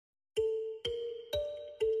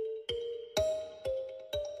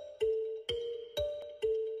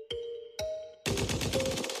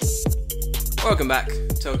Welcome back,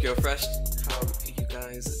 Tokyo Fresh. How are you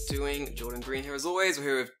guys doing? Jordan Green here as always. We're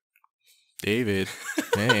here with David.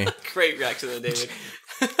 Hey. great reaction there, David.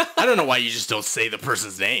 I don't know why you just don't say the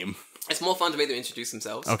person's name. It's more fun to make them introduce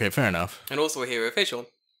themselves. Okay, fair enough. And also we're here with Sean.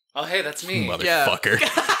 Oh, hey, that's me. Motherfucker.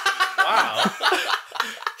 Wow.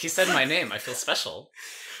 He said my name. I feel special.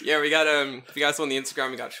 Yeah, we got if you guys saw on the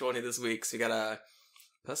Instagram, we got Sean here this week. So we got a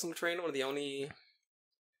personal trainer, one of the only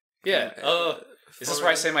Yeah. Is this where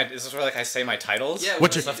I say my? Is this where like I say my titles? Yeah.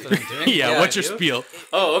 What's your stuff that I'm doing? yeah? Yeah, What's your you? spiel?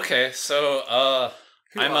 Oh, okay. So,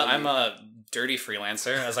 I'm are you? a dirty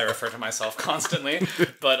freelancer, as I refer to myself constantly.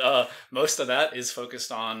 But most of that is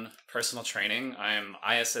focused on personal training. I'm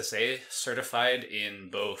ISSA certified in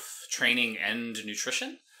both training and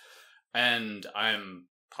nutrition, and I'm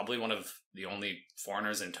probably one of the only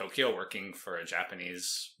foreigners in Tokyo working for a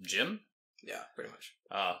Japanese gym. Yeah, pretty much.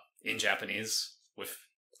 In Japanese with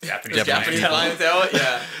Japanese Japanese clientele,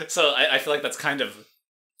 yeah. So I feel like that's kind of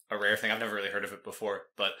a rare thing. I've never really heard of it before,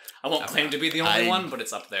 but I won't claim to be the only one, but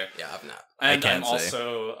it's up there. Yeah, I've not. And can't I'm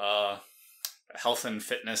also a health and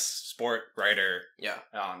fitness sport writer Yeah.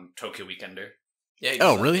 on Tokyo Weekender. Yeah.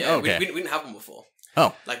 Oh, really? Yeah, Okay. We didn't have one before.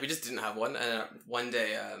 Oh. Like, we just didn't have one. And one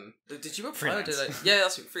day, did you apply? Freelance. Yeah,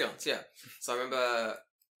 that's freelance, yeah. So I remember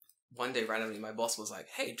one day randomly my boss was like,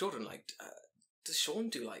 hey, Jordan, like, does Sean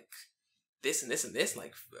do, like, this and this and this,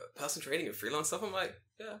 like, personal training and freelance stuff? I'm like,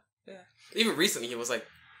 yeah. Even recently he was like,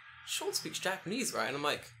 Sean speaks Japanese, right? And I'm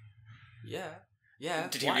like, yeah.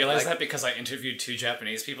 Did you Why? realize Like, that because I interviewed 2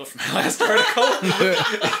 Japanese people for my last article?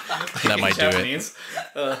 That might do it. Japanese.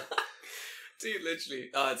 Dude, literally.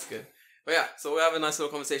 Oh, that's good. But yeah, so we'll have a nice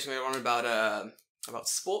little conversation later on about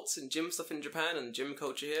sports and gym stuff in Japan and gym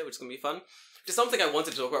culture here, which is gonna be fun. Just something I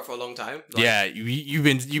wanted to talk about for a long time. Like, Yeah, you've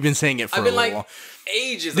been saying it for I've been a like while.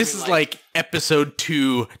 ages. This is like episode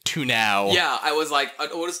 2 to now. Yeah, I was like,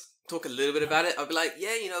 I'd always talk a little bit about it. I'd be like,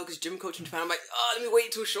 yeah, you know, because gym coach in Japan. I'm like, oh, let me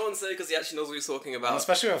wait till Sean says because he actually knows what he's talking Well, about.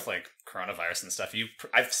 especially with like coronavirus and stuff,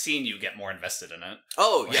 I've seen you get more invested in it.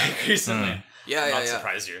 Oh yeah, recently. Mm. yeah, I'm yeah, not yeah.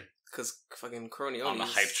 surprised you're Because fucking Coronioni on the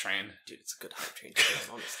hype train. Dude, it's a good hype train. To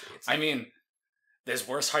be on, honestly, I mean, there's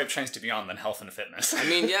worse hype trains to be on than health and fitness. I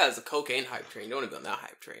mean, yeah, it's a cocaine hype train. You don't want to be on that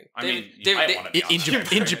hype train. I mean, you might want to be on In, the hype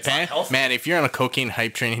train. in It's not Japan, healthy. man, if you're on a cocaine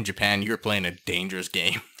hype train in Japan, you're playing a dangerous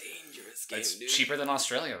game. Dangerous game, It's dude. cheaper than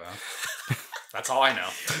Australia, though. That's all I know.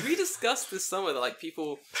 We discussed this summer that like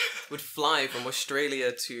people would fly from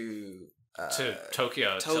Australia to To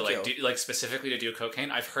Tokyo, to Tokyo. like specifically to do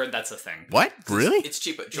cocaine. I've heard that's a thing. What? Really? It's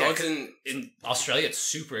cheaper. Yeah, Drugs 'cause and in Australia, it's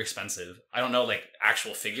super expensive. I don't know like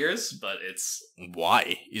actual figures, but it's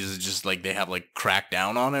Why? Is it just like they have like cracked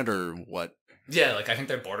down on it or what? yeah. Like I think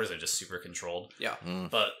their borders are just super controlled. yeah.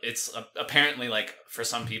 But it's apparently like for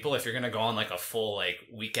some people, if you're gonna go on like a full like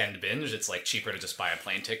weekend binge, it's like cheaper to just buy a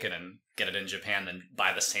plane ticket and get it in Japan than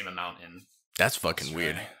buy the same amount in. That's fucking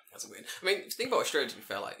weird. That's weird. I mean, think about Australia to be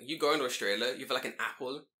fair. Like, you go into Australia, you have like an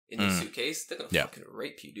apple in your suitcase. They're gonna fucking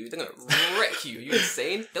rape you, dude. They're gonna wreck you. Are you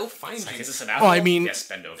insane? They'll find It's like, you. is this an apple? Well, I mean, yes,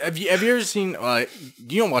 bend over. Have you ever seen?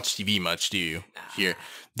 You don't watch TV much, do you? Here,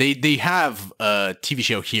 they have a TV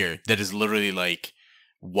show here that is literally like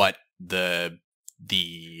what the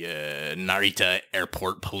Narita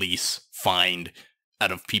airport police find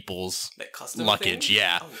out of people's Like custom luggage. thing?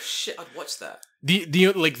 Yeah, Oh shit! I'd watch that.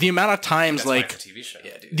 the amount of times That's why like it's a TV show.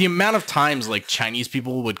 Yeah, dude. the amount of times like Chinese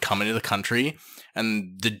people would come into the country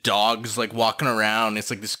and the dog's like walking around. It's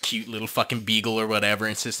like this cute little fucking beagle or whatever,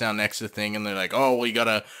 and sits down next to the thing, and they're like, "Oh, well, you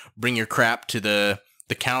gotta bring your crap to the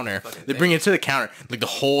counter." Fucking They bring it to the counter. Like the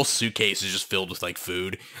whole suitcase is just filled with like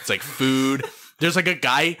food. It's like food. There's like a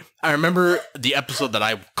guy. I remember the episode that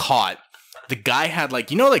I caught. The guy had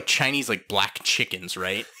like like Chinese like black chickens,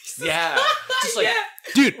 right? Yeah, just like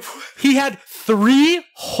Dude, he had 3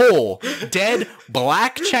 whole dead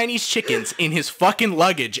black Chinese chickens in his fucking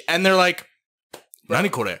luggage, and they're like, "Nani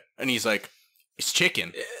kore?" And he's like, "It's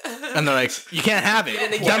chicken." And they're like, "You can't have it.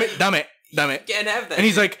 Damn it. Can't have that. And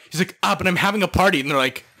he's like, but I'm having a party." And they're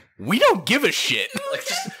like, "We don't give a shit." like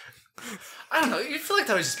just. I don't know. You feel like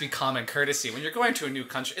that would just be common courtesy when you're going to a new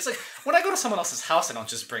country. It's like when I go to someone else's house, I don't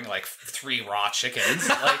just bring like 3 raw chickens.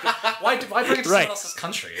 Like, why bring it to someone else's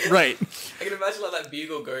country? Right. I can imagine like that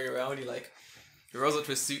beagle going around. He rolls up to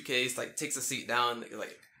his suitcase, like takes a seat down,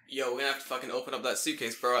 like, "Yo, we're gonna have to fucking open up that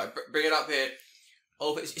suitcase, bro. Like, bring it up here."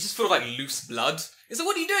 Open. It's just full of like loose blood. He's like,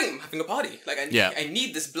 "What are you doing? I'm having a party. Like, I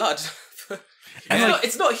need this blood." And,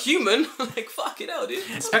 It's not human. Like, fucking hell, dude.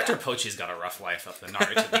 Inspector Pochi's got a rough life up the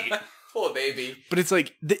Naruto beat. Poor baby. But it's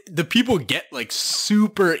like the people get like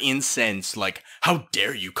super incensed, like, how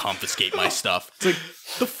dare you confiscate my stuff? It's like,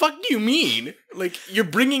 the fuck do you mean? Like, you're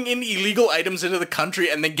bringing in illegal items into the country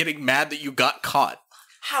and then getting mad that you got caught.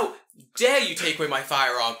 How dare you take away my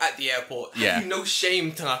firearm at the airport? Yeah. Have you no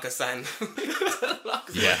shame, Tanaka-san?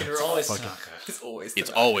 Yeah. It's always fucking- Tanaka. It's always It's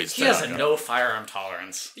Tanaka. always He has a Tanaka. no firearm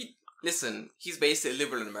tolerance. Listen, he's basically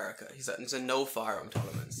liberal in America. He's a no firearm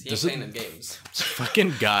tolerance. He ain't Does it- playing them games. This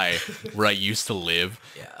fucking guy where I used to live,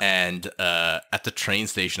 Yeah. and at the train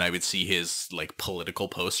station, I would see his like political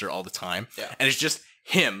poster all the time. Yeah. And it's just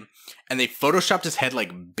him, and they photoshopped his head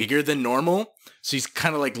like bigger than normal, so he's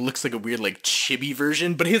kind of like looks like a weird like chibi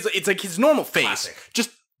version, but it's like his normal face, Classic. just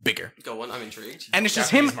bigger. Go on, I'm intrigued. And it's just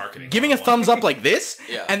Japanese him marketing giving a 101. thumbs up like this,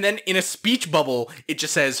 Yeah. and then in a speech bubble, it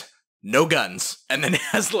just says no guns, and then it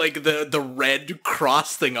has like the red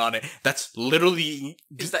cross thing on it. That's literally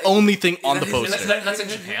Is the that- only thing on that the his- poster. That's in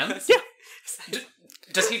Japan? Yeah.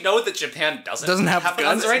 Does he know that Japan doesn't have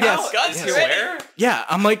guns? right Yes. now? Guns, Is he you ready? aware? Yeah,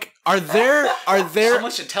 I'm like, are there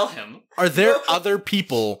Someone should tell him. are there other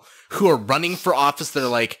people who are running for office that are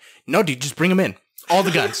like, no, dude, just bring them in, all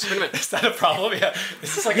the guns. Is that a problem? Yeah.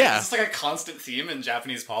 This is like Yeah. this is like a constant theme in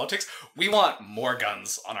Japanese politics. We want more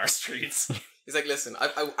guns on our streets. He's like, listen,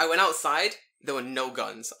 I went outside, there were no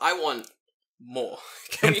guns. I want more.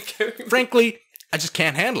 Can we Frankly, I just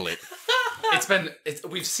can't handle it.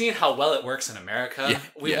 We've seen how well it works in America. Yeah,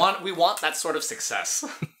 We yeah. want that sort of success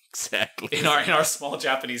Exactly. in our small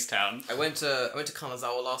Japanese town. I went to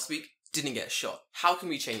Kanazawa last week, didn't get shot. How can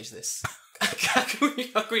we change this? how can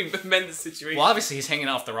we amend the situation? Well, obviously he's hanging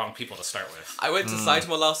off the wrong people to start with. I went to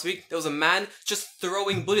Saitama last week. There was a man just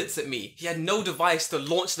throwing bullets at me. He had no device to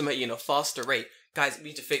launch them at you in a faster rate. Guys, we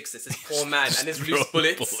need to fix this. This poor man and his loose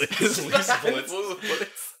throwing bullets. bullets. His Loose man bullets. full of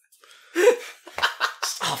bullets.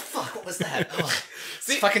 Oh fuck! What was that? Oh.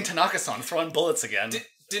 See- It's fucking Tanaka-san throwing bullets again.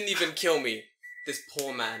 Didn't even kill me. This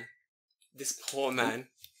poor man.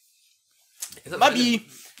 Is that Maybe.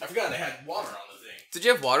 I forgot I had water on the thing. Did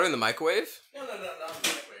you have water in the microwave? No, not the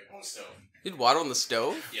microwave, on the stove. You had water on the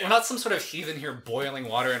stove? We're not some sort of heathen here boiling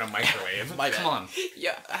water in a microwave. My Come bad. on.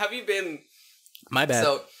 Yeah. Have you been... My bad.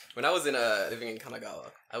 So, when I was living in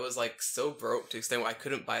Kanagawa, I was like so broke to the extent where I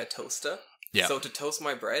couldn't buy a toaster. Yeah. So to toast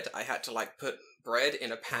my bread, I had to like put bread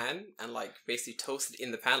in a pan and like basically toast it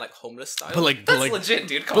in the pan like homeless style. Put That's like legit,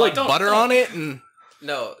 dude. Come put on, like don't, butter don't. on it and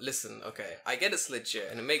No, listen, okay. I get it's legit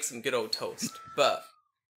and it makes some good old toast, but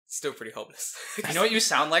still pretty homeless. You know what you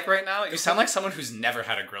sound like right now? You sound like someone who's never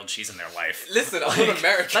had a grilled cheese in their life. Listen, I'm an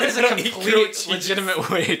American. That is I a don't eat grilled complete cheese. legitimate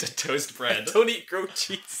way to toast bread. I don't eat grilled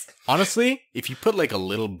cheese. honestly, if you put like a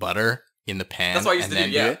little butter in the pan That's what I used and to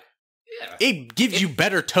do, then yeah. it, Yeah. it gives you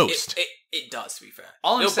better toast. It does, to be fair.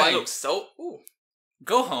 All I'm Little bite, saying- little salt. Ooh.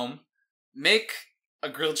 Go home, make a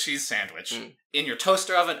grilled cheese sandwich Mm. in your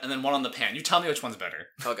toaster oven, and then one on the pan. You tell me which one's better.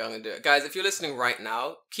 Okay, I'm gonna do it. Guys, if you're listening right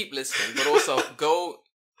now, keep listening, but also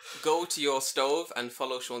go to your stove and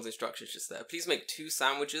follow Sean's instructions just there. Please make 2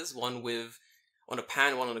 sandwiches, one on a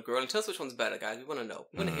pan, one on a grill, and tell us which one's better, guys. We want to know.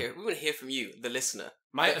 We want to hear from you, the listener.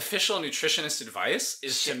 My official nutritionist advice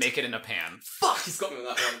is Shit. to make it in a pan. Fuck, he's got me on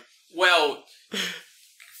that one. Well,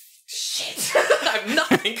 shit. I have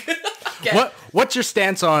nothing. Okay. What's your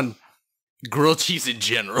stance on grilled cheese in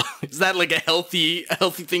general? Is that like a healthy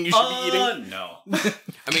thing you should be eating? No.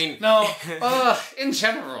 I mean, No. In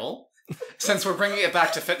general, since we're bringing it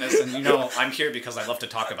back to fitness, and you know I'm here because I love to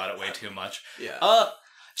talk about it way too much. yeah.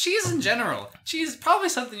 Cheese in general. Cheese is probably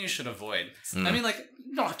something you should avoid. I mean, like,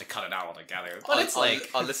 you don't have to cut it out altogether, but it's like...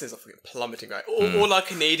 our listeners are fucking plummeting, right? All our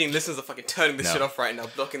Canadian listeners are fucking turning this No. shit off right now,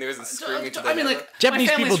 blocking their ears and screaming into their I mean, nether. like, Japanese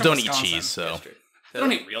my family's people from don't eat Wisconsin. cheese, so That's true. They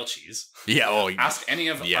don't eat real cheese. yeah. Oh, Ask any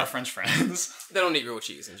of Yeah. our French friends. They don't eat real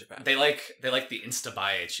cheese in Japan. They like the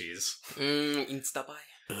Instabaye cheese. Instabuy.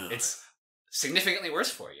 It's significantly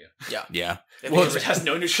worse for you. Yeah. yeah. Well, Because it has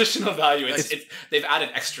no nutritional value. They've added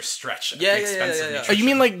extra stretch. Yeah, and yeah, expensive yeah, yeah. Oh,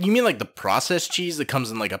 nutrition. you mean like the processed cheese that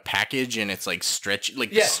comes in like a package and it's like stretch like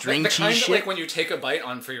the Yeah, string the cheese kind that, shit? like when you take a bite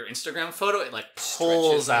on for your Instagram photo, it like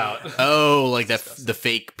pulls Stretches. out. Oh, like the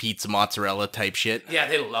fake pizza mozzarella type shit. Yeah,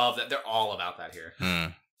 they love that. They're all about that here. Hmm.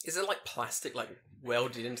 Is it like plastic, like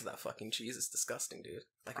welded into that fucking cheese? It's disgusting, dude.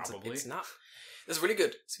 Like Probably. it's not. There's really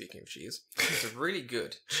good. Speaking of cheese, there's a really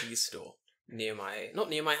good cheese store not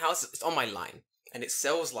near my house. It's on my line, and it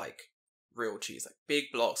sells like real cheese, like big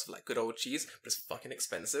blocks of like good old cheese, but it's fucking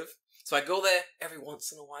expensive. So I go there every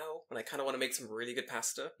once in a while when I kind of want to make some really good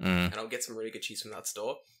pasta, Mm. and I'll get some really good cheese from that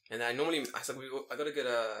store. And I normally, I got a good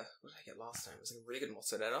what did I get last time? It was like a really good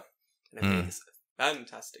mozzarella, and I made this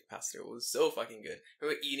fantastic pasta. It was so fucking good. I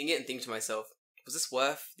remember eating it and thinking to myself, was this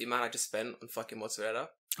worth the amount I just spent on fucking mozzarella?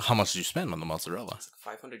 How much did you spend on the mozzarella? It's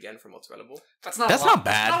like 500 yen for mozzarella ball. That's not That's a lot. not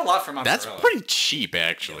bad. That's not a lot for mozzarella. That's pretty cheap,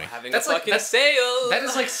 actually. We're having That's a like- fucking that's- sale. That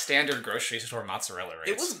is like standard grocery store mozzarella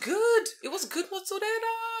rates. It was good. It was good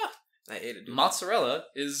mozzarella. I ate it, dude. Mozzarella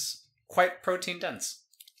is quite protein dense.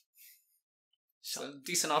 It's a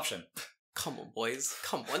decent option. Come on, boys.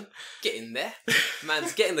 Come on. Get in there.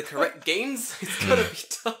 Man's getting the correct gains. It's gotta be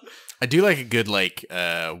done. I do like a good, like,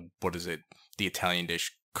 what is it? The Italian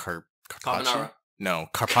dish, carpaccio? Carbonara. No,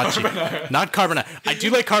 carpaccio. Not carbonara. I do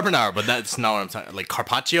like carbonara, but that's not what I'm talking. Like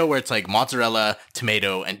carpaccio, where it's like mozzarella,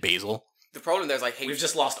 tomato, and basil. The problem there is I hate. We've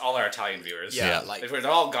just lost all our Italian viewers. yeah, Yeah. like They're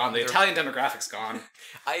all gone. The They're- Italian demographic's gone.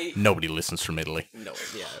 I. Nobody listens from Italy. No,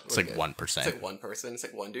 yeah, It's we're like good. 1%. It's like one person. It's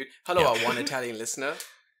like one dude. Hello, our one Italian listener.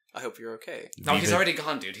 I hope you're okay. No, he's Viva- already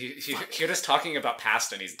gone, dude. You're just talking about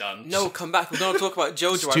past and he's done. No, come back. We're gonna talk about It's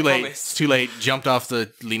JoJo. too I late. promise. It's too late. Jumped off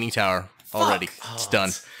the leaning tower already. Oh, It's done.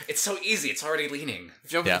 It's so easy. It's already leaning.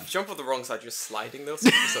 If Yeah. you jump on the wrong side, you're sliding those.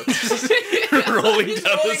 Rolling He's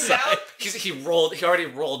down the rolling side. down. He already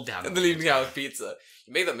rolled down. And the leaning out of pizza.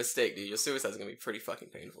 You made that mistake, dude. Your suicide's gonna be pretty fucking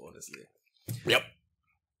painful, honestly. Yep.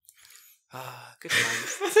 Ah, good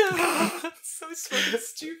times. So fucking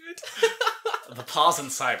stupid. The pause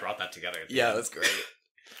and sigh brought that together. Yeah, that's great.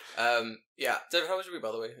 Yeah. David, how was your week,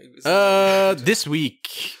 by the way? This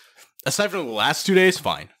week, aside from the last 2 days,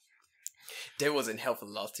 fine. David was in hell for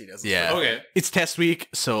the last 2 days. Yeah. Okay. It's test week,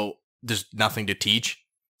 so there's nothing to teach.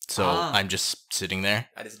 So Ah. I'm just sitting there.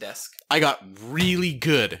 At his desk. I got really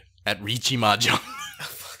good at Riichi Mahjong. Oh,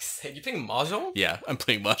 fuck's sake. You playing Mahjong? Yeah, I'm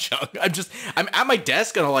playing Mahjong. I'm at my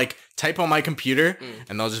desk and I'll like type on my computer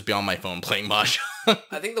and I'll just be on my phone playing Mahjong.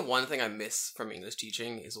 I think the one thing I miss from English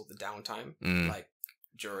teaching is all the downtime. Mm. Like,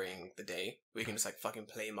 during the day. We can just, like, fucking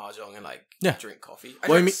play Mahjong and, like, Yeah. drink coffee. Well, I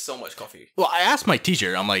drink mean- so much coffee. Well, I asked my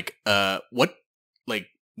teacher, I'm like,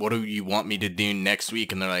 what do you want me to do next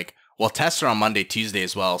week? And they're like, well, tests are on Monday, Tuesday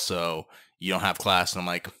as well, so you don't have class. And I'm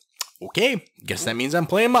like, okay, guess that means I'm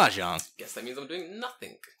playing Mahjong. Guess that means I'm doing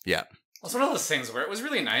nothing. Yeah. It's one of those things where it was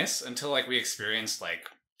really nice until like we experienced like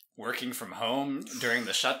working from home during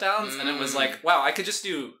the shutdowns, and it was like, wow, I could just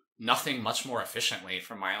do nothing much more efficiently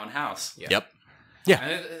from my own house. Yeah. Yep. Yeah.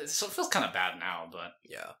 And so it feels kind of bad now, but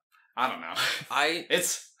Yeah. I don't know. I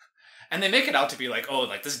And they make it out to be like, oh,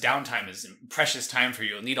 like this downtime is precious time for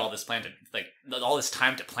you. You'll need all this plan to like all this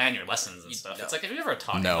time to plan your lessons and stuff. No. It's like if you ever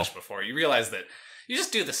taught No. English before, you realize that you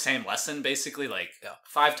just do the same lesson basically like Yeah.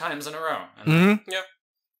 5 times in a row. And Mm-hmm.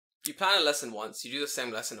 you plan a lesson once, you do the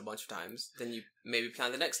same lesson a bunch of times, then you maybe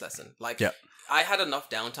plan the next lesson. Like, Yeah. I had enough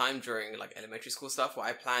downtime during, like, elementary school stuff where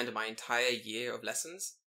I planned my entire year of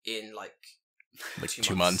lessons in, like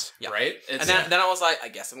 2 months. Yeah. Right? And then I was like, I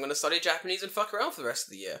guess I'm going to study Japanese and fuck around for the rest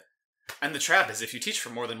of the year. And the trap is if you teach for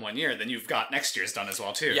more than 1 year, then you've got next year's done as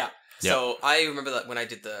well too. Yeah. So I remember that when I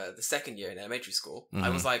did the second year in elementary school, I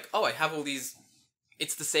was like, oh, I have all these.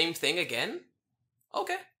 It's the same thing again?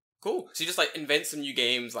 Okay, cool. So you just, like, invent some new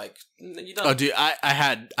games, like, and then you're done. Oh, dude, I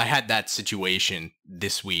had that situation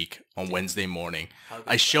this week on Wednesday morning. How good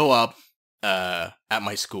I is show up at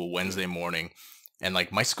my school Wednesday morning, and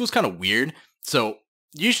like my school's kind of weird. So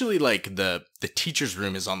usually, like the teacher's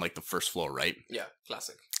room is on like the first floor, right? that? Yeah,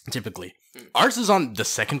 classic. Typically, Mm. ours is on the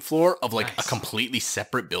second floor of like a Nice. completely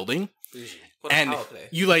separate building, What a and power play.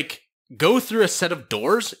 you like go through a set of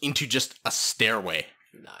doors into just a stairway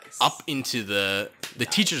Nice. up into the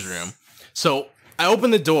teacher's room. So I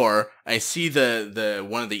open the door. I see the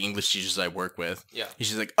one of the English teachers I work with. Yeah. And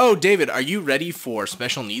she's like, "Oh, David, are you ready for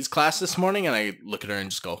special needs class this morning?" And I look at her and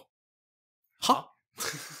just go, "Huh,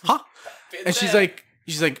 huh?" Been And she's there.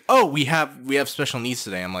 like, "Oh, we have special needs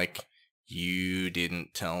today." I'm like, "You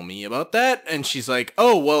didn't tell me about that." And she's like,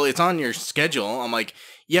 "Oh, well, it's on your schedule." I'm like,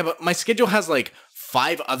 "Yeah, but my schedule has like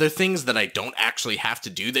 5 other things that I don't actually have to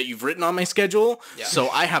do that you've written on my schedule. Yeah. So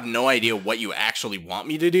I have no idea what you actually want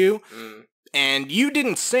me to do. Mm. And you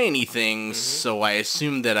didn't say anything, Mhm. so I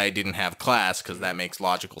assumed that I didn't have class because that makes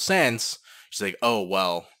logical sense." She's like, "Oh,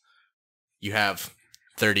 well, you have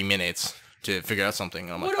 30 minutes to figure out something."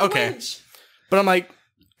 I'm like, What a "Okay." wench. But I'm like,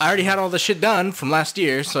 I already had all the shit done from last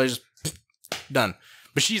year, so I just done.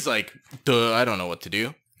 But she's like, "Duh, I don't know what to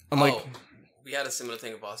do." I'm like, Oh, we had a similar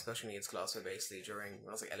thing about special needs class where basically during when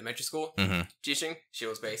I was like elementary school Mhm. teaching, she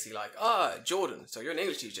was basically like, Jordan, so you're an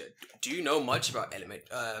English teacher. Do you know much about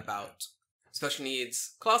about special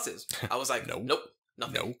needs classes? I was like, No. Nope,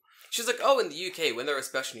 nothing. "No." She's like, oh, in the UK, when there are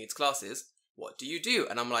special needs classes, what do you do?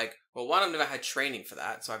 And I'm like, well, one, I've never had training for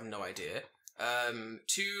that, so I have no idea.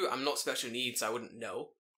 2, I'm not special needs, so I wouldn't know.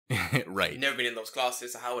 I've Right. never been in those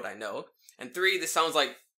classes, so how would I know? And 3, this sounds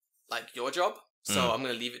like your job, so I'm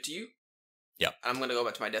gonna leave it to you. Yep. And I'm gonna go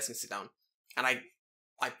back to my desk and sit down. And I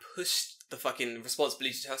I pushed the fucking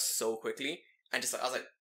responsibility test so quickly, and just like I was like,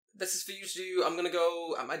 "This is for you to do. I'm gonna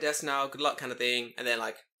go at my desk now. Good luck," kind of thing. And then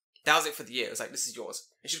like that was it for the year. It was like, "This is yours."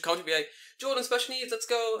 And she'd come to me like, "Jordan, special needs, let's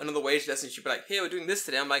go." And on the wage lesson, she'd be like, "Here, we're doing this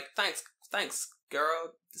today." I'm like, "Thanks,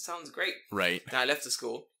 girl. This sounds great." Right. Then I left the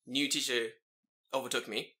school. New teacher overtook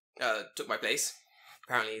me. Took my place.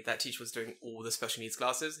 Apparently, that teacher was doing all the special needs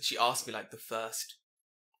classes. She asked me like the first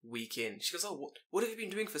week in. She goes, "Oh, what have you been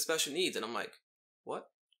doing for special needs?" And I'm like, "What?"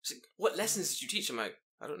 She's like, "What lessons did you teach?" I'm like,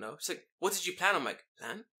 "I don't know." She's like, "What did you plan?" I'm like,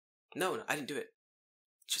 "Plan? No, I didn't do it."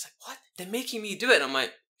 She's like, "What? They're making me do it." And I'm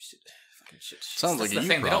like, fucking shit. Sounds like That's the you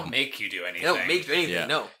thing. They problem. don't make you do anything. They don't make you do anything. Yeah.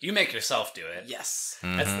 No. You make yourself do it. Yes.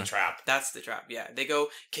 That's the Mhm. trap. That's the trap. Yeah. They go,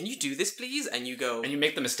 "Can you do this, please?" And you go, And you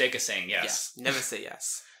make the mistake of saying yes. Never say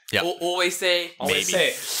yes. Yep. Always say, Always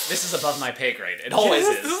Maybe. say, this is above my pay grade. It always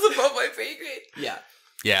This is. is above my pay grade. Yeah.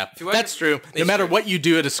 Yeah, If you work that's in- true. No it's matter true. what you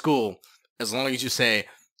do at a school, as long as you say,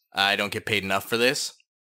 "I don't get paid enough for this,"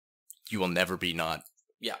 you will never be not.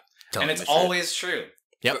 Yeah. telling And it's the truth. always true.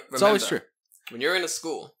 Yep, it's always remember, true. When you're in a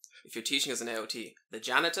school, if you're teaching as an AOT, the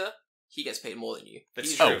janitor, he gets paid more than you.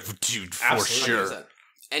 That's He's- true. Oh, dude, for Absolutely. sure. 100%.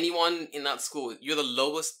 Anyone in that school, you're the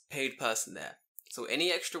lowest paid person there. So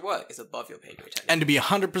any extra work is above your pay grade. And to be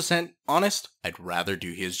 100% honest, I'd rather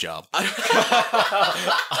do his job.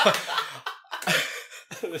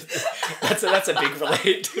 that's a big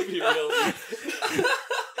relate, to be real.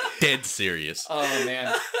 Dead serious. Oh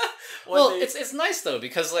man. One Well, day- it's nice though,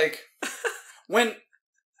 because like when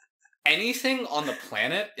anything on the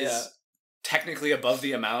planet is Yeah. technically above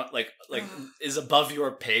the amount, like is above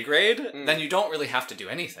your pay grade, Mm. then you don't really have to do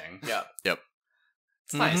anything. yeah.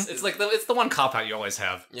 It's nice. It's like it's the one cop out you always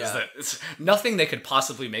have. Is Yeah. that it's nothing they could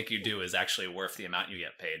possibly make you do is actually worth the amount you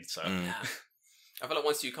get paid. So Mm. I feel like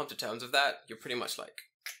once you come to terms with that, you're pretty much like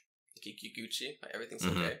you Gucci, like everything's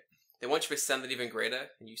Mhm. okay. Then once you ascend it even greater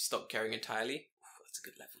and you stop caring entirely, that's a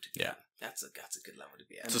good level to be Yeah. at. That's a good level to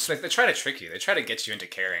be at. it's just like they try to trick you. They try to get you into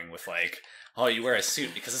caring with like, oh, you wear a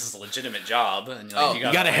suit because this is a legitimate job, and like, Oh, You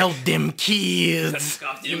gotta like, help them kids.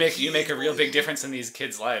 You make a real big difference in these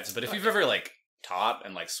kids' lives. But if you've ever like taught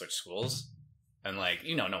and like switched schools, and like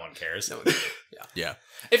no one cares. No, yeah. Yeah.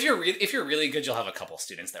 If you're really good, you'll have a couple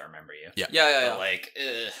students that remember you. Yeah. Yeah. But like,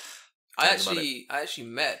 I Tell me about actually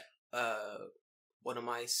met one of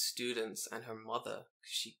my students and her mother.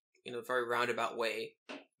 She, in a very roundabout way,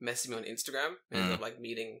 messaged me on Instagram. We ended up like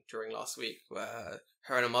meeting during last week, where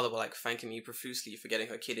her and her mother were like thanking me profusely for getting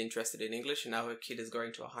her kid interested in English, and now her kid is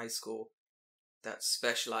going to a high school that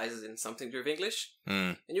specializes in something to do with English.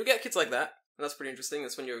 Mm. And you'll get kids like that, and that's pretty interesting.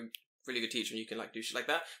 That's when you're a really good teacher and you can like do shit like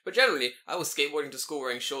that. But generally, I was skateboarding to school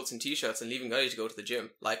wearing shorts and t-shirts and leaving early to go to the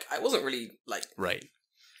gym. Like I wasn't really like. Right.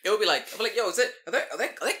 It would be like, I'd be like, "Yo, are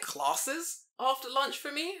there classes after lunch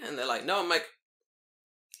for me?" And they're like, "No." I'm like,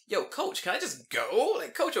 "Yo, coach, can I just go?"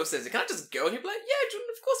 Like Coach O says, "Can I just go?" And he'd be like, "Yeah, Jordan,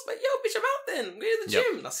 of course." But yo, bitch, I'm out then. We're at the Yep.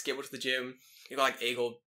 gym. And I skateboard to the gym. You got like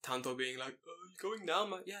Egol Tanto being like, "Oh, you going now?"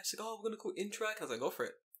 I'm like, "Yeah." She's like, "Oh, we're gonna go in-track." I was like, "Go for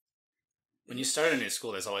it." when you start a new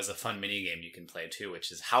school, there's always a fun mini game you can play too,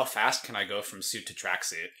 which is how fast can I go from suit to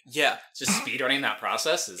tracksuit? Yeah. Just speedrunning that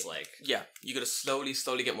process is like. Yeah, you gotta slowly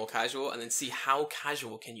get more casual, and then see how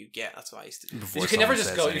casual can you get. That's what I used to do. Before You can never someone just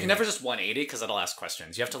says go. You anything. can never just 180 because that'll ask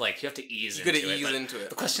questions. You have to ease You into gotta it. ease but into it.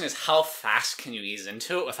 The question is, how fast can you ease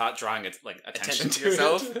into it without drawing it like attention to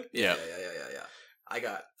yourself. it? Yeah. Yeah. I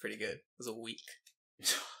got pretty good. It was a week.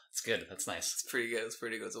 It's good. That's nice. It's pretty good.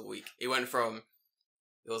 It was a week. It went from,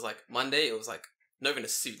 it was like Monday. It was like not even a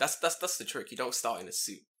suit. That's the trick. You don't start in a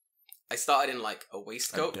suit. I started in like a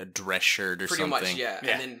waistcoat. a dress shirt or Pretty something. much, yeah.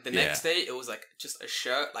 Yeah. And then the Yeah. next day, it was like just a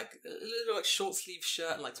shirt, like a little like short sleeve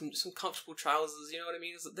shirt, and like some comfortable trousers. You know what I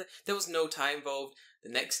mean? There was no tie involved. The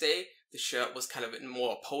next day, the shirt was kind of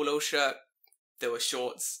more a polo shirt. There were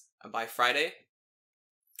shorts, and by Friday,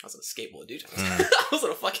 I was on a skateboard, dude. Mm. I was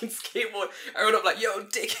on a fucking skateboard. I rode up like, "Yo,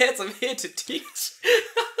 dickheads, I'm here to teach."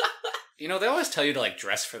 You know, they always tell you to like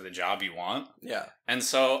dress for the job you want, Yeah. and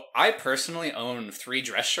so I personally own 3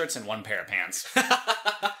 dress shirts and 1 pair of pants.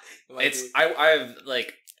 Like, I've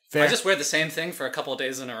like Fair. I just wear the same thing for a couple of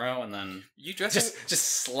days in a row, and then you dressing. just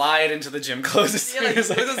slide into the gym clothes as Yeah, soon like,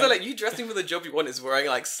 as I because can. they're like you dressing for the job you want is wearing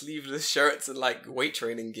like sleeveless shirts and like weight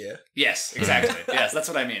training gear. Yes, exactly. Yes, that's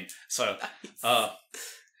what I mean. So,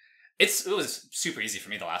 it was super easy for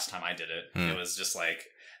me the last time I did it. Hmm. It was just like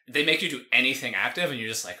they make you do anything active, and you're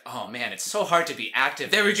just like, oh man, it's so hard to be active.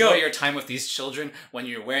 There and we enjoy go. your time with these children when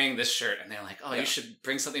you're wearing this shirt, and they're like, oh, Yeah. you should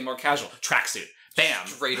bring something more casual. Tracksuit, bam,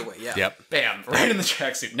 Straight away, yeah. Yep. bam, right in the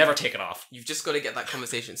tracksuit. Never take it off. You've just got to get that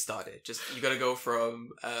conversation started. Just you got to go from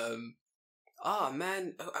oh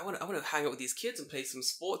man, I want to hang out with these kids and play some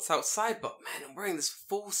sports outside, but man, I'm wearing this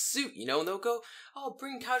full suit, you know, and they'll go, oh,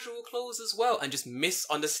 bring casual clothes as well, and just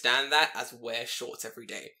misunderstand that as wear shorts every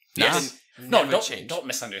day. Yes. And No, never change. don't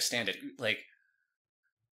misunderstand it. Like,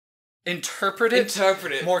 interpret it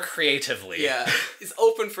more. more creatively. Yeah, it's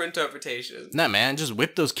open for interpretation. Nah, man, just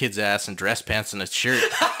whip those kids' ass in dress pants and a shirt.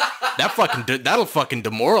 That'll fucking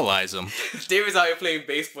demoralize them. David's out here playing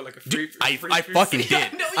baseball like a free. I fucking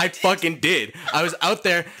did. I fucking did. I was out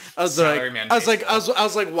there. I was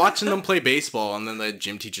like watching them play baseball, and then the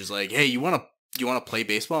gym teacher's like, "Hey, you wanna play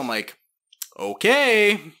baseball?" I'm like,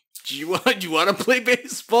 "Okay." Do you want to play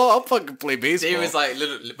baseball? I'll fucking play baseball. David's like,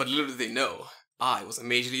 little did they know, I was a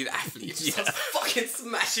major league athlete. Just Yeah. fucking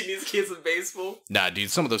smashing these kids in baseball. Nah,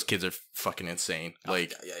 dude, some of those kids are fucking insane.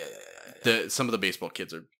 Like, Yeah. some of the baseball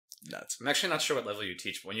kids are nuts. I'm actually not sure what level you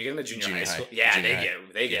teach, but when you get into junior Junior high high. school, yeah, Junior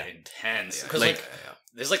they get Yeah. intense. Yeah. Because Like-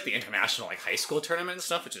 there's like the international like high school tournament and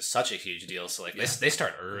stuff, which is such a huge deal. So like they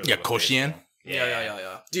start early. Yeah, with Koshien. baseball.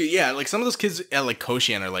 Yeah. Dude, yeah, like some of those kids at like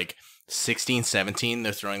Koshien are like 16, 17.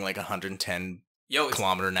 They're throwing like 110 Yo, it's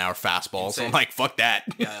kilometer an hour fastball. So I'm insane. like, fuck that.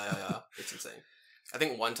 yeah. It's insane. I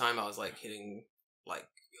think one time I was like hitting like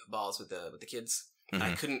balls with the kids. And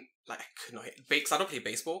I couldn't hit because I don't play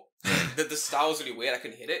baseball. The style was really weird. I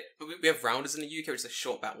couldn't hit it. But we have rounders in the UK, which is a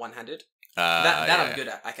short bat, one handed. That Yeah. I'm good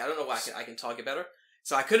at. I don't know why I can target better.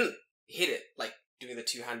 So I couldn't hit it like doing the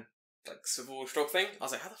 2-hand like swivel stroke thing. I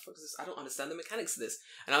was like, how the fuck is this? I don't understand the mechanics of this.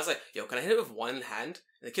 And I was like, yo, can I hit it with one hand?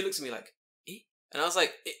 And the kid looks at me like, eh? And I was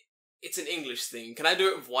like, it's an English thing. Can I do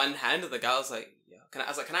it with one hand? And the guy was like, yeah. I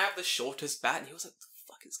was like, can I have the shortest bat? And he was like, what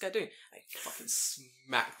the fuck is this guy doing? I fucking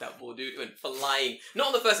smacked that ball, dude. It went flying. Not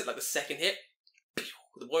on the first hit, like the second hit.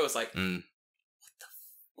 The boy was like, Mm.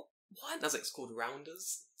 what? And I was like, it's called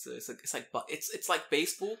rounders. So it's like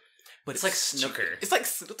baseball, but It's like snooker. It's like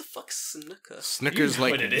what the fuck, snooker? Snooker's You know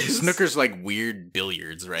like what it is. snooker's like weird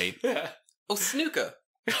billiards, right? Oh, snooker.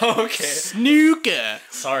 Okay. Snooker.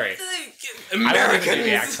 Sorry. I don't Americans. even do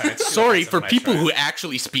the accent. It's too Sorry offensive for when I people try. who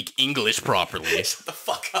actually speak English properly. Shut the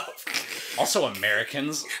fuck up. Also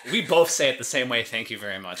Americans. We both say it the same way. Thank you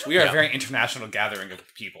very much. We are Yeah. a very international gathering of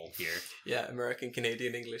people here. Yeah, American,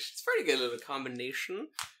 Canadian, English. It's a pretty good little combination.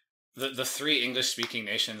 The three English speaking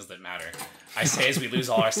nations that matter. I say as we lose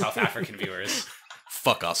all our South African viewers.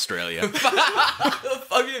 Fuck Australia.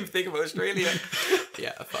 Fuck you even think about Australia.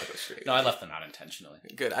 Yeah, fuck Australia. No, I left them out intentionally.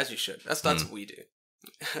 Good, as you should. That's what we do.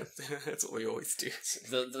 That's what we always do.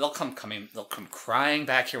 They'll come crying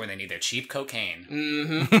back here when they need their cheap cocaine.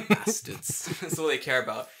 Mm-hmm. Bastards. That's all they care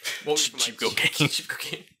about. What was Cheap cocaine. Cheap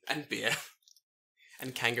cocaine. And beer.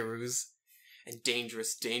 And kangaroos. And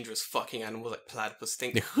dangerous fucking animals like platypus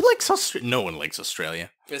stink. Who likes Australia? No one likes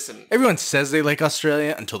Australia. Listen, Everyone says they like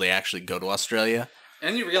Australia until they actually go to Australia.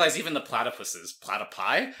 And you realize even the platypuses,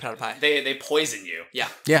 platypi, platypi. they poison you. Yeah.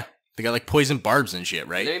 Yeah. They got like poison barbs and shit,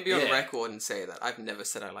 right? Let me be on Yeah. record and say that I've never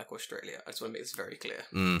said I like Australia. I just want to make this very clear.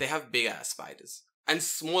 Mm. They have big ass spiders. And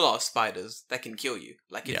smaller spiders that can kill you.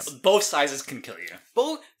 Like it's Both sizes can kill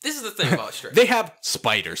you. this is the thing about Australia. They have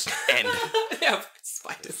spiders. And They have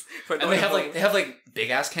spiders. But And they have like big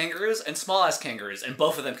ass kangaroos and small ass kangaroos, and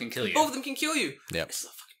both of them can kill you. both of them can kill you. Yep. It's a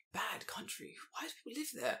fucking bad country. Why do people live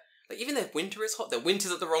there? Like even their winter is hot. Their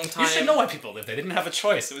winter's at the wrong time. You should know why people live. They didn't have a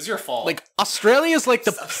choice. It was your fault. like Australia's like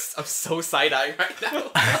the I'm so side-eyeing right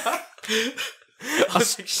now. I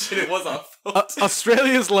was like, shit, it was our fault.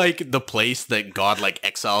 Australia's like the place that God like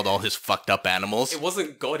exiled all his fucked up animals. It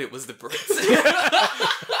wasn't God, it was the Brits.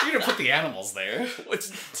 You're gonna put the animals there.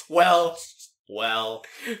 Well. Well,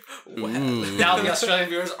 Ooh. Now the Australian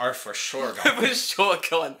viewers are for sure gone. for sure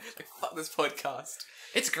gone. Like, fuck this podcast.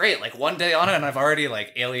 It's great. Like one day on it, and I've already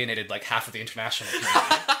like alienated like half of the international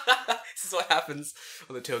community. This is what happens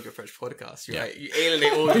on the Tokyo French podcast. You're Yeah. right. You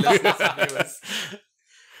alienate all the listeners and viewers.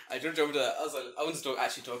 I jumped over to that. I wanted to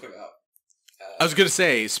actually talk about. I was gonna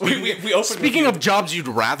say, we opened speaking with of jobs you'd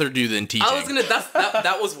rather do than teaching. I was gonna.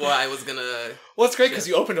 That was what I was gonna. Well, it's great because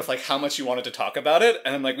you opened with like how much you wanted to talk about it,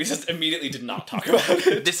 and then like we just immediately did not talk about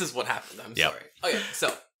it. This is what happened. I'm Yep. sorry. Okay,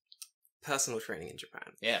 so personal training in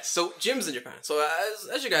Japan. Yes. So gyms in Japan. So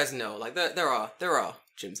as you guys know, like there are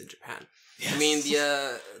gyms in Japan. I mean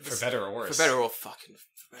For better or worse. for better or fucking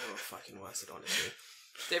worse. Honestly,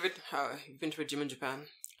 David, how you've been to a gym in Japan?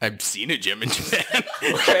 I've seen a gym in Japan.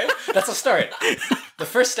 Okay, that's a start. The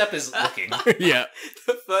first step is looking. Yeah.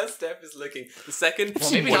 The first step is looking. The second, Well,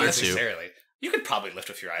 seen maybe one not or two. necessarily. You could probably lift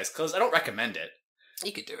with your eyes closed. I don't recommend it,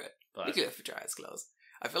 you could do it. but You could lift with your eyes closed.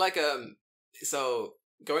 I feel like so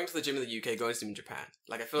going to the gym in the UK, going to the gym in Japan,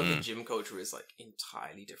 like I feel like the gym culture is like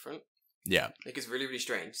entirely different. Yeah. Like, it's really, really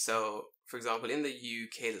strange. So, for example, in the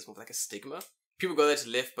UK, there's more of like a stigma. People go there to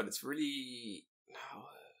lift, but it's really... No,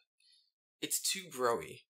 it's too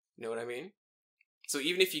broy. You know what I mean? So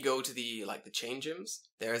even if you go to the chain gyms,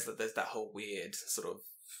 there's that whole weird sort of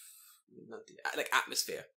like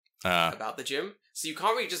atmosphere about the gym. So you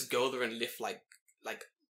can't really just go there and lift like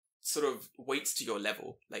sort of weights to your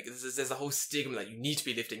level. Like there's a whole stigma that you need to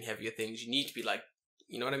be lifting heavier things. You need to be like,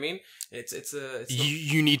 you know what I mean? It's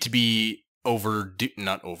you need to be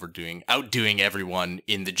outdoing everyone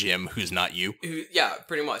in the gym who's not you. Yeah,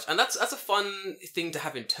 pretty much. And that's a fun thing to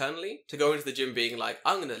have internally, to go into the gym being like,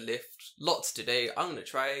 I'm going to lift lots today. I'm going to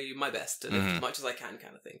try my best to lift as much as I can,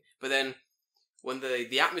 kind of thing. But then when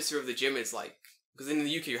the atmosphere of the gym is like, because in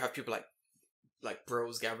the UK you have people like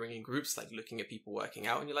bros gathering in groups, like looking at people working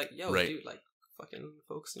out, and you're like, yo, dude, like fucking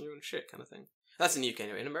focus on your own shit, kind of thing. That's in the UK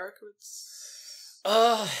anyway. In America, it's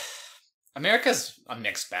America's a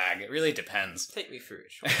mixed bag. It really depends. Take me through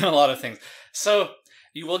it. Sure. A lot of things. So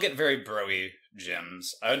you will get very bro-y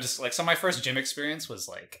gyms. I would just so my first gym experience was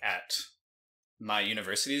like at my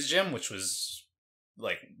university's gym, which was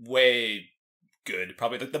like way good.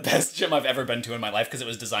 Probably like the best gym I've ever been to in my life, because it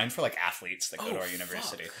was designed for like athletes that go to our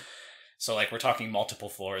university. Fuck. So like we're talking multiple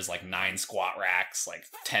floors, like 9 squat racks, like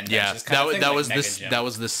 10 Yeah, benches. That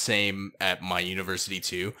was the same at my university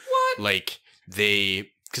too. What? Like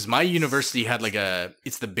because my university had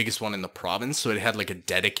it's the biggest one in the province, so it had like a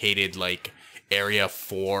dedicated like area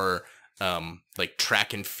for like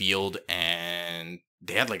track and field, and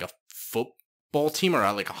they had like a football team or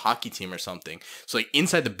like a hockey team or something. So like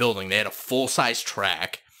inside the building, they had a full-size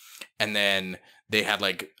track, and then they had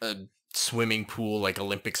like a swimming pool, like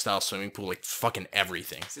Olympic style swimming pool, like fucking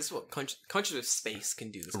everything. This is what countries with space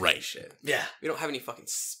can do. This kind Right. of shit. Yeah. We don't have any fucking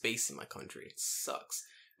space in my country. It sucks.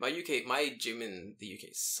 My gym in the UK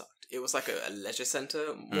sucked. It was like a leisure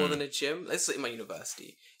center more than a gym. Let's say in my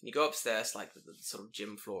university. And you go upstairs, like the sort of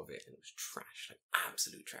gym floor of it, and it was trash, like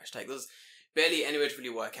absolute trash. Like there was barely anywhere to really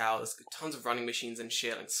work out. There's tons of running machines and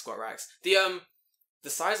shit, like squat racks. The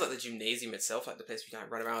size, like the gymnasium itself, like the place we kind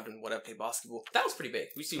of run around and whatever, play basketball, that was pretty big.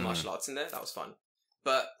 We used to do martial arts in there. That was fun.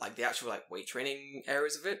 But like the actual like weight training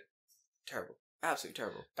areas of it, terrible. Absolutely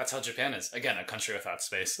terrible. That's how Japan is. Again, a country without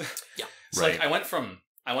space. Yeah. So Right. like I went from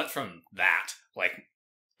that, like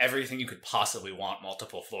everything you could possibly want,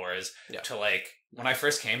 multiple floors, to like when I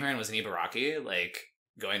first came here and was in Ibaraki, like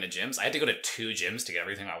going to gyms, I had to go to 2 gyms to get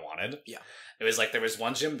everything I wanted. Yeah. It was like there was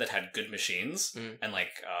one gym that had good machines and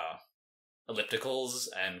like ellipticals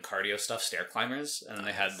and cardio stuff, stair climbers, and then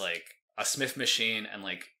they had like a Smith machine and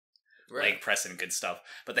like leg press and good stuff,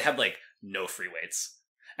 but they had like no free weights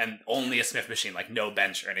and only a Smith machine, like no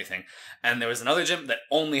bench or anything. And there was another gym that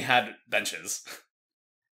only had benches.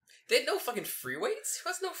 They had no fucking free weights? Who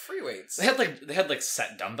has no free weights? They had like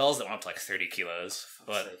set dumbbells that went up to like 30 kilos,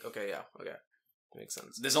 but Okay, yeah, okay. Makes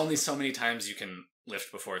sense. there's only so many times you can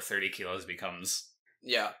lift before 30 kilos becomes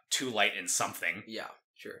Yeah, too light in something. yeah,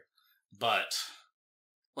 sure. But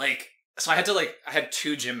like, so I had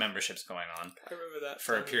 2 gym memberships going on I remember that.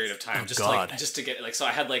 for a period of time, Oh, just God. to get like, so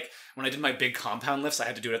I had like, when I did my big compound lifts, I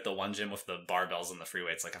had to do it at the one gym with the barbells and the free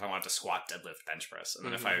weights, like if I wanted to squat, deadlift, bench press. And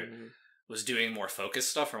then if I was doing more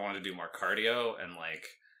focused stuff or wanted to do more cardio and like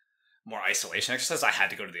more isolation exercise, I had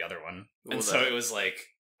to go to the other one. And so it was like,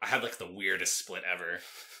 I had like the weirdest split ever.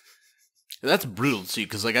 That's brutal too,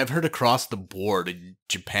 because like I've heard across the board,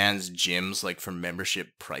 Japan's gyms, like for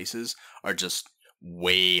membership prices, are just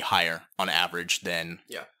way higher on average than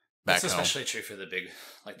back That's home. especially true for the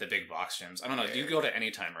big box gyms. I don't know. Do you go to any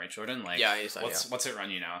time, right, Jordan? Like, Yeah, I used to, what's it run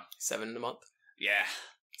you now? 7 a month. Yeah,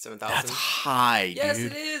 7,000. That's high, Yes,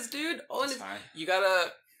 dude. it is, dude. Oh, that's and fine. you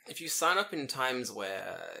gotta, if you sign up in times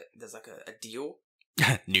where there's like a deal,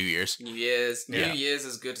 New Year's. New Year's Yeah.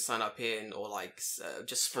 is good to sign up in, or like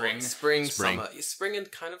just Spring. spring, Spring. summer, spring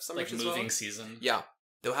and kind of summer Like as moving well. season. Yeah,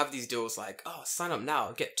 they'll have these deals like, oh, sign up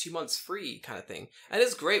now, get 2 months free, kind of thing, and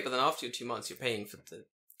it's great. But then after your 2 months, you're paying for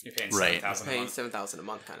You're paying Right. $7,000 a paying month. 7,000 a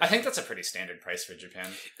month, kind of. I think that's a pretty standard price for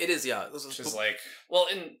Japan. it is. Yeah, Which is like, well,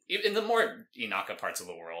 in the more Inaka parts of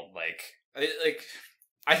the world, like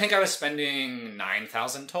I think I was spending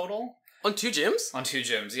 9,000 total on 2 gyms. on 2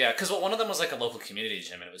 gyms. Yeah, because one of them was like a local community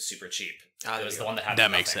gym and it was super cheap. It was the one that had That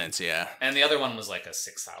nothing. makes sense, yeah. And the other one was like a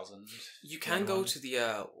 6,000. You can go to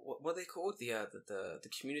the what are they called, the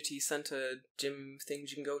community center gym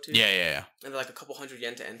things you can go to. Yeah. And they're like a couple hundred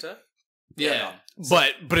yen to enter. Yeah.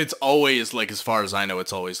 But it's always like, as far as I know,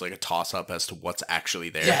 it's always like a toss up as to what's actually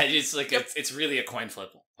there. Yeah, it's like it's really a coin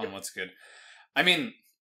flip on what's good. I mean,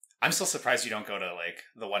 I'm still surprised you don't go to like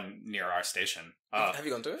the one near our station. Have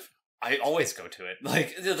you gone to it? I always go to it.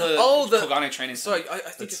 Like the Kogane training. Sorry, center. I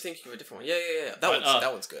think you're thinking of a different one. Yeah.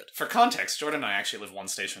 That one's good. For context, Jordan and I actually live one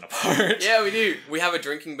station apart. Yeah, we do. We have a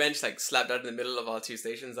drinking bench like slapped out in the middle of our two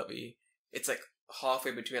stations it's like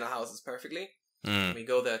halfway between our houses perfectly. We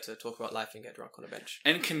go there to talk about life and get drunk on a bench.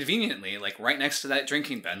 And conveniently, like right next to that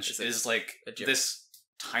drinking bench is like this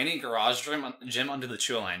tiny garage gym under the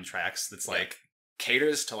Chuo Line tracks that's like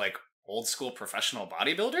caters to like old school professional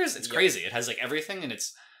bodybuilders. It's crazy. It has like everything and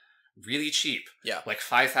it's really cheap. Yeah. Like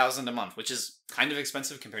 $5,000 a month, which is kind of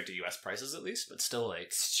expensive compared to US prices at least, but still like...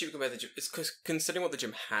 It's cheap compared to the gym. It's considering what the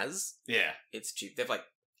gym has. Yeah. It's cheap. They have like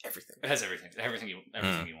everything. It has everything. Everything you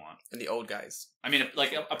want. And the old guys. I mean,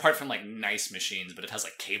 like apart from like nice machines, but it has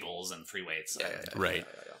like cables and free weights. Yeah. Right.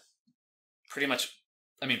 Pretty much,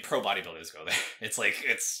 I mean, pro bodybuilders go there. It's like,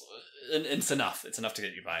 it's enough. It's enough to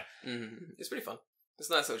get you by. Mm-hmm. It's pretty fun. It's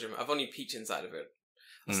a nice little gym. I've only peeked inside of it.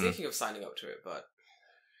 I was thinking of signing up to it, but...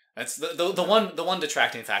 That's the one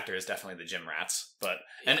detracting factor is definitely the gym rats, but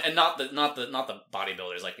and not the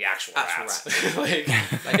bodybuilders, like the actual rats.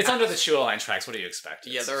 like it's under the Chuo Line tracks. What do you expect?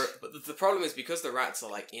 But the problem is because the rats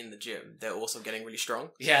are like in the gym, they're also getting really strong.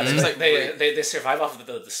 Yeah, they survive off of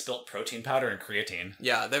the spilt protein powder and creatine.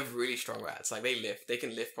 Yeah, they're really strong rats. Like they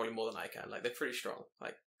can lift probably more than I can. Like they're pretty strong.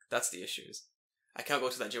 Like that's the issues. I can't go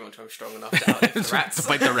to that gym until I'm strong enough to outlift the rats. To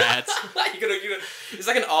fight the rats. you gotta, it's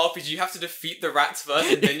like an RPG. You have to defeat the rats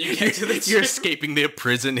first, and then you get to the gym. You're escaping their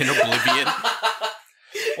prison in oblivion.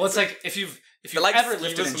 Well, it's like if you've like ever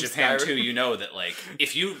lifted in Japan Skyrim. too, you know that like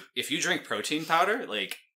if you drink protein powder,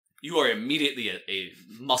 like you are immediately a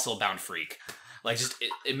muscle bound freak. Like just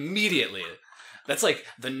immediately. That's like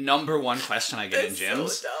the number one question I get in gyms.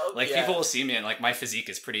 So dumb. Like people will see me and like my physique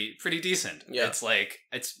is pretty decent. Yeah. It's like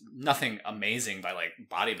it's nothing amazing by like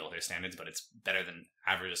bodybuilder standards, but it's better than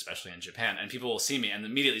average, especially in Japan. And people will see me and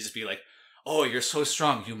immediately just be like, "Oh, you're so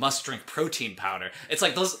strong. You must drink protein powder." It's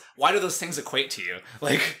like those. Why do those things equate to you?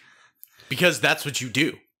 Like Because that's what you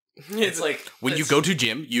do. it's like When you go to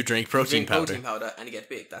gym, you drink protein powder. Protein powder and you get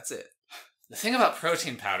big. That's it. the thing about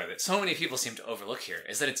protein powder that so many people seem to overlook here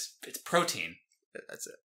is that it's protein. That's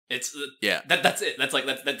it. It's Yeah. That's it. That's like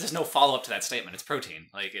that. There's no follow up to that statement. It's protein.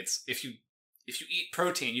 Like it's if you eat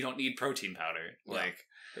protein, you don't need protein powder. Yeah. Like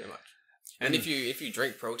Pretty much. And if you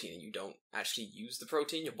drink protein and you don't actually use the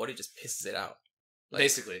protein, your body just pisses it out. Like,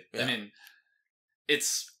 basically, yeah. I mean,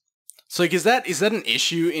 it's So like, is that an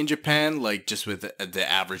issue in Japan? Like just with the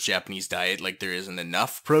average Japanese diet, like there isn't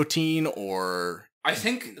enough protein, or I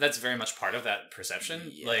think that's very much part of that perception.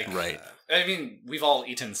 Yeah. Like, Right. I mean, we've all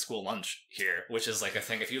eaten school lunch here, which is like a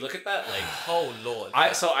thing. If you look at that, like, Oh lord.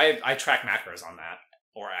 I track macros on that,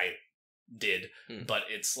 or I did, Hmm. but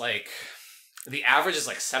it's like the average is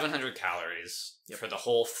like 700 calories Yep. for the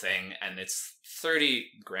whole thing, and it's 30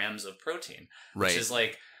 grams of protein, right? which is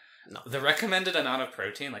like the recommended amount of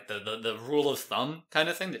protein, like the rule of thumb kind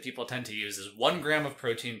of thing that people tend to use is 1 gram of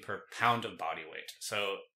protein per pound of body weight.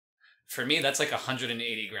 So for me, that's like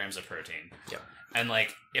 180 grams of protein. Yep. And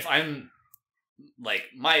like if I'm like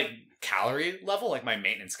my calorie level, like my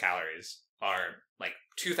maintenance calories are like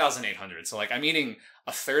 2,800. So like I'm eating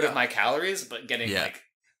a third of my calories, but getting like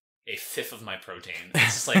a fifth of my protein.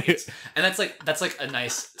 It's just like and that's like a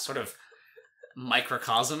nice sort of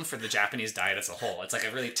microcosm for the Japanese diet as a whole. It's like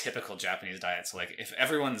a really typical Japanese diet. So like if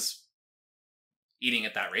everyone's eating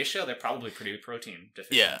at that ratio, they're probably pretty protein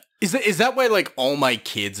deficient. Yeah. Is that why like all my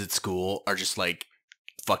kids at school are just like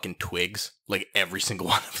fucking twigs? Like every single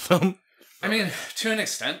one of them? I mean, to an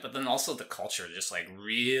extent, but then also the culture just like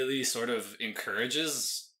really sort of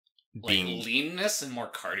encourages like leanness and more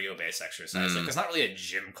cardio-based exercise. Like there's not really a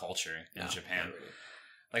gym culture in Japan. Not really.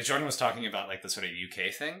 Like Jordan was talking about like the sort of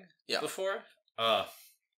UK thing before.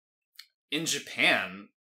 In Japan,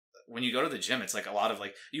 when you go to the gym, it's like a lot of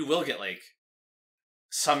like you will get like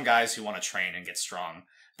some guys who want to train and get strong,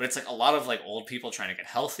 but it's like a lot of like old people trying to get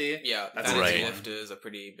healthy. Yeah, That's vanity right. lifters are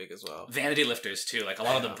pretty big as well. Vanity lifters too, like a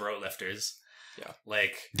lot of the bro lifters. Yeah.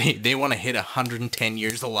 Like They want to hit 110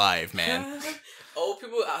 years alive, man. Old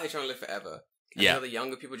people out here trying to live forever. And Yeah. the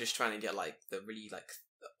younger people just trying to get like the really like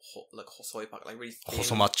hosoi pak, like really thin.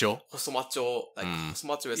 Hosomacho. Hosomacho, like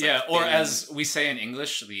hosomacho is yeah, like or thin. as we say in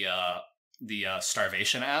English, the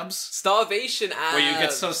starvation abs. starvation abs. Where you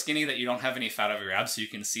get so skinny that you don't have any fat over your abs, so you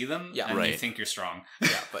can see them, Yeah. and you Right. think you're strong.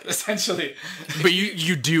 Yeah, but Essentially, But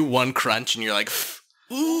you do one crunch and you're like,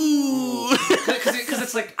 ooh, because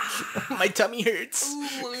it's like my tummy hurts. ooh,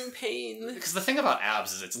 I'm in pain. because the thing about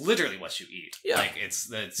abs is it's literally what you eat. Yeah. Like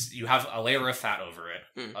it's you have a layer of fat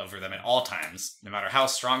over them at all times. No matter how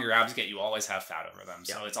strong your abs get, you always have fat over them.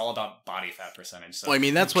 So it's all about body fat percentage. So Well, I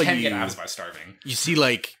mean, that's you why can you get abs by starving. You see,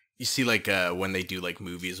 like, you see like when they do like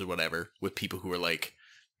movies or whatever with people who are like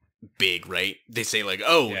big, right? They say like,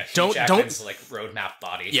 oh, Yeah, don't like roadmap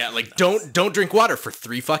body. yeah, like don't drink water for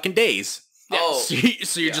 3 fucking days. Oh, So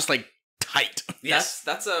you're Yeah. just like tight. Yes.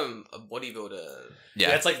 that's a bodybuilder.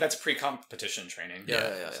 Yeah, that's pre-competition training.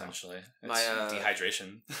 Yeah. Essentially. It's My,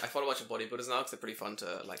 dehydration. I follow a bunch of bodybuilders now because they're pretty fun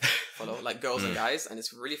to like follow, like girls and guys, and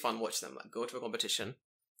it's really fun watching them like go to a competition,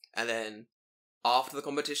 and then after the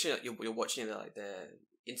competition, you're watching their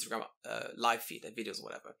Instagram live feed, their videos or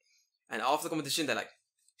whatever, and after the competition, they're like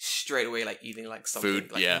straight away like eating like something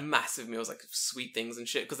Food, like yeah. massive meals, like sweet things and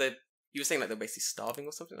shit, because you were saying like they're basically starving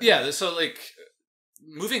or something. Like Yeah, so like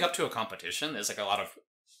moving up to a competition is like a lot of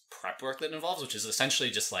prep work that involves, which is essentially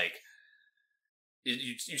just like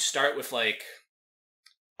you start with like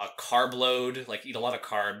a carb load, like eat a lot of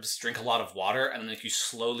carbs, drink a lot of water, and then like you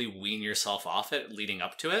slowly wean yourself off it leading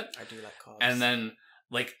up to it. I do like carbs. And then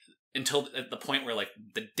like until at the point where like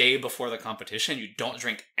the day before the competition you don't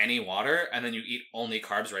drink any water, and then you eat only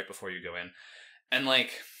carbs right before you go in. And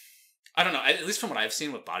like I don't know, at least from what I've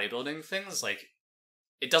seen with bodybuilding things, like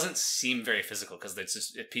it doesn't seem very physical because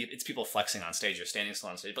it's people flexing on stage or standing still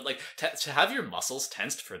on stage. But like to have your muscles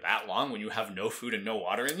tensed for that long when you have no food and no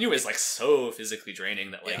water in you is like so physically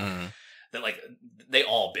draining that like that like they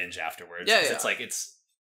all binge afterwards. Yeah, 'Cause yeah. It's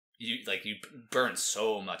like you burn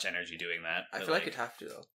so much energy doing that. I that, feel like you'd have to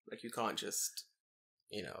though. Like you can't just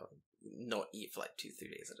not eat for like 2-3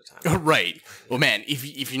 days at a time. Right. Well, man,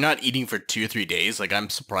 if you're not eating for 2 or 3 days, like I'm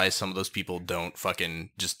surprised some of those people don't fucking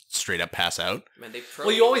just straight up pass out. Man, they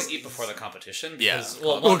Well, you always eat before the competition. Because, Yeah.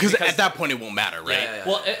 Well, because at that point it won't matter, right? Yeah.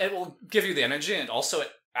 Well, it will give you the energy, and also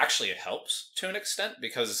it helps to an extent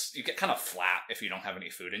because you get kind of flat if you don't have any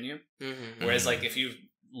food in you. Mm-hmm. Whereas, like, if you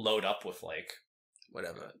load up with like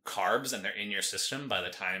Whatever. carbs and they're in your system by the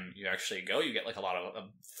time you actually go, you get like a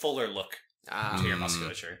fuller look Ah, to your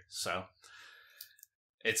musculature. So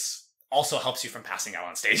it's also helps you from passing out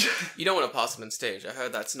on stage. you don't want to pass it on stage. I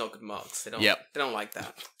heard that's not good marks. They don't. Yep. They don't like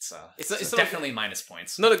that. So It's it's not definitely minus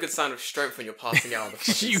points. It's not a good sign of strength when you're passing out on the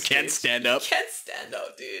fucking You can't stage. stand up. You can't stand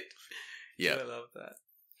up, dude. Yeah. I love that.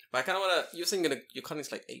 But I kind of want to. You're saying you're cutting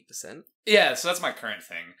to like 8%. Yeah, so that's my current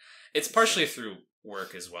thing. It's partially through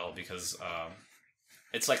work as well because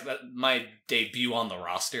it's like my debut on the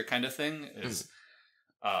roster kind of thing is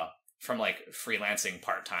from like freelancing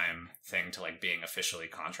part-time thing to like being officially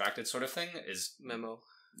contracted sort of thing is Memo.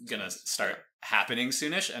 gonna start happening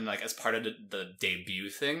soonish. And like as part of the debut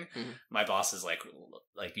thing, my boss is like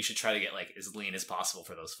you should try to get like as lean as possible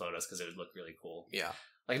for those photos because it would look really cool. Yeah.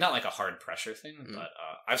 Like not like a hard pressure thing, but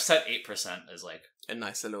I've set 8% as like A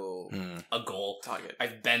nice little a goal. target.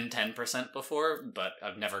 I've been 10% before, but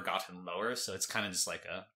I've never gotten lower, so it's kind of just like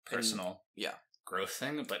a personal growth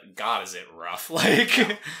thing. But God, is it rough?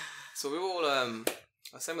 Like, So we all I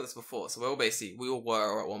was saying this before. So we all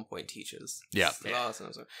were at one point teachers. Yeah.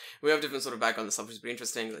 We have different sort of background and stuff, which is pretty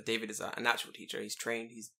interesting. Like David is a natural teacher. He's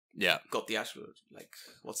trained. He's got the actual like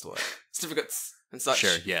what's the word certificates and such.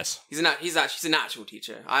 Sure. Yes. He's a natural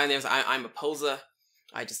teacher. I'm a poser.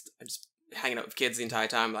 I'm just hanging out with kids the entire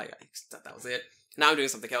time. Like that was it. Now I'm doing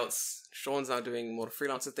something else. Sean's now doing more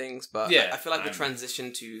freelancer things, but I feel like the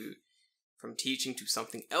transition from teaching to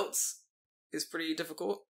something else is pretty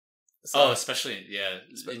difficult. So, especially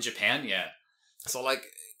in Japan, So like,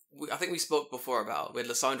 I think we spoke before about with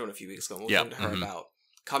Lysandra a few weeks ago. And we were talking to her about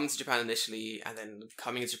coming to Japan initially, and then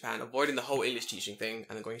coming to Japan, avoiding the whole English teaching thing,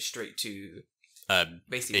 and then going straight to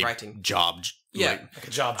basically writing job. Yeah, like a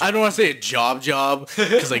job. I don't want to say a job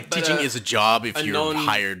because like But, teaching is a job if a you're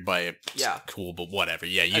hired by a cool, but whatever.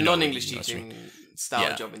 Yeah, you a know non-English what you mean. teaching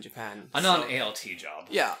style job in Japan. A non-ALT job.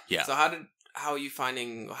 Yeah. Yeah. So how are you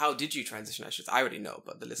finding? How did you transition? I already know,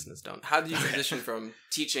 but the listeners don't. How did you transition from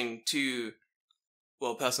teaching to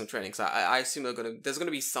personal training? So I assume there's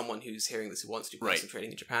gonna be someone who's hearing this who wants to do personal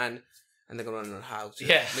training in Japan, and they're gonna know how to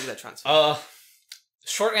make that transfer.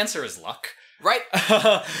 Short answer is luck. Right.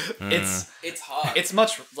 It's hard. It's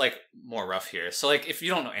much like more rough here. So like if you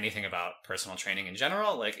don't know anything about personal training in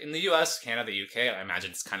general, like in the US, Canada, UK, I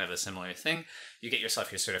imagine it's kind of a similar thing. You get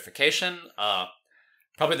yourself your certification.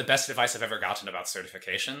 Probably the best advice I've ever gotten about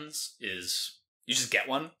certifications is you just get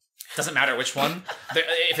one. Doesn't matter which one.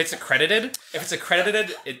 If it's accredited, it's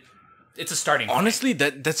a starting point. Honestly,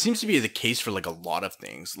 that seems to be the case for like a lot of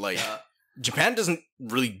things. Like Japan doesn't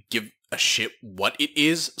really give a shit what it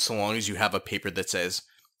is so long as you have a paper that says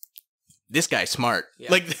this guy's smart.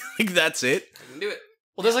 Yeah. Like that's it. I can do it.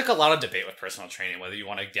 Well, there's like a lot of debate with personal training, whether you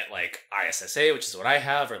want to get like ISSA, which is what I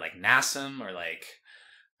have, or like NASM, or like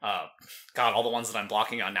all the ones that I'm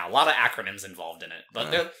blocking on now. A lot of acronyms involved in it,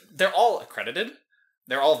 but they're all accredited.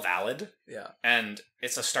 they're all valid, Yeah. and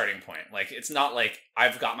it's a starting point. Like, it's not like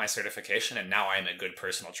I've got my certification and now I'm a good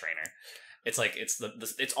personal trainer. It's like that's the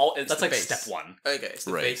like base. step one. Okay, it's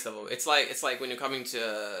the Right. base level. It's like when you're coming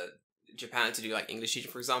to Japan to do like English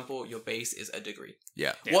teaching, for example, your base is a degree.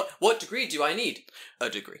 Yeah. Yeah. What degree do I need? A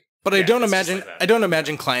degree. But Yeah, I don't it's just imagine like that. I don't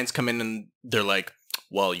imagine clients come in and they're like,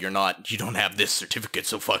 "Well, you don't have this certificate,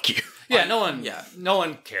 so fuck you." Yeah, no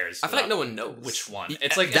one cares. I feel like about no one knows which one.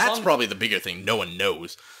 It's like that's probably the bigger thing. No one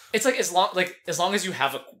knows. it's like as long as you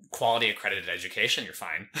have a quality accredited education, you're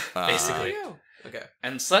fine. Basically. Oh, yeah. Okay.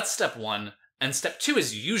 And so that's step one. And step two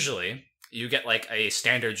is usually you get like a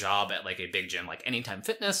standard job at like a big gym, like Anytime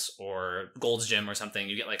Fitness or Gold's Gym or something.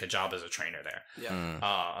 You get like a job as a trainer there. Yeah. Mm.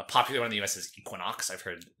 A popular one in the US is Equinox. I've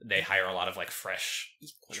heard they hire a lot of like fresh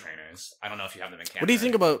trainers. I don't know if you have them in Canada. What do you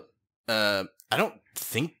think about? I don't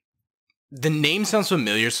think the name sounds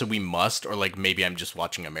familiar, so we must, or like maybe I'm just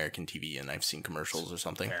watching American TV and I've seen commercials or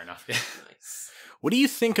something. Fair enough. Nice. What do you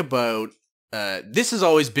think about? This has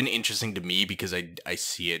always been interesting to me because I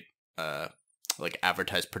see it like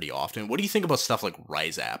advertised pretty often. What do you think about stuff like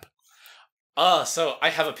Rise App? So I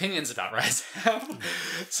have opinions about Rise App.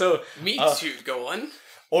 So Me too. Go on.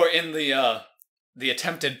 or in the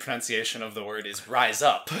attempted pronunciation of the word is rise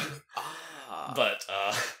up. Ah. But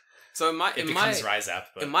So it becomes Rise App.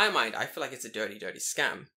 But in my mind, I feel like it's a dirty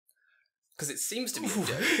scam. Because it seems to be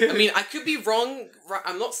dirty. I mean, I could be wrong.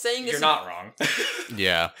 I'm not saying it's you're not wrong.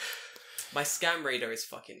 Yeah. My scam radar is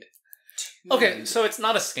fucking... Okay, so it's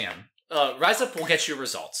not a scam. Rise Up will get you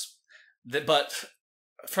results. But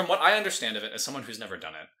from what I understand of it, as someone who's never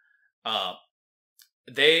done it,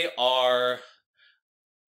 they are...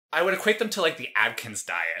 I would equate them to like the Atkins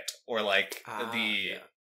diet or like the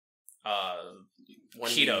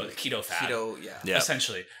keto fad. Keto, yeah. Yeah.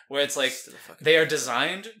 Essentially. Where it's like Still a fucking- they are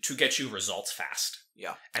designed to get you results fast.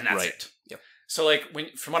 Yeah. And that's Right. it. Yep. So like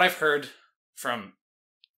from what I've heard from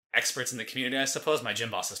experts in the community, I suppose, my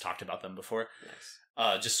gym boss has talked about them before.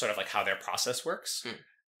 Nice. Just sort of like how their process works. Hmm.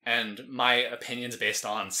 And my opinions based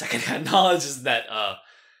on secondhand knowledge is that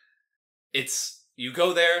it's you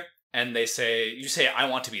go there and you say I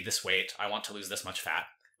want to be this weight, I want to lose this much fat,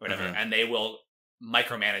 whatever, Mhm. and they will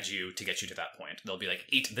micromanage you to get you to that point. They'll be like,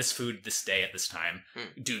 eat this food this day at this time,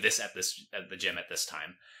 do this at the gym at this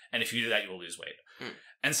time, and if you do that, you will lose weight.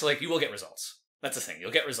 And so like you will get results. That's the thing.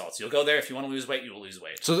 You'll get results. You'll go there. If you want to lose weight, you will lose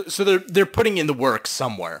weight. So they're putting in the work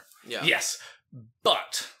somewhere. Yeah. Yes,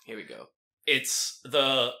 but Here we go. it's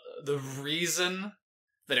the reason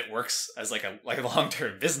that it works as like a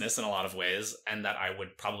long-term business in a lot of ways, and that I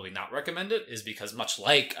would probably not recommend it, is because much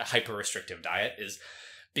like a hyper-restrictive diet is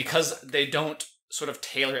because they don't sort of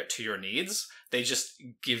tailor it to your needs. They just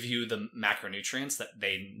give you the macronutrients that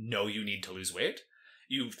they know you need to lose weight.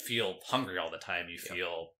 You feel hungry all the time. You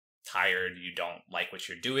feel tired. You don't like what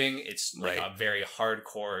you're doing. It's like Right. a very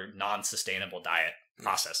hardcore, non-sustainable diet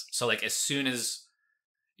process. So like as soon as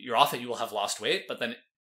you're off it, you will have lost weight, but then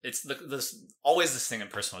it's always this thing in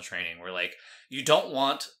personal training where like you don't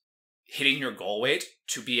want hitting your goal weight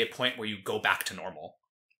to be a point where you go back to normal.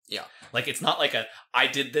 Yeah. Like it's not like I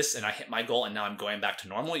did this and I hit my goal and now I'm going back to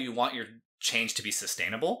normal. You want your change to be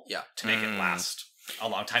sustainable. Yeah. To make it Mm. last a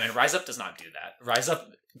long time. And Rise Up does not do that. Rise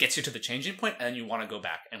Up gets you to the changing point and then you want to go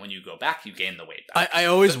back. And when you go back, you gain the weight back. I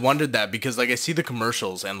always wondered that because like I see the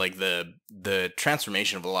commercials and like the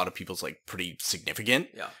transformation of a lot of people's like pretty significant.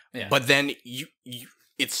 Yeah. Yeah. But then you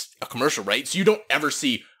it's a commercial, right? So you don't ever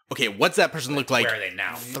see, okay, what's that person look like Where are they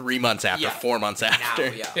now? 3 months after, Yeah. 4 months after?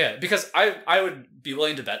 Now, yeah. Yeah, because I would be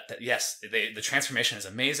willing to bet that yes, the transformation is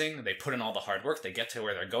amazing. They put in all the hard work, they get to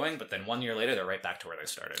where they're going, but then 1 year later they're right back to where they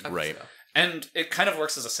started. I think Right. so. And it kind of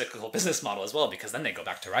works as a cyclical business model as well, because then they go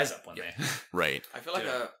back to Rise Up one day Right. I feel like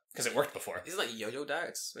Yeah. because it worked before. these are like yo-yo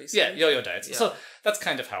diets, basically. Yeah, yo-yo diets. Yeah. So that's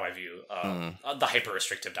kind of how I view the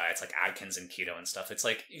hyper-restrictive diets like Atkins and keto and stuff. It's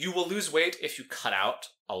like you will lose weight if you cut out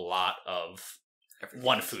a lot of Everything.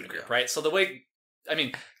 one food group, right? So the way, I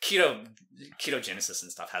mean, ketogenesis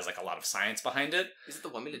and stuff has like a lot of science behind it. Is it the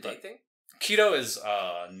 1 minute day thing? Keto is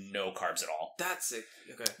no carbs at all. That's it.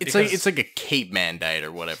 Okay. Because- It's like a caveman diet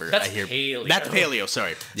or whatever. That's I hear. paleo. That's paleo.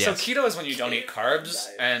 Sorry. So Yes. keto is when you don't eat carbs,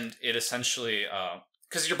 Diet. and it essentially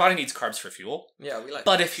because your body needs carbs for fuel. Yeah, we like.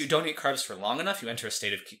 But if you don't eat carbs for long enough, you enter a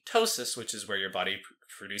state of ketosis, which is where your body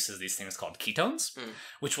produces these things called ketones,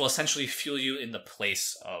 which will essentially fuel you in the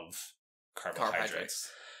place of carbohydrates.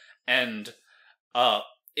 And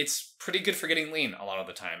it's pretty good for getting lean a lot of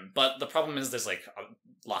the time. But the problem is there's like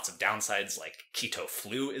lots of downsides, like keto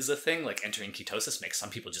flu is a thing. Like entering ketosis makes some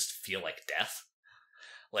people just feel like death.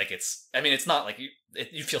 Like it's not like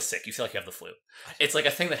you feel sick. You feel like you have the flu. It's like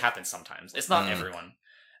a thing that happens sometimes. It's not everyone.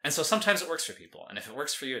 And so sometimes it works for people, and if it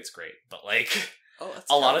works for you, it's great. But like that's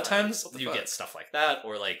a lot of terrifying. times What the you fuck? get stuff like that,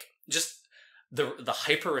 or like just the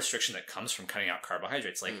hyper restriction that comes from cutting out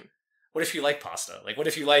carbohydrates. Like, what if you like pasta? Like, what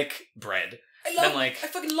if you like bread? I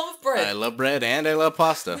fucking love bread. I love bread and I love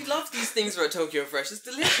pasta. We love these things for Tokyo Fresh. It's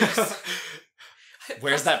delicious.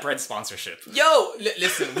 Where's that bread sponsorship? Yo,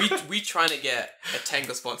 listen, we trying to get a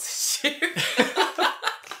Tenga sponsorship.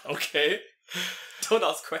 Okay. Don't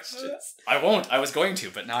ask questions. I won't. I was going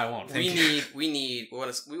to, but now I won't. Thank you. We want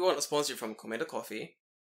a sponsorship from Komeda Coffee,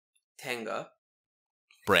 Tenga,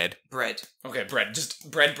 Bread. Okay, bread.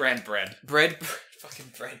 Just bread brand bread.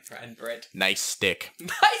 Fucking bread. Nice stick. Nice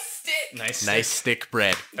stick. Nice stick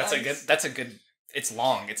bread. That's a good. It's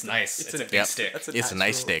long. It's nice. It's a big Yep. stick. It's a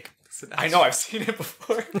nice stick. I know. I've seen it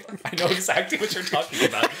before. I know exactly what you're talking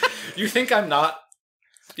about. You think I'm not?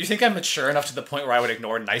 You think I'm mature enough to the point where I would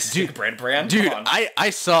ignore nice stick bread brand? Dude, Come on. I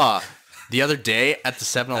saw the other day at the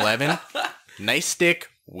 7-Eleven, nice stick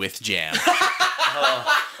with jam.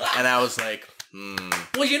 And I was like,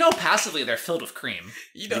 Well, you know, passively they're filled with cream.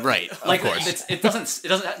 right, of Like course. it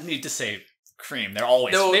doesn't need to say cream. They're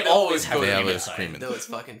always No, they they're always have They cream always inside. cream in No, it's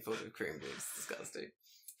fucking filled with cream, dude. It's disgusting.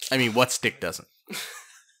 I mean, what stick doesn't?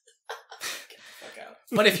 Fuck out.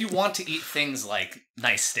 But if you want to eat things like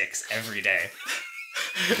nice sticks every day,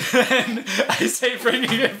 then I say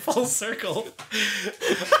bringing it full circle,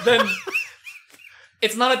 then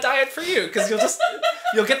it's not a diet for you because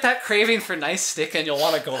you'll get that craving for nice stick and you'll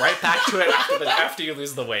want to go right back to it after you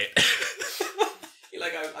lose the weight. You're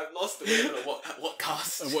like, I've lost the weight, but at what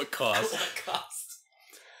cost? At what cost? At what cost?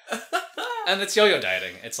 And it's yo-yo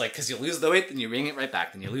dieting. It's like, because you lose the weight, then you bring it right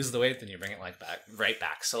back. Then you lose the weight, then you bring it right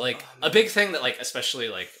back. So like a big thing that like, especially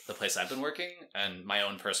like the place I've been working and my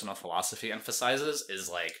own personal philosophy emphasizes is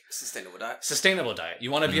like Sustainable diet. sustainable diet. You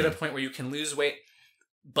want to be at a point where you can lose weight,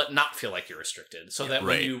 but not feel like you're restricted. So that when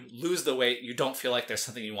Right. you lose the weight, you don't feel like there's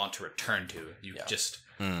something you want to return to. You Yeah. just,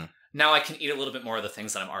 Mm. now I can eat a little bit more of the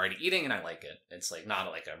things that I'm already eating and I like it. It's like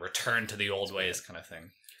not like a return to the old ways kind of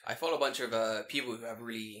thing. I follow a bunch of people who have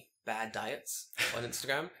really bad diets on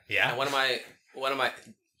Instagram. Yeah. And one of my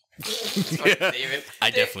David. I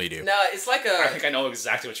definitely do. No, it's like I a think I know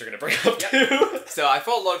exactly what you're going to bring up too. so I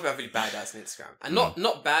follow a lot of people who have really bad diets on Instagram. And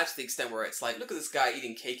not bad to the extent where it's like, look at this guy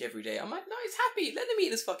eating cake every day. I'm like, no, he's happy. Let him eat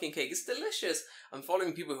this fucking cake. It's delicious. I'm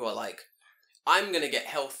following people who are like, I'm gonna get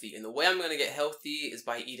healthy, and the way I'm gonna get healthy is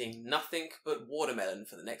by eating nothing but watermelon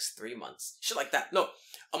for the next 3 months. Shit like that. No,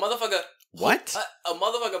 a motherfucker. What? A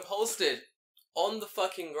motherfucker posted on the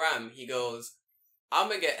fucking gram. He goes, "I'm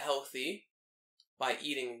gonna get healthy by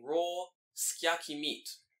eating raw skyaki meat."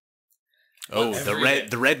 Oh, Every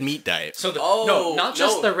the red meat diet. So Oh, not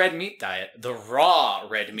just no. the red meat diet, the raw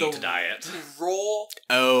red meat The- diet.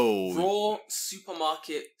 The raw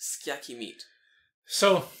supermarket skyaki meat.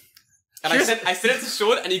 So And here's- I sent it to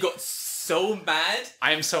Sean, and he got so mad.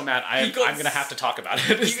 I am so mad. I'm got going to have to talk about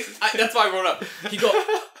it. That's why I brought it up. He got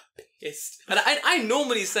pissed. And I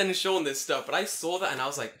normally send Sean this stuff, but I saw that and I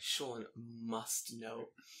was like, Sean must know.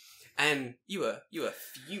 And you were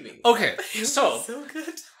fuming. Okay, It was so so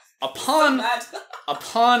good. upon Mad.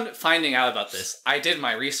 upon finding out about this, I did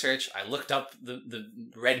my research. I looked up the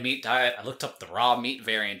red meat diet. I looked up the raw meat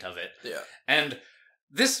variant of it. Yeah. And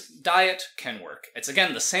this diet can work. It's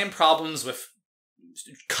again the same problems with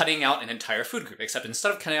cutting out an entire food group, except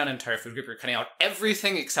instead of cutting out an entire food group, you're cutting out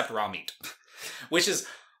everything except raw meat, which is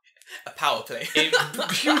A power play.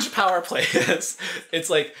 a huge power play. It's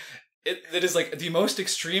like it is like the most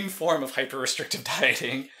extreme form of hyper restrictive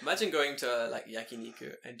dieting. Imagine going to like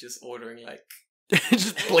yakiniku and just ordering like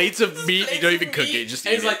Just plates of meat. You don't even cook it. Just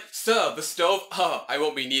and eat it's it. like, sir, the stove. Oh, I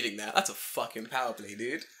won't be needing that. That's a fucking power play,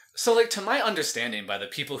 dude. So, like, to my understanding, by the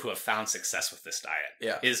people who have found success with this diet,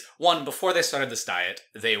 Yeah. is one, before they started this diet,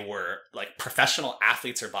 they were like professional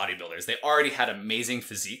athletes or bodybuilders. They already had amazing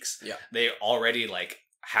physiques. Yeah. They already like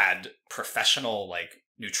had professional like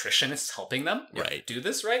nutritionists helping them Right. do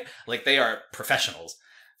this, right? Like they are professionals.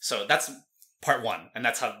 So that's part one, and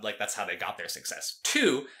that's how they got their success.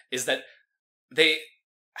 Two is that they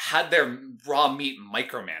had their raw meat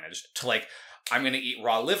micromanaged to like, I'm going to eat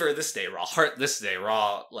raw liver this day, raw heart this day,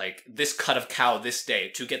 raw, like, this cut of cow this day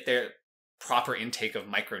to get their proper intake of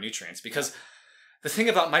micronutrients. Because the thing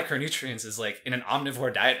about micronutrients is, like, in an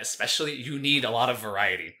omnivore diet especially, you need a lot of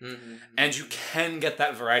variety. Mm-hmm. And you can get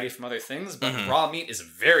that variety from other things, but Mhm. raw meat is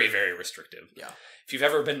very, very restrictive. Yeah. If you've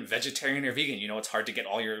ever been vegetarian or vegan, you know it's hard to get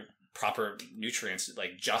all your proper nutrients,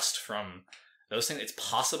 like, just from those things. It's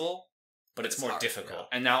possible, but it's more hard, difficult.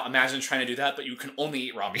 yeah. And now imagine trying to do that, but you can only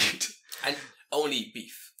eat raw meat. And only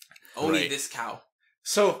beef. Only Right. this cow.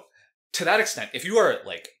 So to that extent, if you are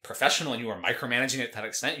like professional and you are micromanaging it to that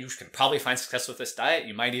extent, you can probably find success with this diet.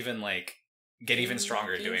 You might even like get even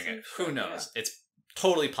stronger doing it. Who knows? Yeah. It's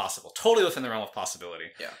totally possible, totally within the realm of possibility.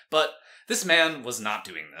 Yeah. But this man was not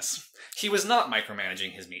doing this. He was not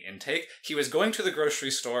micromanaging his meat intake. He was going to the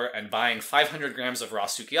grocery store and buying 500 grams of raw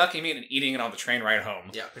sukiyaki meat and eating it on the train ride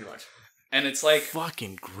home. Yeah, pretty much. And it's like,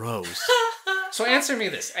 Fucking gross. so answer me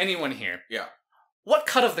this, anyone here. Yeah. What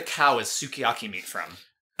cut of the cow is sukiyaki meat from?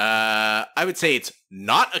 I would say it's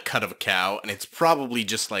not a cut of a cow, and it's probably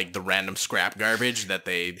just like the random scrap garbage that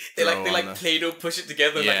they They throw like on the- Play-Doh, push it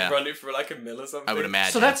together, and Yeah. like run it for like a mill or something. I would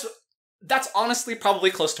imagine. So that's honestly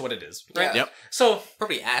probably close to what it is, right? Yeah. Yep. So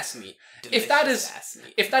Probably ass meat. If that Delicious is- ass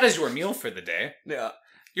meat. if that is your meal for the day, Yeah.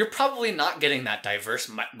 you're probably not getting that diverse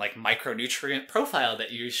like micronutrient profile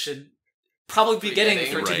that you should probably be getting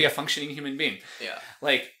for it to be a Right. functioning human being. Yeah.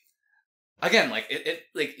 Like, again, like it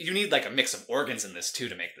like you need like a mix of organs in this too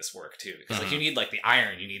to make this work too, because like you need like the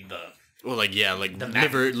iron, you need the Well, like yeah, like The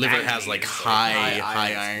liver manganese, has like like, high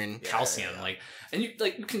high iron. Yeah, calcium, yeah. like, and you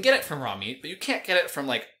can get it from raw meat, but you can't get it from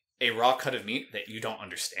like a raw cut of meat that you don't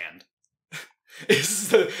understand. Is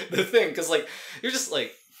the thing, because like you're just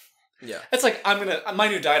like, Yeah. it's like my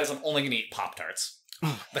new diet is I'm only gonna eat Pop-Tarts.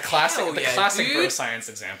 The classic, Hell yeah, classic dude. bro science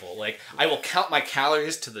example. Like, I will count my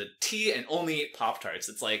calories to the T and only eat Pop-Tarts.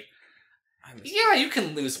 It's like, yeah, you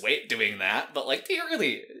can lose weight doing that, but like, do you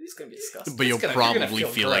really? It's gonna be disgusting. But you'll you're gonna probably feel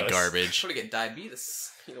feel like gross. garbage. Probably get diabetes.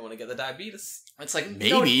 You don't want to get the diabetes. It's like Maybe,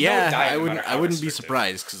 no yeah. diet, I no wouldn't. matter I how wouldn't be restrictive.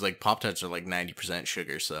 surprised because like Pop Tarts are like 90%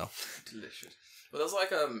 sugar. So Delicious. But there's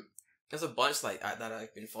like there's a bunch like that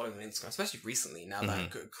I've been following on Instagram, especially recently. Now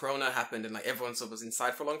that Corona happened and like everyone sort of was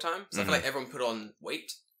inside for a long time, so I feel like everyone put on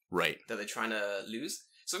weight right. that they're trying to lose.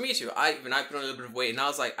 So for me too, I put on a little bit of weight, and I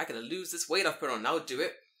was like, I gotta lose this weight I've put on. And I'll do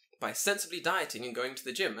it by sensibly dieting and going to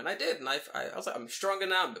the gym, and I did. And I was like, I'm stronger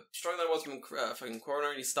now, I'm stronger than I was when fucking Corona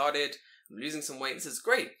already started. I'm losing some weight. This is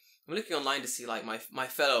great. I'm looking online to see like my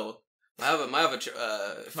other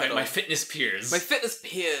fellow My fitness peers. my fitness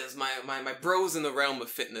peers, my bros in the realm of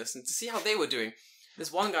fitness, and to see how they were doing.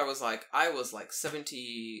 This one guy was like, I was like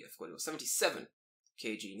 70, I forgot it was 77 kg,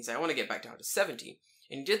 and he's like, I want to get back down to 70.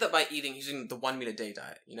 And he did that by using the 1 meal a day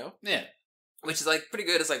diet, you know? yeah. Which is like pretty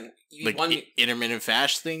good. It's like, you Like eat one intermittent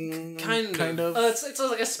fasting, Kind of. It's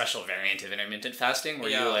like a special variant of intermittent fasting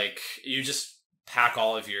where Yeah. you just pack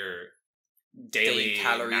all of your daily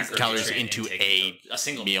calories macronutrient into intake into a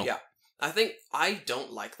single meal. Yeah. I think I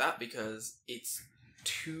don't like that because it's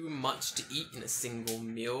too much to eat in a single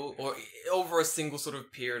meal or over a single sort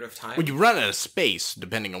of period of time. Well, you run out of space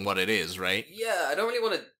depending on what it is, right? Yeah, I don't really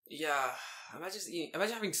want to. Yeah,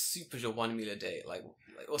 imagine having soup as your 1 meal a day, like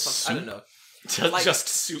or something. I don't know. Like, just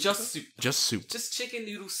soup. Just soup. Just soup. Just chicken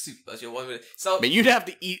noodle soup as your 1 meal. So But you'd have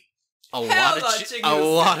to eat a Hell lot no, of chicken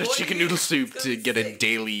noodle soup. What do chicken you noodle mean? soup It's to gonna get a stink.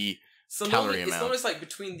 daily. So calorie normally, it's amount. almost like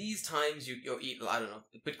between these times you'll eat, I don't know,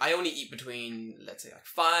 but I only eat between, let's say, like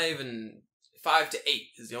 5 to 8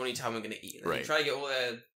 is the only time I'm going to eat. And Right. try to get all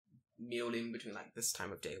their meal in between like this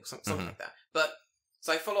time of day or something Mhm. like that. But,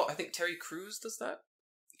 so I think Terry Crews does that.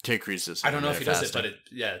 Terry Crews does. I don't know if he does it, fasting. but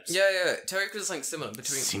it's, Yeah. Terry Crews is something similar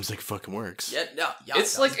between. Seems like it fucking works. Yeah.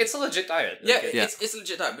 it's it like does. it's a legit diet. Yeah, Like, it's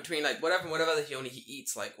legit diet between like whatever he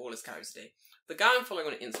eats like all his calories a day. The guy I'm following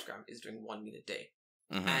on Instagram is doing 1 meal a day.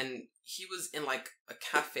 Mhm. And he was in like a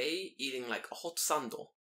cafe eating like a hot sando,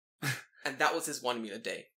 and that was his 1 meal a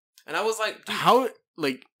day. And I was like, dude, How,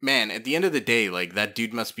 like, man, at the end of the day, like, that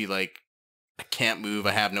dude must be like, I can't move,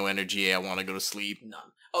 I have no energy, I want to go to sleep.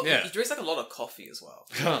 none. Oh, Yeah. he drinks like a lot of coffee as well.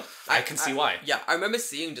 I can see why. Yeah, I remember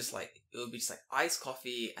seeing just like it would be just like iced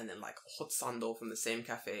coffee and then like a hot sando from the same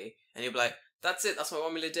cafe, and he'd be like, "That's it, that's my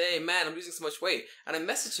 1 meal a day, man. I'm losing so much weight." And I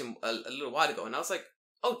messaged him a little while ago, and I was like,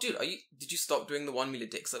 "Oh, dude, did you stop doing the 1 meal a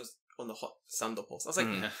day?" Because I was on the hot sando post. I was like,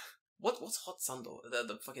 Mm. What's hot sando?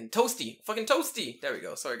 The fucking toasty. There we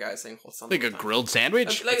go. Sorry guys, saying hot sando. Like a all the time. grilled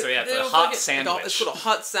sandwich? So, yeah, it's a they'll hot fucking- sandwich. It's called a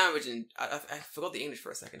hot sandwich, and I forgot the English for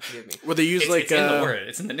a second. Forgive me. Well, they use It's, like it's in the word.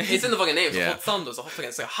 It's in the name. It's in the fucking name. It's Yeah. a hot sando. It's a hot fucking.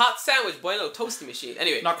 It's like a hot sandwich, bueno toasty machine.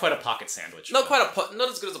 Anyway, Not quite a pocket sandwich. not but- quite not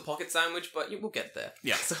as good as a pocket sandwich, but we'll get there.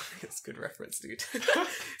 Yeah. So it's a good reference, dude.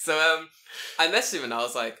 So I messaged him and I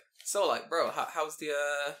was like, so like, bro, how's the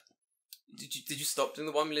did you stop doing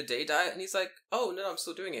the 1 meal a day diet? And he's like, oh no, I'm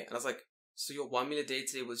still doing it. And I was like, so your 1 meal a day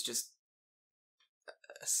today was just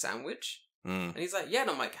a sandwich? Mm. And he's like, yeah. And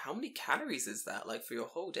I'm like, how many calories is that like for your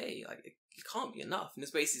whole day? Like it can't be enough. And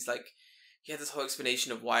this basically like he had this whole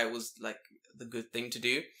explanation of why it was like the good thing to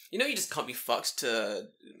do. You know, you just can't be fucked to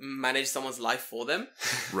manage someone's life for them.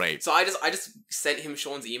 Right. So I just sent him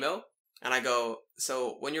Sean's email, and I go,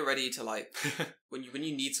 so when you're ready to like, when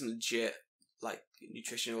you need some legit like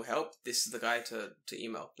nutritional help, this is the guy to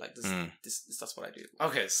email. Like that's what I do.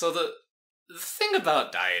 Okay, so the thing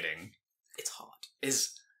about dieting It's hard.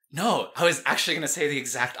 is no, I was actually going to say the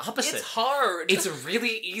exact opposite. It's hard. It's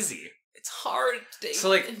really easy. It's hard. David. So,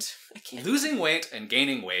 like, I can't. Losing weight and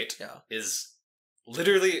gaining weight Yeah. is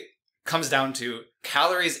literally comes down to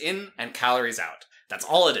calories in and calories out. That's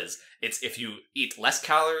all it is. It's if you eat less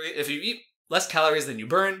calories than you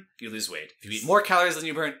burn, you lose weight. If you eat more calories than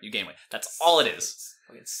you burn, you gain weight. That's all it is.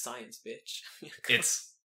 Fucking science, bitch.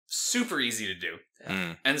 It's super easy to do.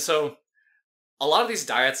 Mm. And so a lot of these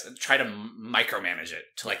diets try to micromanage it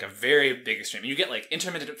to like a very big extreme. You get like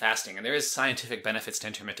intermittent fasting, and there is scientific benefits to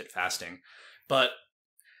intermittent fasting, but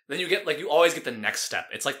then you get like you always get the next step.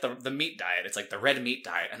 It's like the meat diet. It's like the red meat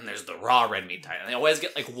diet, and there's the raw red meat diet, and they always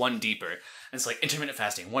get like one deeper. And it's like intermittent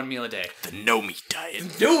fasting, 1 meal a day. The no meat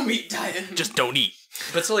diet. No meat diet. Just don't eat.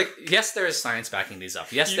 But so like yes, there is science backing these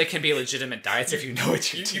up. Yes, they can be legitimate diets if you know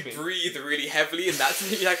what you're you doing. breathe really heavily, and that's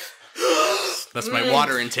when you're like. That's my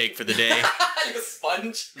water intake for the day. Like a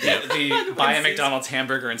sponge. The buy a McDonald's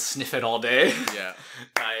hamburger and sniff it all day Yeah.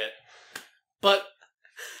 diet. But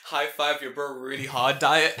High five your bro really hard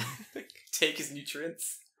diet. Take his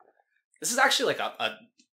nutrients. this is actually like a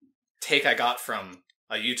take I got from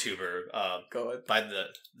a YouTuber. Go on. By the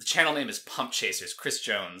channel name is Pump Chasers, Chris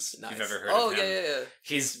Jones. Nice. If you've ever heard Oh of him. yeah.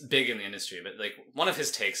 He's big in the industry, but like one of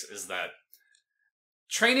his takes is that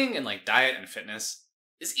training and like diet and fitness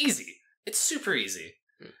is easy. It's super easy.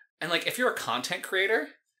 And like if you're a content creator,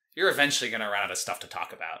 you're eventually going to run out of stuff to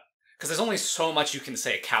talk about. Because there's only so much you can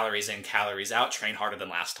say, calories in, calories out, train harder than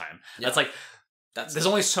last time. Yeah. That's like, That's there's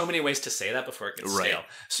only so many ways to say that before it gets Right. stale.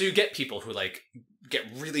 So you get people who like get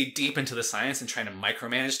really deep into the science and trying to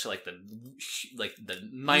micromanage to like the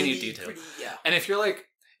minute detail. Yeah. And if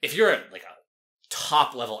you're a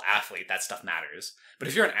top level athlete, that stuff matters. But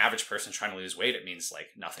if you're an average person trying to lose weight, it means like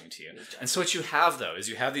nothing to you. And so what you have though is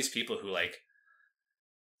you have these people who like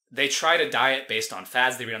they try to diet based on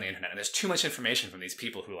fads they read on the internet, and there's too much information from these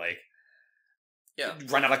people who like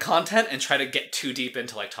run out of content and try to get too deep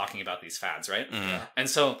into like talking about these fads, right? Mm. And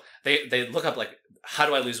so they look up like how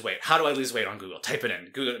do I lose weight? How do I lose weight on Google? Type it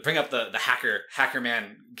in. Google, bring up the hacker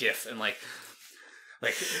man gif and like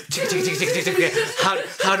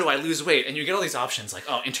how do I lose weight? And you get all these options like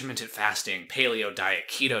intermittent fasting, paleo diet,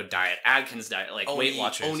 keto diet, Atkins diet, like Weight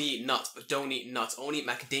Watchers. Only eat nuts, but don't eat nuts. Only eat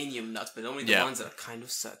macadamia nuts, but only the ones that are kind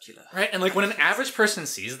of circular. Right? And like when an average person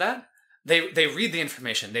sees that, they read the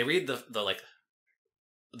information. They read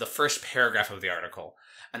the first paragraph of the article,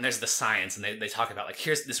 and there's the science, and they talk about like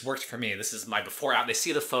this worked for me. This is my before after. They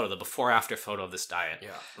see the photo, the before after photo of this diet.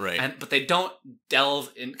 Yeah. Right. But they don't delve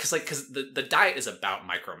in because the diet is about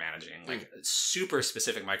micromanaging, like super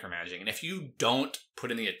specific micromanaging. And if you don't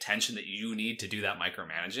put in the attention that you need to do that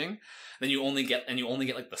micromanaging, then you only get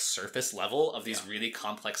like the surface level of these really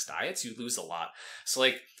complex diets. You lose a lot. So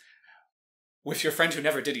like with your friend who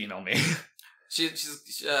never did email me, she's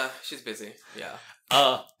busy. Yeah.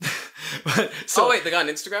 So wait, the guy on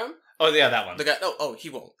Instagram? Oh yeah, that one. The guy. Oh, he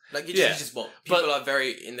won't. Like he just won't. People are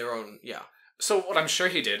very in their own. Yeah. So what I'm sure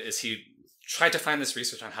he did is he tried to find this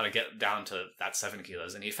research on how to get down to that 7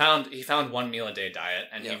 kilos, and he found 1 meal a day diet,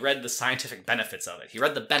 and he read the scientific benefits of it. He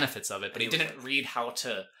read the benefits of it, but he didn't read how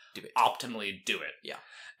to optimally do it. Yeah.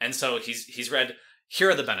 And so he's read, here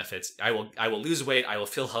are the benefits. I will lose weight. I will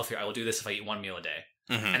feel healthier. I will do this if I eat 1 meal a day.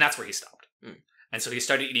 Mm-hmm. And that's where he stopped. And so he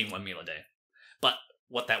started eating 1 meal a day. But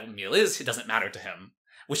what that meal is, it doesn't matter to him,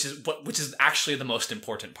 which is actually the most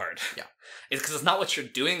important part. Yeah. It's because it's not what you're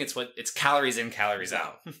doing, it's calories in, calories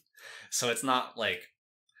out. So it's not like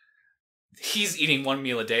he's eating 1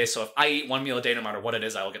 meal a day, so if I eat 1 meal a day no matter what it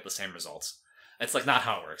is, I will get the same results. It's like not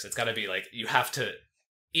how it works. It's got to be like you have to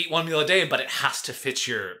eat 1 meal a day, but it has to fit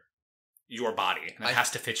your body. And it has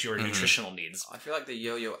to fit your nutritional needs. I feel like the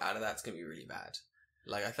yo-yo out of that's gonna be really bad.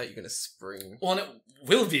 Like I thought you were gonna spring. Well, and it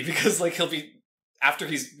will be because like he'll be after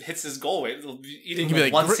he hits his goal weight, he'll be eating He'd be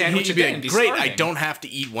like, one sandwich a day and be great, starving. I don't have to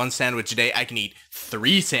eat 1 sandwich a day. I can eat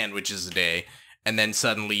 3 sandwiches a day. And then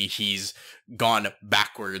suddenly he's gone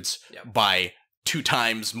backwards by 2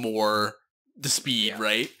 times more the speed,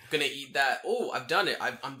 right? Gonna eat that. Oh, I've done it.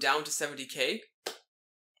 I'm down to 70k.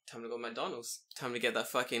 Time to go to McDonald's. Time to get that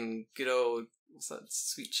fucking good old what's that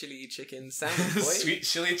sweet chili chicken sandwich, boy. Sweet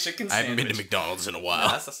chili chicken sandwich. I haven't been to McDonald's in a while.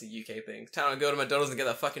 No, that's a UK thing. Time to go to McDonald's and get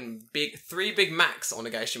that fucking 3 Big Macs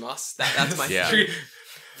onegaishimasu. That's my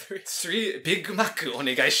Three Big Mac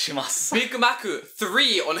onegaishimasu. Big Mac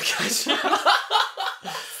 3 onegaishimasu.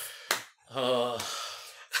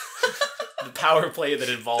 the power play that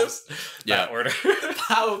involves Yeah. that order. The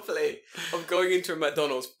power play of going into a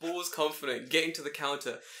McDonald's, balls confident, getting to the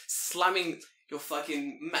counter, slamming your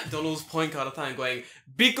fucking McDonald's point card at the time, going,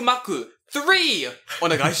 Big Mac 3!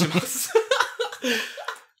 Onegaishimasu.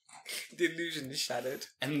 The illusion is shattered.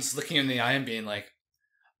 And just looking in the eye and being like,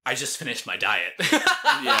 I just finished my diet.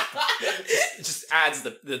 Yeah. It just adds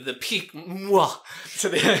the peak mwah, to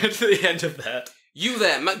the end of that. You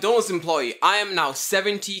there, McDonald's employee, I am now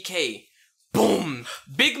 70k. Boom!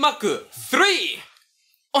 Big Mac 3!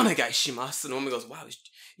 Onegaishimasu. And the woman goes, wow,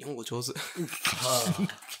 Nihongo jozu.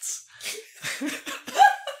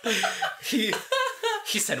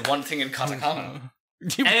 He said one thing in katakana.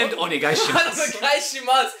 And onegaishimasu.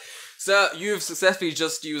 Onegaishimasu! Sir, you've successfully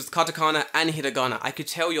just used katakana and hiragana. I could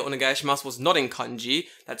tell your onegaishimasu was not in kanji.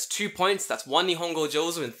 That's 2 points. That's 1 Nihongo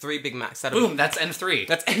jozu and 3 Big Macs. Boom, that's N3.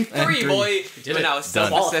 That's N3, boy. did We're it. now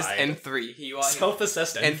self-assessed Qualified. N3. Here you are.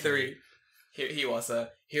 Self-assessed N3. Here you are, sir.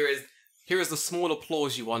 Here is the small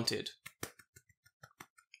applause you wanted.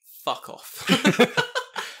 Fuck off.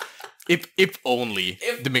 If only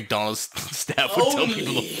the McDonald's staff would tell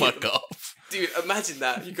people to Only. fuck off. Dude, imagine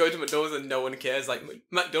that. You go to McDonald's and no one cares. Like,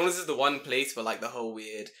 McDonald's is the one place where, like, the whole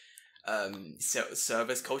weird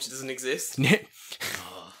service culture doesn't exist.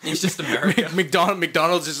 It's just America.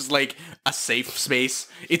 McDonald's is just like a safe space.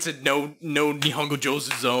 It's a no Nihongo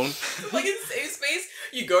Jozu zone. Like, in safe space,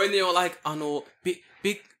 you go in there, you're like,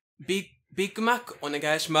 Big Mac,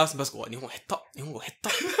 onegaishimasu. But go, Nihongo hetta.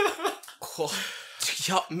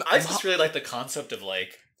 I just really like the concept of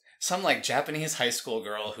like some like Japanese high school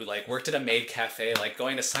girl who like worked at a maid cafe, like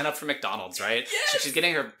going to sign up for McDonald's, right? Yes! So she's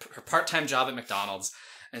getting her part-time job at McDonald's,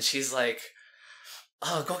 and she's like,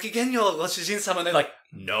 "Oh, gokigenyo, goshujin-sama." And they're like,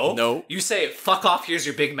 "No, you say fuck off. Here's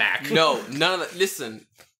your Big Mac." No, none of that. Listen.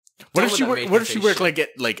 What done if she with that work? maid What if she cafe worked shit. like at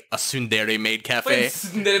like a tsundere maid cafe?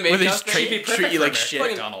 Where Where they just treat you like shit.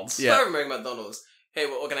 McDonald's. Yeah. Yeah. American McDonald's. Hey,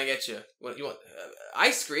 what can I get you? What you want?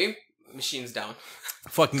 Ice cream? Machine's down.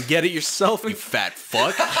 Fucking get it yourself, you fat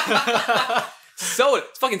fuck. So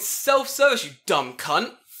it's fucking self-service, you dumb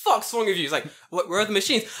cunt. Fuck's wrong with you? It's like, where are the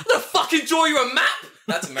machines? I'm gonna fucking draw you a map.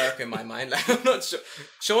 That's America in my mind. Like, I'm not sure.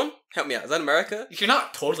 Sean, help me out. Is that America? You're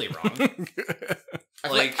not totally wrong.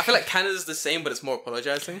 I feel like Canada's the same, but it's more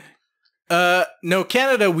apologizing. No,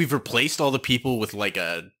 Canada, we've replaced all the people with like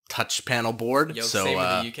a touch panel board. Yo, so same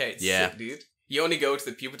with the UK. It's yeah. sick, dude. You only go to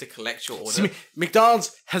the people to collect your order. See,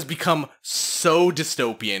 McDonald's has become so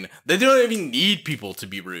dystopian. They don't even need people to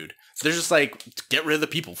be rude. They're just like, get rid of the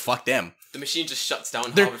people. Fuck them. The machine just shuts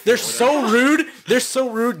down. They're half of your order. so rude. They're so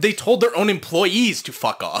rude. They told their own employees to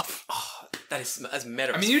fuck off. Oh, that's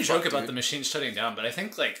meta. I mean, you joke about the machine shutting down, but I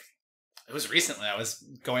think like it was recently. I was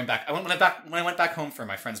going back. When I went back home for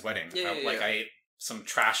my friend's wedding. Yeah, yeah, I ate some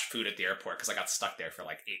trash food at the airport because I got stuck there for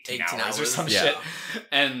like 18 18 hours or some Yeah. shit.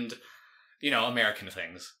 And American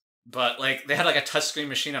things. But like they had like a touchscreen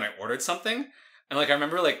machine, and I ordered something. And like I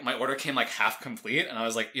remember like my order came like half complete, and I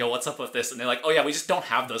was like, "Yo, what's up with this?" And they're like, "Oh yeah, we just don't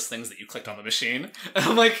have those things that you clicked on the machine." And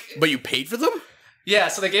I'm like, But you paid for them? "Yeah."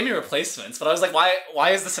 So they gave me replacements, but I was like, "Why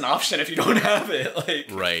is this an option if you don't have it?" Like,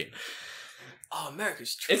 Right. Oh,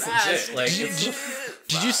 America's trash. It's legit, like,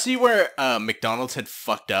 Did you see where McDonald's had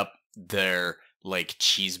fucked up their like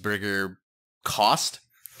cheeseburger cost?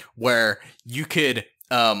 Where you could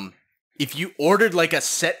if you ordered like a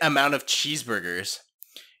set amount of cheeseburgers,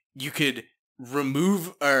 you could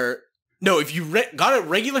remove if you got a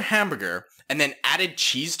regular hamburger and then added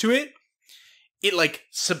cheese to it, it like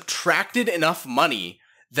subtracted enough money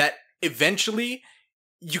that eventually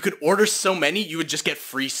you could order so many you would just get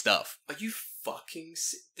free stuff. Are you fucking?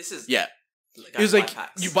 This is Yeah. Like, It was life like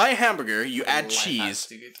hacks. you buy a hamburger, you add Life cheese, hacks,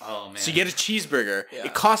 dude. oh man, so you get a cheeseburger. Yeah.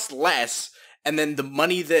 It costs less, and then the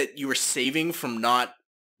money that you were saving from not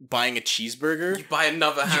buying a cheeseburger, You buy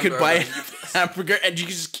another you hamburger. could buy a and you- hamburger, and you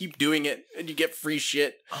can just keep doing it, and you get free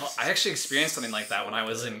shit. Oh, I actually experienced something like that when I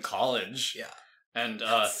was in college. Yeah. And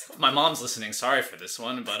if my mom's listening, sorry for this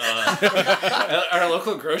one, but at our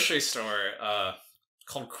local grocery store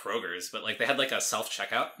called Kroger's, but like they had like a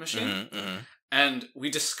self-checkout machine. And we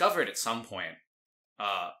discovered at some point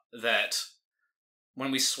that when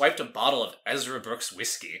we swiped a bottle of Ezra Brooks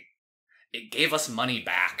whiskey, it gave us money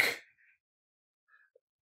back.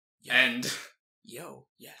 Yo. And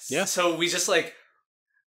yes. Yeah. so we just like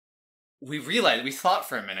we realized, we thought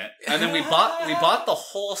for a minute, and then we bought the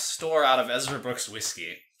whole store out of Ezra Brooks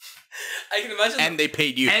whiskey, I can imagine. And they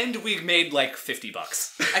paid you. and we made like $50.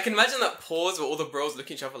 I can imagine that pause where all the bros look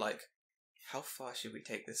at each other like, how far should we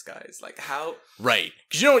take this, guys? Like, how? Right,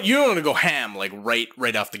 because you don't want to go ham like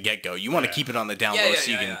right off the get go. You want to Yeah. keep it on the down Yeah, low yeah,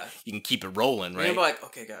 so yeah, you yeah. can keep it rolling, We're right? gonna be like,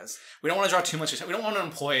 okay, guys. We don't want to draw too much attention. We don't want an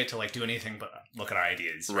employee to like do anything but look at our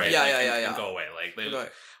ideas, right? Right. Yeah, Like, yeah, and yeah. go away. Like We're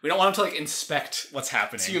like, we don't want them to like inspect what's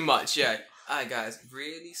happening. too much, yeah. Alright, guys,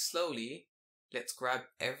 really slowly, let's grab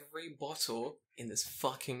every bottle in this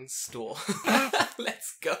fucking store.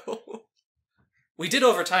 Let's go. We did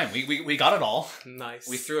over time. We got it all. Nice.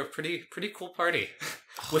 We threw a pretty cool party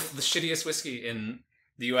with the shittiest whiskey in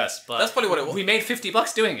the U.S. But That's probably what it was. We made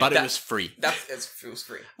 $50 doing it. But it That- was free. It feels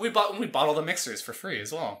free. we bought all the mixers for free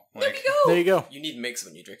as well. There Like, we go. There you go. You need mix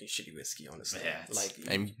when you're drinking shitty whiskey, honestly. Yeah, it's-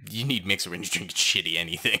 Like, And you need mixer when you're drinking shitty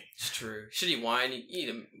anything. it's true. Shitty wine, you need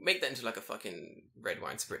to make that into like a fucking red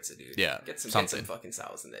wine spritzer, dude. Yeah, Get some something. fucking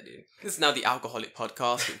sours in there, dude. This is now the Alcoholic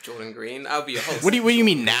Podcast with Jordan Green. I'll be your host. What do you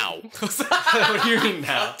mean now? what do you mean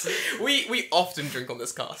now? We often drink on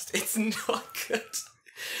this cast. It's not good.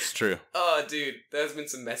 It's true. Oh, dude, there's been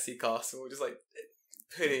some messy casts where we're just like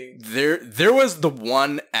putting. There was the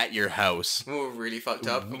one at your house. We were really fucked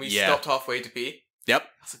up, and we Yeah. stopped halfway to pee. Yep.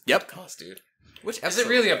 That's a good Yep. cast, dude. Which Is episode? it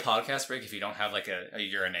really a podcast break if you don't have like a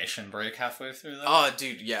urination break halfway through that? Oh,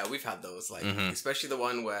 dude, yeah, we've had those. Like, Mhm. especially the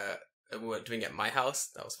one where we were doing it at my house.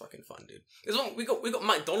 That was fucking fun, dude. This one we got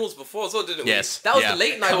McDonald's before as well, didn't we? Yes, That was yeah. the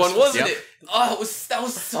late night That one, was- wasn't yep. it? Oh, that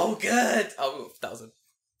was so good. Oh, that was a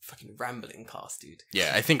fucking rambling cast, dude.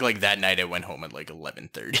 Yeah, I think like that night I went home at like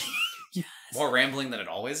 11:30. More rambling than it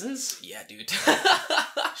always is? Yeah, dude.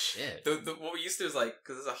 Shit. What we used to is like,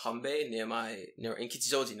 because there's a Hanbei near in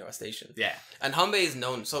Kichijoji near our station. Yeah. And Hanbei is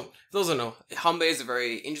known, so for those who don't know, Hanbei is a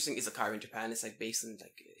very interesting izakaya in Japan. It's like based in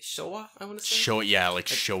like Showa, I want to say. Like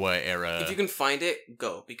Showa era. If you can find it,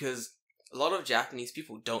 go, because a lot of Japanese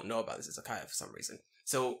people don't know about this izakaya for some reason.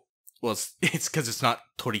 So Well, it's because it's not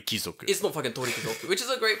Torikizoku. it's not fucking Torikizoku, which is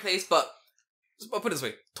a great place, but I'll put it this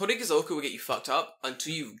way: Torikizoku will get you fucked up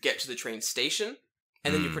until you get to the train station,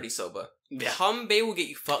 and then you're Mm. pretty sober. Yeah. Hanbei will get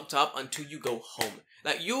you fucked up until you go home.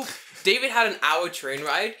 Like David had an hour train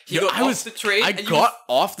ride. He Yo, got I off was- the train. I and you got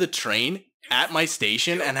off the train at my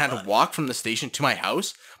station and had to walk from the station to my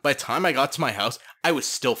house. By the time I got to my house, I was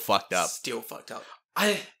still fucked up. still fucked up.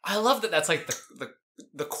 I love that that's like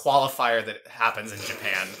the qualifier that happens in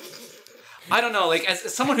Japan. I don't know, like as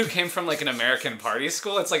someone who came from like an American party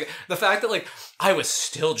school, it's like the fact that like I was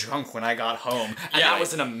still drunk when I got home, and Yeah, that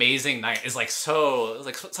was an amazing night. Is like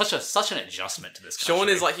such an adjustment to this. Sean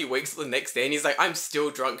country. is like, he wakes up the next day and he's like, I'm still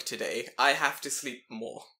drunk today. I have to sleep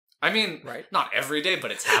more. I mean, Right. not every day,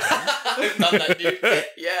 but it's happened. I've done that, dude.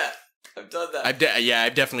 Yeah, I've done that. I've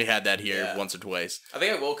definitely had that here Yeah. once or twice. I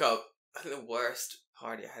think I woke up. I think the worst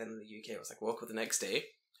party I had in the UK was like, woke up the next day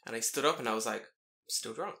and I stood up and I was like,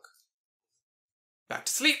 still drunk. Back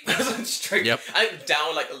to sleep. Straight. Yep. I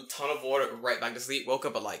down like a ton of water, right back to sleep. Woke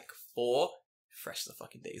up at like 4. Fresh as a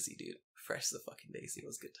fucking daisy, dude. Fresh as a fucking daisy. It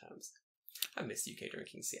was good times. I miss UK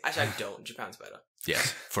drinking scene. Actually, I don't. Japan's better.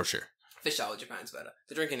 Yes, for sure. Fish out, Japan's better.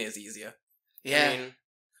 The drinking is easier. Yeah. I mean,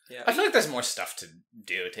 yeah. I feel like there's more stuff to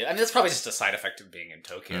do too. I mean, that's probably just a side effect of being in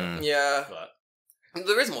Tokyo. Mm. Yeah. But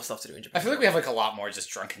There is more stuff to do in Japan. I feel like we have like a lot more just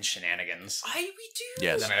drunken shenanigans We do.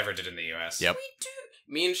 Yes. than I ever did in the US. Yep. We do.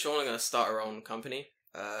 Me and Sean are going to start our own company.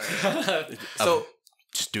 yeah, So,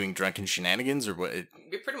 Just doing drunken shenanigans or what?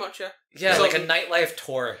 we pretty much, yeah. like a nightlife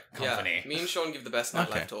tour company. Yeah. Me and Sean give the best nightlife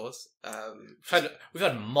Okay. tours. We've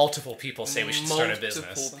had multiple people say we should start a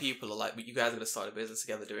business. Multiple people are like, you guys are going to start a business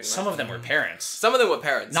together doing that. Some of them were parents. Some of them were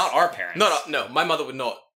parents. Not our parents. No, my mother would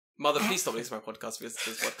not. Mother, please stop listening to my podcast. Please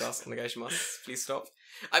listen to this podcast. Onegaishimasu. Please stop.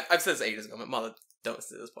 I've said this ages ago. My mother, don't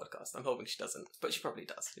listen to this podcast. I'm hoping she doesn't, but she probably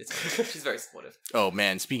does. It's fine. She's very supportive. Oh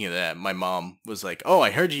man, speaking of that, my mom was like, "Oh,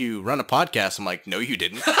 I heard you run a podcast." I'm like, "No, you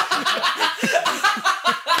didn't."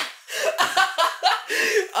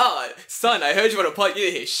 Oh, son, I heard you on a pod. You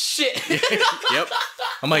didn't hear shit. Yep.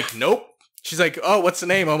 I'm like, "Nope." She's like, "Oh, what's the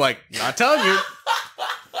name?" I'm like, "Not telling you."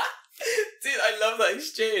 Dude, I love that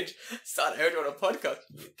exchange. Son, I heard you on a podcast.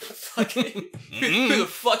 Fucking, who the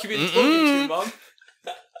fuck you been talking to, mom?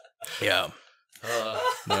 Yeah.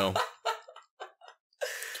 No.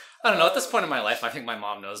 I don't know. At this point in my life, I think my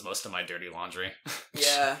mom knows most of my dirty laundry.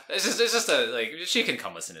 Yeah. It's just a like she can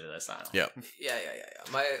come listen to this. I don't know. Yeah.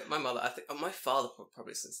 Yeah. My mother, I think, my father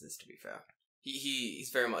probably listens to this. To be fair, he's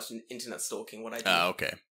very much internet stalking what I do.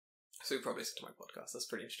 Okay. So he probably listens to my podcast. That's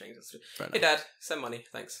pretty interesting. Fair Hey, enough. Dad, send money.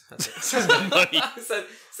 Thanks. That's it. Send money.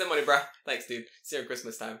 send money, bruh. Thanks, dude. See you at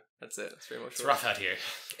Christmas time. That's it. That's pretty much It's it. rough out here.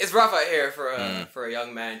 It's rough out here for Mm. for a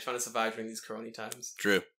young man trying to survive during these corona times.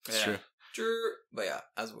 True. It's Yeah. true. True. But yeah,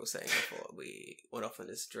 as we were saying before, we went off on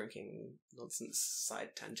this drinking nonsense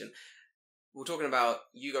side tangent. we're talking about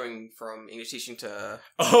you going from English teaching to...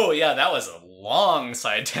 Oh yeah, that was a long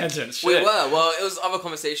side tangent. Shit. We were. Well, it was other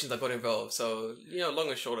conversations that got involved. So, long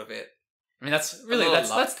and short of it. I mean, that's really lot of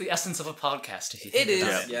luck. that's the essence of a podcast. If you think It is,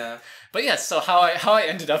 about it. yeah. But yeah, so how I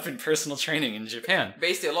ended up in personal training in Japan.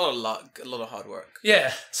 Basically, a lot of luck, a lot of hard work.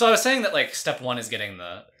 Yeah, so I was saying that like step 1 is getting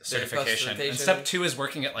the certification, and certification. step 2 is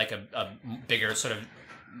working at like a bigger sort of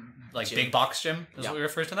like Gym. big box gym is Yeah. what we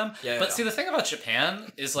refer to them. Yeah, but yeah. see, the thing about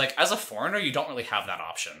Japan is like as a foreigner, you don't really have that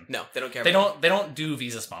option. No, they don't care. They about don't do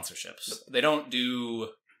visa sponsorships. They don't do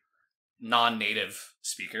non-native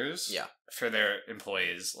speakers Yeah. for their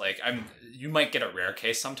employees. Like you might get a rare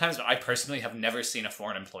case sometimes, but I personally have never seen a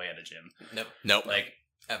foreign employee at a gym. it. Never. Nope. Like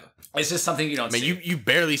Ever. it's just something you don't I mean, see. you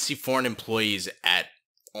barely see foreign employees at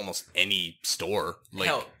almost any store. Like,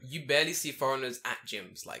 Hell, you barely see foreigners at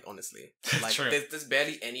gyms, like, honestly. Like, True. there's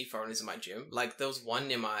barely any foreigners in my gym. Like, there was one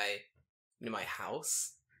near my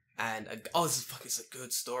house, and, this is fucking, it's a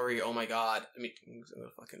good story, oh my god. I mean, it's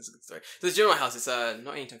a good story. So the gym in my house, it's,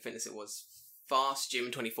 not Anytime Fitness, it was Fast Gym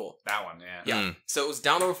 24. That one, yeah. Yeah. Mm. So it was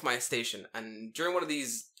down over from my station, and during one of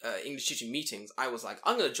these English teaching meetings, I was like,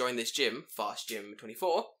 I'm gonna join this gym, Fast Gym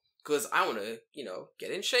 24, because I want to,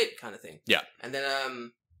 get in shape, kind of thing. Yeah. And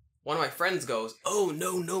then one of my friends goes, "Oh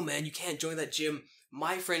no, man, you can't join that gym.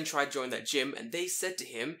 My friend tried to join that gym, and they said to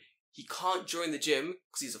him he can't join the gym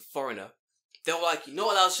because he's a foreigner. They were like, you're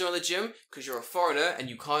not allowed to join the gym because you're a foreigner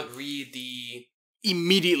and you can't read the."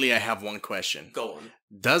 immediately I have one question. Go on.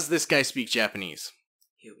 Does this guy speak Japanese?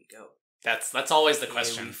 Here we go. That's always the Here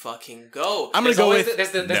question. we fucking go. I'm There's gonna go always with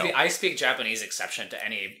there's no. the I speak Japanese exception to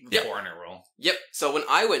any Yep. foreigner rule. Yep. So when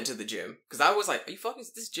I went to the gym, because I was like, "Are you fucking?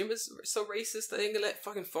 This gym is so racist that they ain't gonna let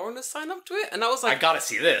fucking foreigners sign up to it." And I was I like, gotta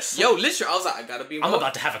see this. "Yo, literally," I was like, "I gotta be." I'm involved.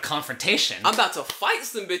 about to have a confrontation. I'm about to fight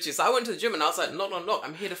some bitches. I went to the gym and I was like, "No,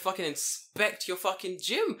 I'm here to fucking inspect your fucking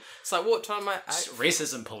gym." So I walked on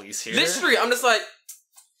Racism police here. literally, I'm just like,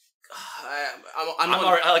 I'm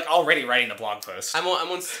on. already writing the blog post. I'm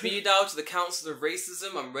on speed dial to the Council of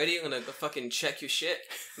Racism. I'm ready. I'm gonna go fucking check your shit.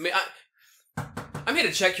 I mean, I'm here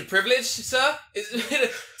to check your privilege, sir.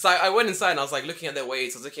 So I went inside and I was like looking at their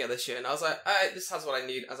weights. I was looking at their shit and I was like, alright, this has what I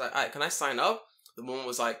need. I was like, alright, can I sign up? The woman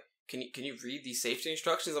was like, can you read these safety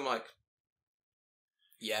instructions? I'm like,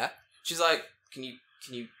 yeah. She's like, can you?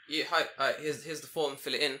 Yeah, hi. Here's the form.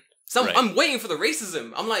 Fill it in. So Right. I'm waiting for the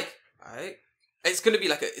racism. I'm like, alright. It's gonna be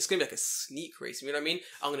like a sneak race. You know what I mean?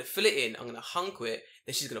 I'm gonna fill it in. I'm gonna hunk it.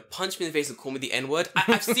 Then she's gonna punch me in the face and call me the N-word.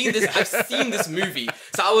 I've seen this. I've seen this movie.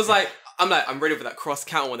 So I was like, I'm ready for that cross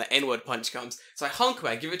count when the N-word punch comes. So I hunk her.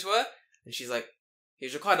 I give it to her, and she's like,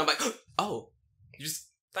 "Here's your card." And I'm like, "Oh, you just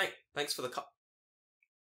thanks for the card.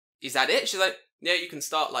 Is that it?" She's like, "Yeah, you can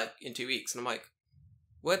start like in 2 weeks." And I'm like,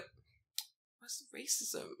 "What? What's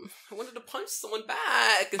racism? I wanted to punch someone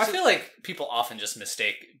back." And I she- feel like people often just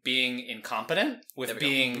mistake being incompetent There with we go.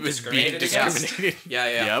 being Was being discriminated against. discriminated.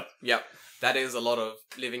 yeah. Yep. That is a lot of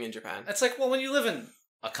living in Japan. It's like, well, when you live in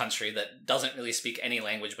a country that doesn't really speak any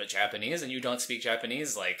language but Japanese, and you don't speak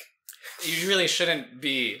Japanese, like, you really shouldn't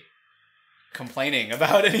be complaining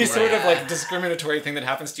about any sort of like discriminatory thing that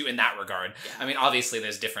happens to you in that regard. I mean, obviously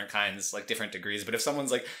there's different kinds, like different degrees, but if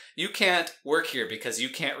someone's like, you can't work here because you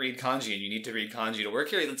can't read kanji and you need to read kanji to work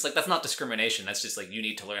here, it's like, that's not discrimination. That's just like, you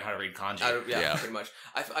need to learn how to read kanji. Yeah. Pretty much.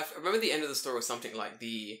 I remember the end of the story was something like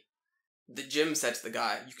the gym said to the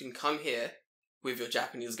guy, "You can come here with your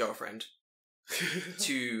Japanese girlfriend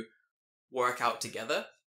to work out together,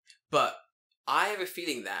 but I have a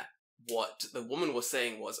feeling that what the woman was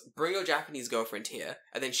saying was, bring your Japanese girlfriend here,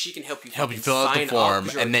 and then she can help you Help you fucking fill out the sign up, form,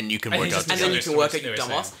 'cause you're- and then you can I work think out just and then you together. can work Understood at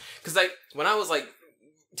you what dumbass." they were Because like when I was like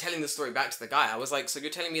telling the story back to the guy, I was like, "So you're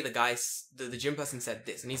telling me the guy, the gym person said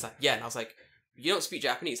this?" And he's like, "Yeah." And I was like, "You don't speak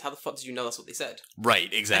Japanese. How the fuck did you know that's what they said?"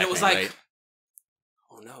 Right, exactly. And it was like, right?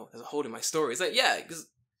 "Oh no, there's a hole in my story." It's like, yeah, because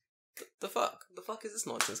the fuck is this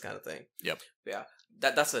nonsense kind of thing. Yep. But yeah,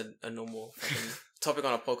 that's a normal fucking topic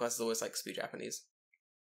on a podcast is always like speak Japanese.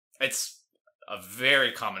 It's a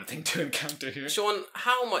very common thing to encounter here. Sean,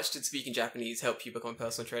 how much did speaking Japanese help you become a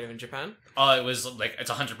personal trainer in Japan? It was like,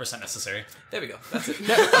 it's 100% necessary. There we go. That's it.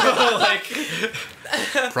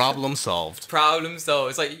 Like, Problem solved. Problems though.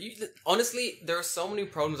 It's like honestly, there are so many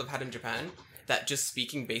problems I've had in Japan that just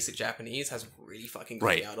speaking basic Japanese has really fucking got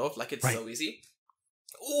me Right. out of. Like it's Right. so easy.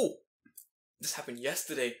 Oh, this happened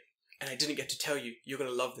yesterday, and I didn't get to tell you. You're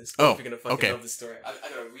gonna love this. Oh, you're gonna fucking okay. love this story. I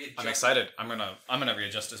gotta read. I'm excited. I'm gonna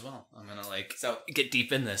readjust as well. I'm gonna like So get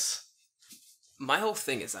deep in this. my whole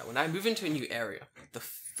thing is that when I move into a new area, the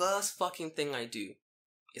first fucking thing I do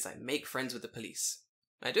is I make friends with the police.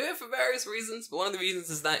 I do it for various reasons, but one of the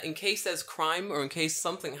reasons is that in case there's crime or in case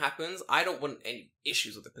something happens, I don't want any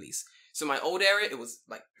issues with the police. So my old area, it was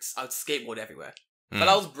like I would skateboard everywhere. Mm. But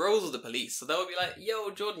I was bros with the police, so they would be like, "Yo,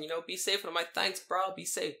 Jordan, be safe." And I'm like, "Thanks, bro, be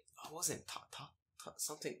safe." I wasn't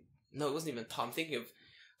something. No, it wasn't even Tom. I'm thinking of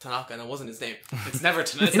Tanaka, and it wasn't his name. It's never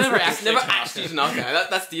actually actually Tanaka.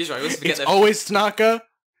 That's the issue. I always forget It's that. always Tanaka,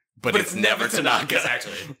 but it's never Tanaka.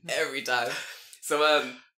 Exactly. Every time.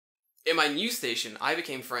 So in my new station, I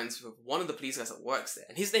became friends with one of the police guys that works there,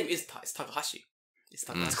 and his name is Takahashi. It's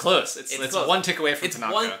Takahashi. It's close. It's close. one tick away from It's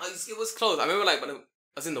Tanaka. one. It was close. I remember like when I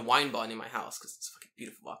was in the wine bar near my house because it's a fucking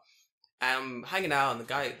beautiful bar. And I'm hanging out, and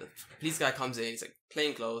the police guy comes in. He's like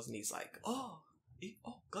plain clothes, and he's like,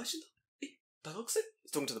 gosh, he's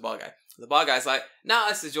talking to the bar guy. The bar guy's like, "Nah,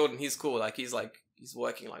 this is Jordan. He's cool. Like he's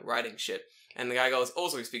working like writing shit." And the guy goes,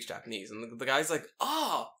 also he speaks Japanese, and the guy's like,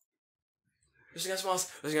 nice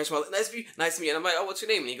to meet you. And I'm like, "Oh, what's your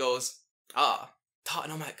name?" And he goes, Ta.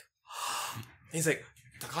 And I'm like, and he's like,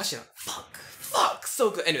 Takashi. And I'm like, fuck,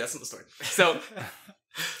 so good. Anyway, that's not the story. So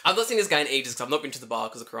I've not seen this guy in ages because I've not been to the bar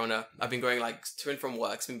because of Corona. I've been going like to and from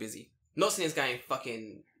work. It's been busy. Not seen this guy in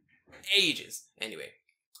fucking ages. Anyway,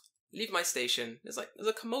 leave my station. There's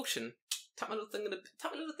a commotion. Tap my little thing with the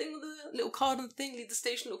little card on the thing. Leave the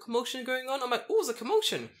station. Little commotion going on. I'm like, there's a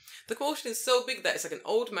commotion. The commotion is so big that it's like an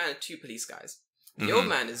old man and two police guys. The old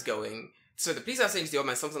man is going. So the police guy is saying to the old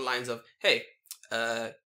man something along the lines of, "Hey,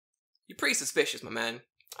 you're pretty suspicious, my man.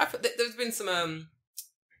 There's been some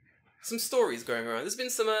stories going around. There's been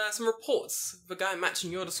some reports of a guy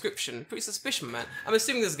matching your description. Pretty suspicious, my man. I'm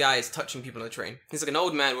assuming this guy is touching people on the train. He's like an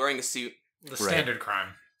old man wearing a suit. The standard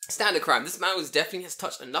crime. Standard crime. This man definitely has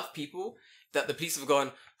touched enough people that the police have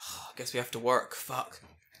gone, I guess we have to work. Fuck.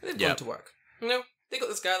 And they've gone to work. They got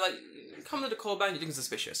this guy like, come to the call band, you're looking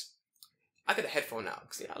suspicious. I got a headphone now,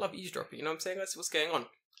 because I love eavesdropping, you know what I'm saying? That's what's going on.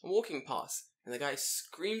 I'm walking past, and the guy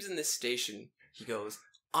screams in this station. He goes,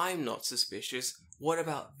 "I'm not suspicious. What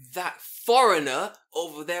about that foreigner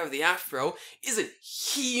over there with the afro? Isn't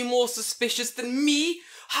he more suspicious than me?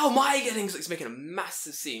 How am I getting..." So he's making a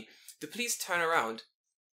massive scene. The police turn around.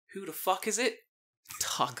 Who the fuck is it?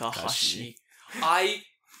 Takahashi. I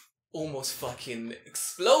almost fucking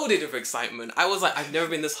exploded with excitement. I was like, I've never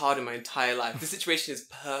been this hard in my entire life. This situation is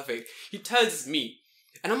perfect. He turns to me.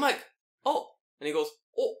 And I'm like, "Oh." And he goes,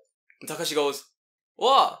 "Oh." And Takashi goes,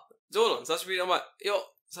 "Wow, Jordan, sashiburi." I'm like, "Yo,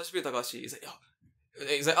 sashiburi, Takashi."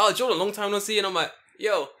 He's like, "Oh, Jordan, long time no see." And I'm like,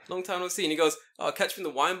 "Yo, long time no see." And he goes, "Oh, catch me in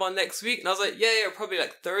the wine bar next week." And I was like, yeah, probably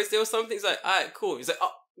like Thursday or something. He's like, "Alright, cool." He's like,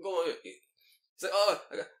 "Oh, go on." He's like, "Oh,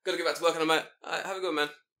 I gotta get back to work." And I'm like, "Alright, have a good man."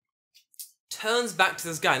 Turns back to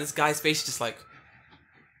this guy, and this guy's face is just like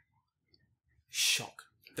shock.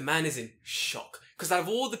 The man is in shock. Because out of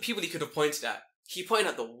all the people he could have pointed at, he pointed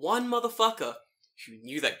at the one motherfucker who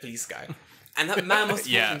knew that police guy. And that man must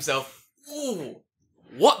have thought to himself, "Ooh,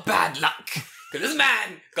 what bad luck." Because this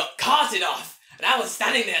man got carted off. And I was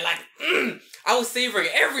standing there like, I was savoring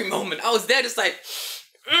every moment. I was there just like,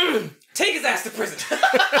 take his ass to prison.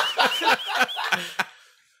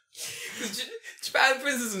 Japan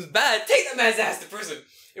prison is bad. Take that man's ass to prison.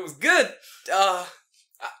 It was good. I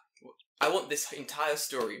want this entire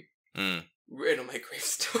story written on my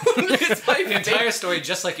gravestone. It's my The entire story,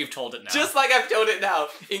 just like you've told it now. Just like I've told it now,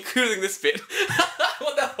 including this bit. I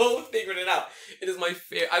want the whole thing written out. It is my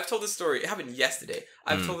favorite. I've told this story. It happened yesterday.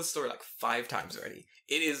 I've told this story like 5 times already.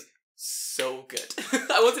 It is so good.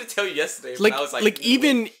 I wanted to tell you yesterday, but I was like,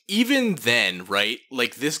 even then, right?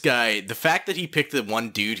 Like this guy, the fact that he picked the one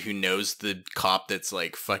dude who knows the cop that's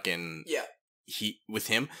like fucking with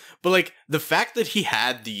him, but like the fact that he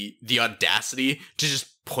had the audacity to just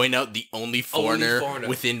point out the only foreigner.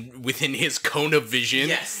 within his cone of vision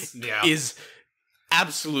is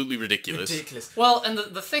absolutely ridiculous. Well, and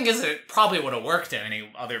the thing is that it probably would have worked in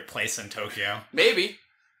any other place in Tokyo. Maybe.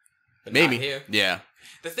 But not here. Yeah.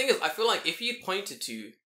 The thing is, I feel like if he had pointed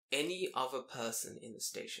to any other person in the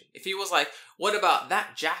station, if he was like, "What about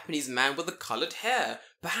that Japanese man with the coloured hair?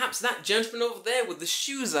 Perhaps that gentleman over there with the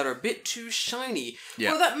shoes that are a bit too shiny.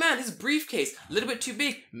 Or that man, his briefcase, a little bit too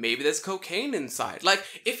big. Maybe there's cocaine inside." Like,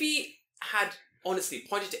 if he had honestly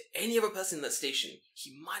pointed to any other person in that station,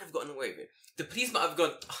 he might have gotten away with it. The police might have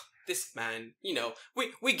gone, "This man,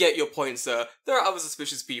 we get your point, sir. There are other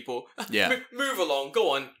suspicious people. Move along,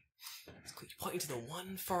 go on." You're pointing to the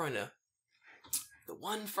one foreigner. The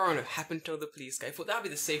one foreigner happened to know the police guy. I thought that would be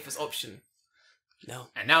the safest option. No.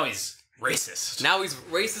 And now he's racist. Now he's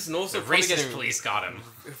racist and also the racist police got him.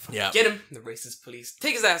 Yeah. Get him. The racist police.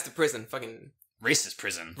 Take his ass to prison. Fucking... Racist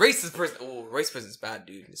prison. Racist prison. Oh, racist prison's bad,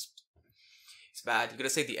 dude. It's bad. You gotta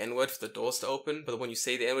say the N-word for the doors to open, but when you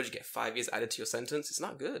say the N-word, you get 5 years added to your sentence. It's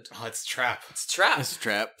not good. Oh, it's a trap. It's a trap. It's a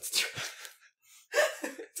trap. It's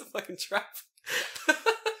a fucking trap.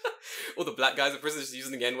 All the black guys in prison just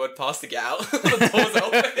using the N-word pass to get out. The doors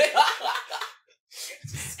open.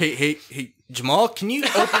 Hey, Jamal, can you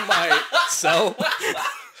open my cell?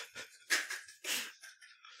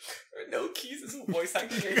 No keys, it's all voice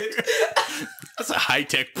activated. That's a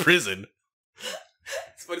high-tech prison.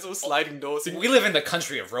 But it's all sliding doors. We live in the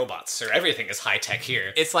country of robots, sir. Everything is high tech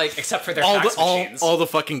here. It's like Except for their All fax the machines. all the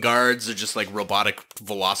fucking guards are just like robotic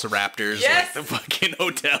velociraptors. Yes! Like the fucking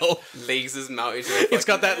hotel. lasers mounted to It's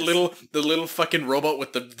got that little fucking robot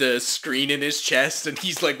with the screen in his chest, and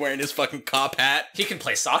he's like wearing his fucking cop hat. He can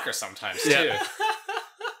play soccer sometimes, too. Yeah.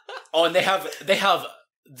 Oh, and they have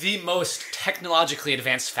the most technologically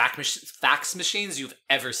advanced fax machines you've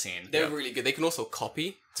ever seen. They're really good. They can also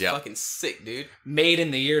copy. It's fucking sick, dude. Made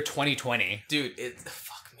in the year 2020. Dude,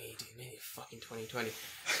 fuck me, dude. Maybe fucking 2020.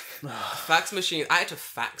 Fax machine. I had to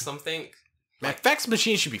fax something. Man, fax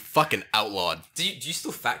machines should be fucking outlawed. Do you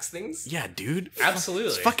still fax things? Yeah, dude. Absolutely.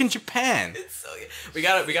 It's fucking Japan. It's so good. We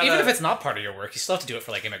gotta. Even if it's not part of your work, you still have to do it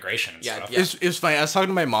for like immigration and stuff. Yeah. It was funny. I was talking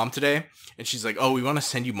to my mom today, and she's like, "Oh, we want to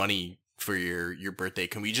send you money for your birthday.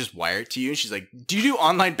 Can we just wire it to you?" And she's like, "Do you do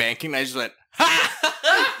online banking?" And I just went, "Ha!"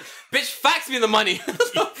 Bitch, fax me the money.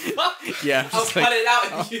 Yeah, I'll just cut like- it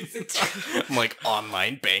out and use it. I'm like,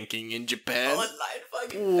 online banking in Japan. Online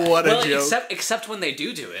fucking. What a Well, joke. except when they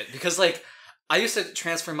do it, because like I used to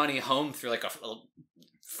transfer money home through like a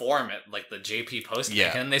form at like the JP Post Bank,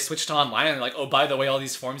 Yeah. and they switched to online, and they're like, oh, by the way, all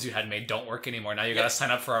these forms you had made don't work anymore. Now you got to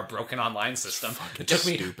sign up for our broken online system. It took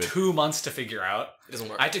me stupid. 2 months to figure out. It doesn't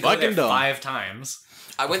work. I had to go Fucking there dumb. 5 times.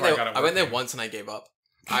 I went before there. I got it I went there working. once and I gave up.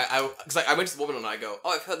 Because I went to the woman and I go,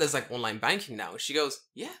 "Oh, I've heard there's like online banking now." She goes,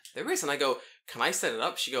 "Yeah, there is." And I go, "Can I set it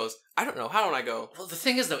up?" She goes, "I don't know how." And I go, Well, the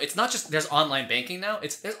thing is though, it's not just there's online banking now.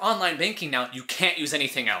 There's online banking now. You can't use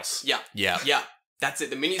anything else. "Yeah, Yeah. yeah, that's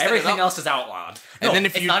it." The minute you set Everything it up, else is outlawed. And No, then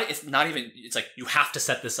if it's you- not, it's not even. It's like you have to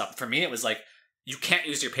set this up. For me, it was like you can't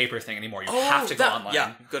use your paper thing anymore. You oh, have to go that- online.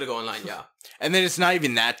 Yeah, you gotta go online. Yeah, And then it's not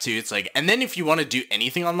even that too. It's like, and then if you want to do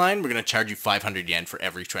anything online, we're gonna charge you 500 yen for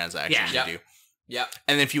every transaction Yeah. you Yeah. do. yeah.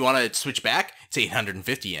 And then if you want to switch back, it's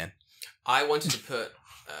 850 yen. I wanted to put.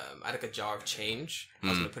 I had like a jar of change. I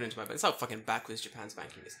was gonna put it into my bank. That's how fucking backwards Japan's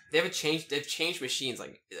banking is. They've changed machines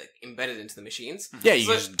like embedded into the machines. Yeah, you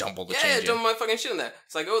So- just dump all the Yeah, change in. dump my fucking shit in there.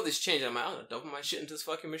 So I go with this change, and I'm like, I'm gonna dump my shit into this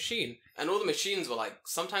fucking machine. And all the machines were like,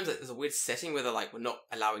 sometimes there's a weird setting where they're like, we're not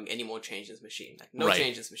allowing any more change in this machine. Like, no Right.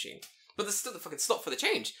 change in this machine. But there's still the fucking stop for the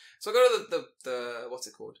change. So I go to the what's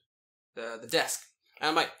it called? The desk. And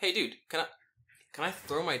I'm like, hey dude, can I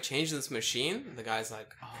throw my change in this machine? And the guy's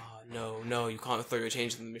like, oh, no, you can't throw your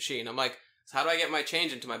change in the machine. I'm like, so how do I get my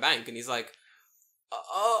change into my bank? And he's like,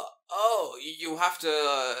 you have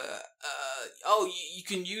to, you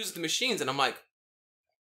can use the machines. And I'm like,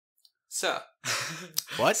 sir,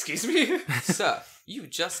 What? Excuse me. sir, you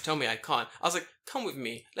just told me I can't. I was like, come with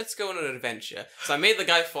me. Let's go on an adventure. So I made the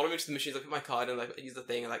guy follow me to the machines. I put my card in, like, I use the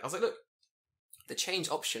thing. And like, I was like, look, the change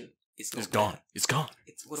option is not It's there. gone. It's gone.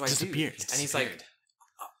 It's, what do It's I do? disappeared. And he's like,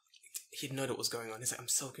 he'd know what was going on. He's like, I'm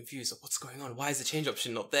so confused. What's going on? Why is the change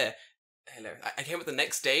option not there? Hello. I came up the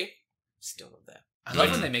next day, still not there. I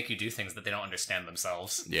love when they make you do things that they don't understand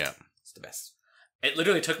themselves. Yeah. It's the best. It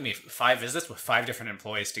literally took me 5 visits with 5 different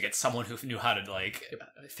employees to get someone who knew how to like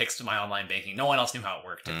fix my online banking. No one else knew how it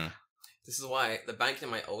worked. This is why the bank in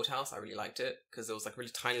my old house, I really liked it because there was like a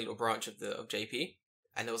really tiny little branch of JP,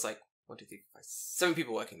 and there was like 1, 2, 3, 4, 5, 7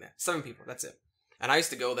 people working there. 7 people. That's it. And I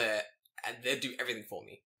used to go there, and they'd do everything for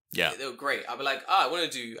me. Yeah. They were great. I'd be like, I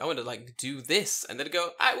want to like do this, and they'd go,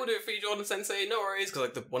 I will do it for you, Jordan Sensei. No worries,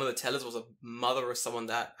 because like one of the tellers was a mother of someone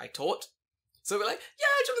that I taught. So we're like,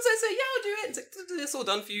 yeah, Jordan Sensei, yeah, I'll do it. It's like, it's all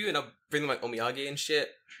done for you, and I'll bring them like omiyage and shit.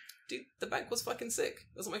 Dude, the bank was fucking sick.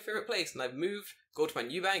 That was my favorite place, and I've moved. Go to my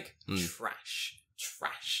new bank.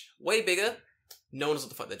 Trash. Way bigger. No one knows what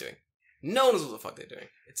the fuck they're doing. No one knows what the fuck they're doing.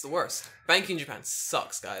 It's the worst. Banking in Japan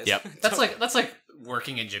sucks, guys. Yep. That's like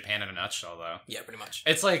working in Japan in a nutshell, though. Yeah, pretty much.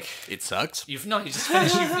 It's like It sucks. you just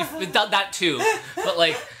finished. You've done that too, but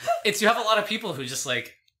like you have a lot of people who just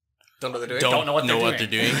like Don't know what they're doing. Don't know what they're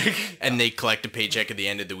doing. And they collect a paycheck at the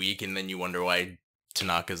end of the week, and then you wonder why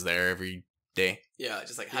Tanaka's there every day. Yeah,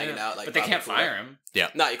 just like hanging out. Like, but they can't barbecue. fire him.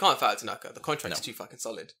 No, you can't fire Tanaka. The contract's No. too fucking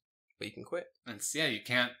solid. But you can quit.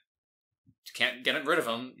 You can't get rid of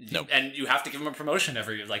him. Nope. And you have to give him a promotion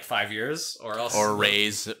every like 5 years, or else Or a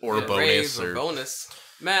raise, or a Yeah, bonus, raise or bonus.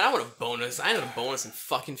 Man, I want a bonus. I ain't had a bonus in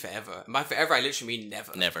fucking forever. And by forever, I literally mean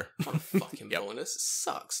never. never. I want a fucking Yep. bonus. It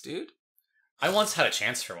sucks, dude. I once had a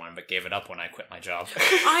chance for one, but gave it up when I quit my job.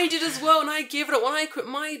 I did as well, and I gave it up when I quit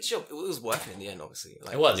my job. It was worth it in the end, obviously.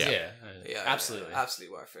 Like, It was, Yeah. yeah. Absolutely.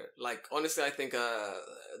 absolutely worth it. Like, honestly, I think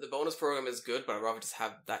the bonus program is good, but I'd rather just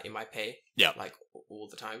have that in my pay. Yeah. Like, all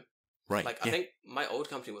the time. Right. Like, I think my old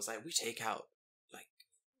company was like, we take out, like,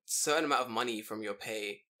 certain amount of money from your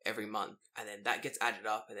pay every month, and then that gets added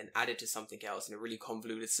up and then added to something else in a really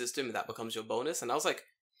convoluted system, and that becomes your bonus. And I was like,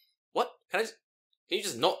 what? Can you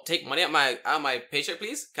just not take money out of my paycheck,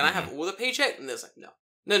 please? Can I have all the paycheck? And it's like, no.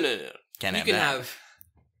 Can't You have can that. have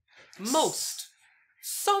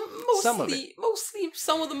some of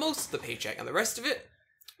the paycheck, and the rest of it,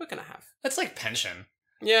 we're gonna have. That's like pension.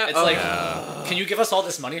 Yeah, It's like, can you give us all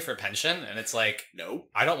this money for pension? And it's like, No.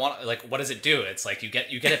 I don't want. Like, what does it do? It's like you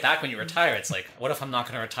get it back when you retire. It's like, what if I'm not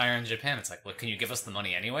going to retire in Japan? It's like, well, can you give us the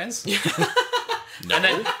money anyways? No.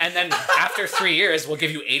 And then after 3 years, we'll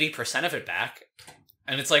give you 80% of it back.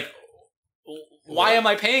 And it's like, why am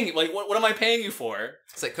I paying? Like, what am I paying you for?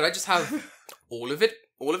 It's like, could I just have all of it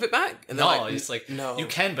back? And they're No, like, it's like, no, you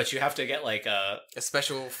can, but you have to get like a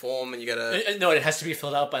special form, and you gotta. no, it has to be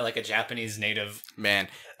filled out by like a Japanese native Man,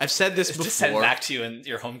 I've said this to send before. back to you in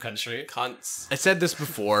your home country. Cunts. I said this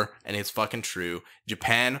before, and it's fucking true.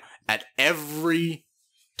 Japan, at every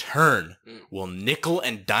turn, will nickel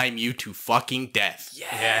and dime you to fucking death.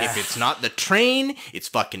 Yeah. If it's not the train, it's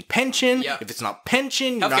fucking pension. Yep. If it's not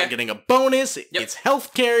pension, you're Healthcare. not getting a bonus. Yep. It's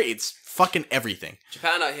healthcare. It's fucking everything.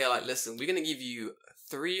 Japan out here, like, listen, we're gonna give you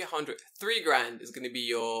 3 grand is gonna be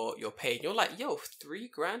your pay. And you're like, yo, 3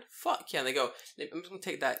 grand? Fuck yeah. And they go, I'm just gonna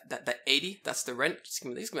take that 80, that's the rent. I'm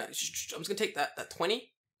just gonna take that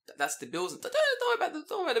 20, that's the bills. Don't worry about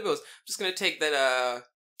the bills. I'm just gonna take that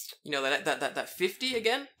that 50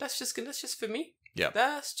 again. That's just for me. Yep.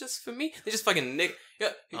 That's just for me. They just fucking nick. Yeah.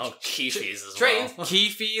 Oh, key fees as Trains, well. key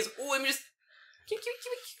fees. Oh, let me just.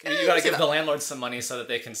 You gotta give the landlord some money so that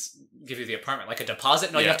they can give you the apartment. Like a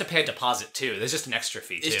deposit? No, you Yeah. have to pay a deposit too. There's just an extra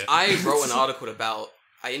fee too. I wrote an article about.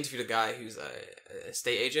 I interviewed a guy who's a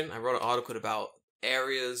estate agent. I wrote an article about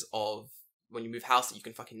areas of when you move house that you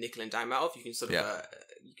can fucking nickel and dime out of. You can sort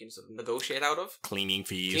of negotiate out of. Cleaning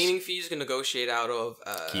fees. Cleaning fees you can negotiate out of.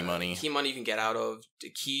 Key money. Key money you can get out of.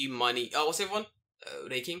 Key money. Oh, what's the other one?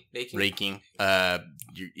 Raking. Raking.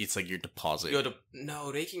 It's like your deposit.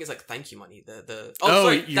 Raking is like thank you money. Oh,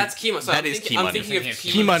 sorry, that's key money. So that is key money. I'm thinking of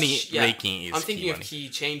Key money. Yeah, Raking is I'm thinking key of money. key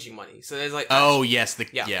changing money. So there's like Oh yes,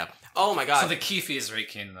 Yeah. yeah. oh my god. So the key fee is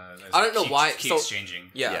raking. I don't know why- Key so-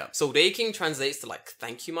 exchanging. Yeah. Yeah. So raking translates to like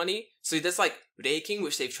thank you money. So there's like raking,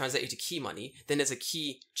 which they've translated to key money. Then there's a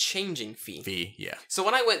key changing fee. Fee, yeah. So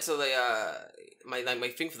when I went to the my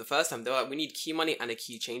thing for the first time, they were like, we need key money and a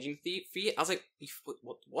key changing fee. I was like,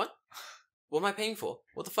 what? What am I paying for?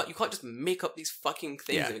 What the fuck? You can't just make up these fucking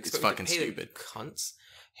things. Yeah, and it's expect me to fucking pay them, stupid. Cunts.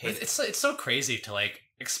 It's so crazy to like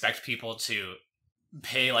expect people to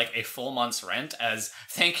pay like a full month's rent as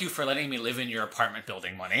thank you for letting me live in your apartment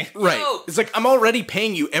building money. Right. No. It's like I'm already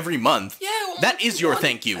paying you every month. Yeah, what That more is do you your want?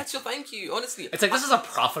 thank you. That's your thank you. Honestly, It's like this is a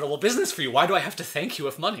profitable business for you. Why do I have to thank you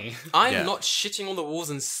with money? I'm Yeah. not shitting on the walls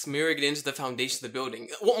and smearing it into the foundation of the building.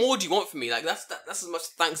 What more do you want from me? Like that's as much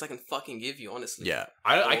thanks I can fucking give you. Honestly. Yeah.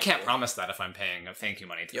 I can't promise that if I'm paying a thank you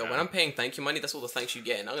money to Yo, them. when I'm paying thank you money, that's all the thanks you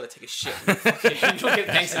get, and I'm gonna take a shit. You don't get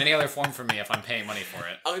thanks in any other form from me if I'm paying money for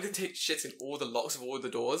it. I'm gonna take shits in all the locks of all the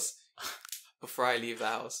doors before I leave the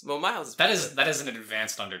house. Well, my house is That is an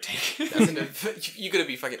advanced undertaking. you're gonna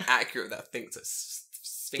be fucking accurate with that thing to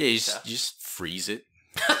Yeah, you just freeze it,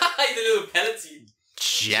 the little pellets.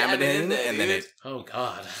 jam it in, there, and then dude. it. Oh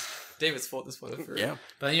god. David's fought this one through. Yeah.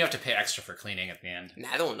 But then you have to pay extra for cleaning at the end. Nah,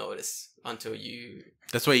 I don't notice until you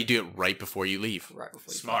That's why you do it right before you leave. right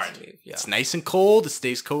before you Smart. fucking leave. Yeah. It's nice and cold. It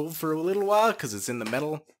stays cold for a little while because it's in the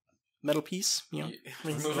metal piece. You know.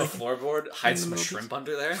 Remove a floorboard, hide some Little shrimp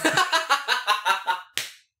under there.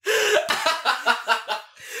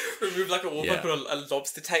 Remove like a wall, Yeah. put a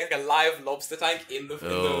lobster tank, like a live lobster tank in the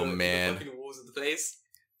man. fucking walls of the place.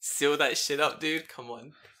 Seal that shit up, dude. Come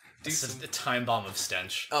on. It's a time bomb of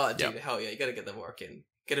stench. Oh, dude, hell yeah, you gotta get the work in.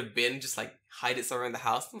 Get a bin, just like hide it somewhere in the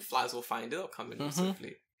house, and flies will find it. They'll come in real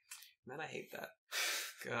swiftly. Man, I hate that.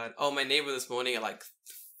 God. Oh, my neighbor this morning at like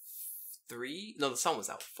 3. No, the sun was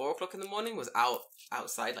out. 4 o'clock in the morning was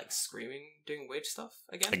outside, like screaming, doing weird stuff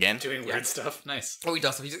again. Again. Doing weird stuff. Nice. Oh, he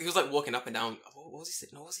does stuff. He was like walking up and down. What was he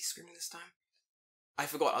saying? No, what was he screaming this time? I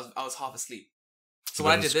forgot. I was half asleep. So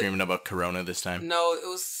when I did Screaming about Corona this time. no, it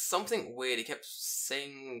was something weird. He kept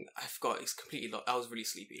saying, I forgot. It's completely. I was really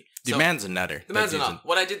sleepy. The So- man's a nutter. The man's That dude's enough.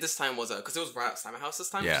 What I did this time was because it was right outside my house this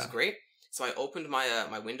time, Yeah. which is great. So I opened my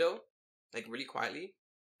my window, like really quietly,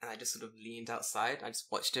 and I just sort of leaned outside. I just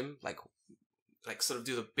watched him like like sort of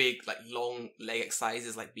do the big like long leg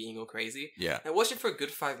exercises, like being all crazy. Yeah. I watched him for a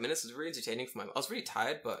good 5 minutes. It was really entertaining for I was really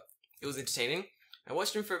tired, but it was entertaining. I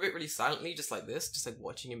watched him for a bit really silently, just like this, just like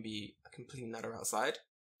watching him be a complete nutter outside.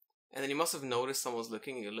 And then he must have noticed someone's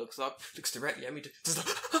looking, and he looks up, looks directly at me, does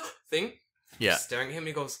the thing. Yeah. Staring at him, and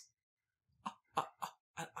he goes, I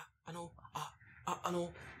know, I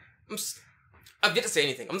know. I've yet to say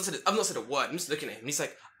anything. I've not said a word. I'm just looking at him. And he's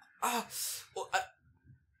like, well, see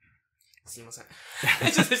what's that?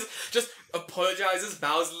 just apologizes,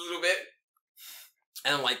 bows a little bit,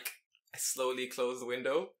 and I'm like, I slowly close the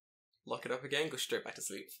window, lock it up again, go straight back to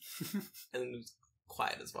sleep, and then it was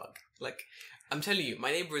quiet as fuck. Like, I'm telling you,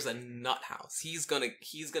 my neighbor is a nut house. He's gonna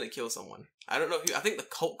kill someone. I don't know who. I think the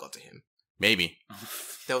cult got to him. Maybe.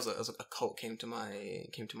 There was a cult came to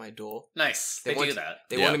my door. Nice. They do that.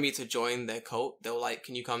 They wanted me to join their cult. They were like,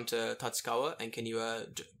 "Can you come to Tatsukawa and can you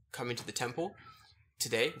come into the temple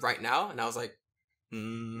today, right now?" And I was like,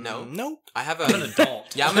 "No, I have I'm an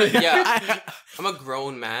adult. Yeah, I'm a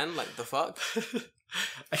grown man. Like, the fuck."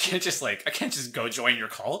 I can't just go join your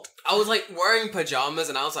cult. I was like wearing pajamas,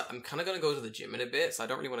 and I was like, I'm kind of gonna go to the gym in a bit, so I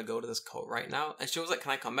don't really want to go to this cult right now. And she was like,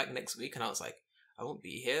 "Can I come back next week?" And I was like, "I won't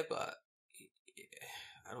be here, but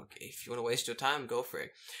I don't care. If you want to waste your time, go for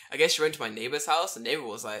it." I guess she went to my neighbor's house. The neighbor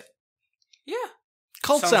was like, "Yeah,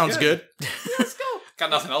 Cult sounds good. yeah, let's go."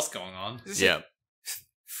 Got nothing else going on. Yeah.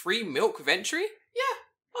 Free milk ventry? Yeah,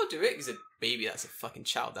 I'll do it. He's a baby. That's a fucking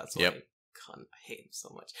child. That's why. Yep. I hate him so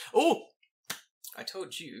much. Oh, I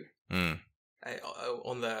told you Mm.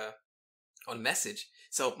 on message.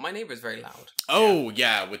 So my neighbor is very loud. Oh,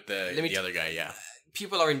 yeah, with the Let me other guy, yeah.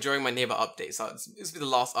 People are enjoying my neighbor update, so this will be the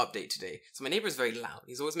last update today. So my neighbor is very loud.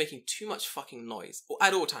 He's always making too much fucking noise,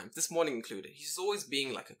 at all times. This morning included. He's always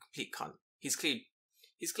being like a complete cunt. He's clearly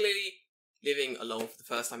living alone for the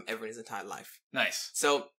first time ever in his entire life. Nice.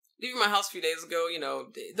 So leaving my house a few days ago,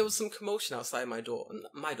 there was some commotion outside my door,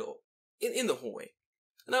 in the hallway,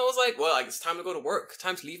 and I was like, well, it's time to go to work.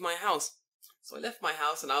 Time to leave my house. So I left my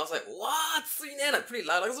house and I was like, what's in there? Like, pretty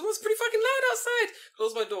loud. Like, it was pretty fucking loud outside.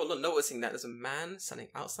 Closed my door, not noticing that there's a man standing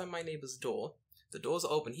outside my neighbor's door. The doors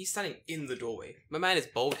are open. He's standing in the doorway. My man is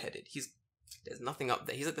bald-headed. There's nothing up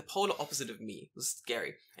there. He's like the polar opposite of me. It was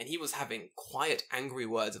scary. And he was having quiet, angry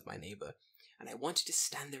words of my neighbor. And I wanted to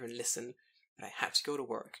stand there and listen, but I had to go to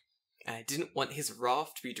work. And I didn't want his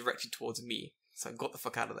wrath to be directed towards me. So I got the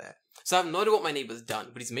fuck out of there. So I have no idea what my neighbor's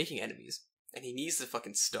done, but he's making enemies. And he needs to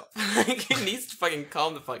fucking stop. He needs to fucking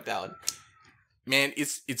calm the fuck down. Man,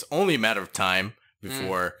 it's only a matter of time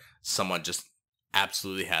before someone just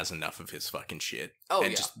absolutely has enough of his fucking shit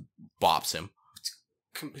and just bops him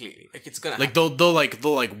completely. Like, it's gonna like happen.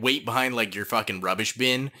 they'll wait behind like your fucking rubbish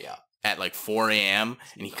bin Yeah. at like 4 a.m.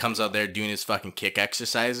 and he comes out there doing his fucking kick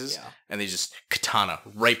exercises and they just katana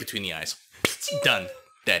right between the eyes. Done.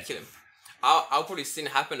 Dead. Kill him. I'll probably see it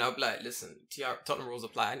happen. I'll be like, listen, Tottenham rules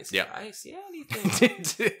apply. And it's like, I see anything. I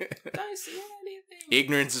see anything.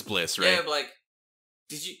 Ignorance is bliss, right? Yeah, but like,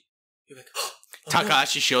 did you? You're like, oh,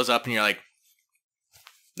 Takahashi shows up and you're like,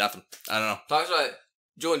 nothing. I don't know. Takahashi like,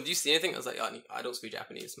 Jordan, do you see anything? I was like, I don't speak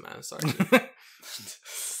Japanese, man. Sorry. I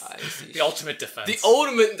see. The ultimate defense. The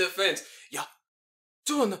ultimate defense. Yeah.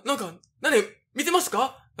 Jordan,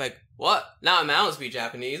 mitemasu? Like, what? Now I don't speak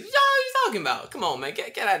Japanese. What are you talking about? Come on, man.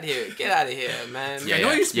 Get out of here. Get out of here, man. I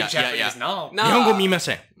know you speak Japanese now. Nihongo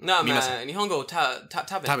mimasen. No, man. Nihongo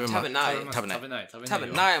tabenai,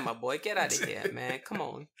 my boy. Get out of here, man. Come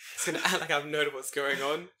on. It's gonna act like I've known what's going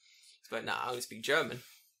on. But I only speak German.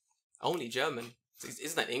 Only German.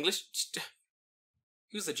 Isn't that English?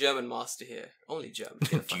 Who's the German master here? Only German.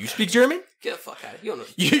 Do you speak German? Get the fuck out of here.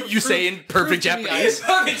 You say in perfect Japanese?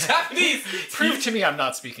 Perfect Japanese! Prove to me I'm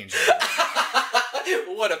not speaking German.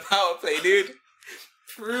 What a power play, dude.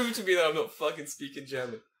 Prove to me that I'm not fucking speaking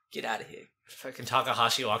German. Get out of here. Fucking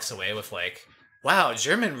Takahashi walks away with like, wow,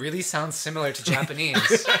 German really sounds similar to Japanese.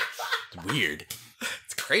 It's weird.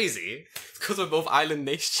 It's crazy. It's because we're both island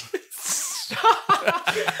nations.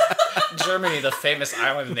 Germany, the famous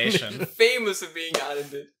island nation. Famous for being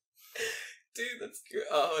islanded. Dude, that's good.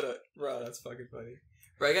 Oh, hold on. Bro, that's fucking funny.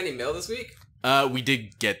 Bro, I got any mail this week? We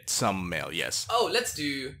did get some mail, yes. Oh, let's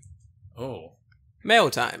do... Oh.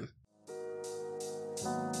 Mail time.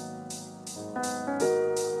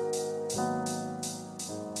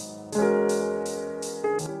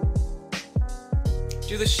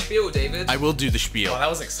 Do the spiel, David. I will do the spiel. Oh, that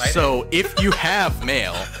was exciting. So, if you have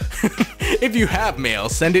mail,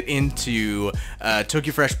 send it into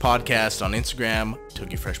Tokyo Fresh Podcast on Instagram,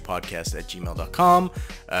 tokyofreshpodcast@gmail.com.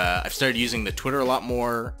 I've started using the Twitter a lot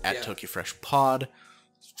more, @Tokyo Fresh Pod.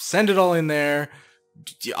 Send it all in there.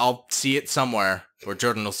 I'll see it somewhere. Or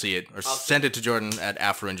Jordan will see it. Or I'll send it to Jordan at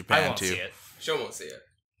Afro in Japan I won't too. see it. Sean won't see it.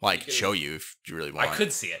 Well, I You could can- show you if you really want. I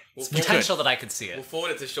could see it. Well, It's you potential that I could see We'll it.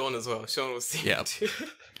 forward it to Sean as well. Sean will see Yeah. it too.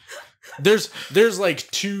 There's like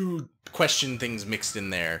 2 question things mixed in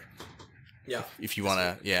there. Yeah. If you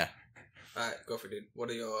wanna, yeah. Alright, go for it, dude. What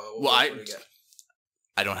are your... Well, what do you get?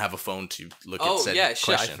 I don't have a phone to look at Oh, said yeah, shit,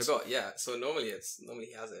 questions. I forgot. Yeah, so normally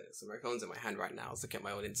he has it. So my phone's in my hand right now. I was looking at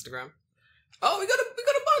my own Instagram. Oh, we got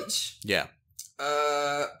a bunch! Yeah.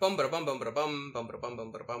 Bum bada bum bum bada bum bum bada bum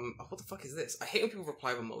bum bada bum. Oh, what the fuck is this? I hate when people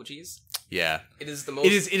reply with emojis. Yeah. It is the most...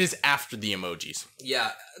 It is after the emojis.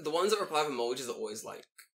 Yeah, the ones that reply with emojis are always like...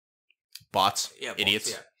 Bots. Yeah, bots,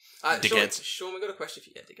 Idiots. yeah. Dickheads. Sean, we got a question for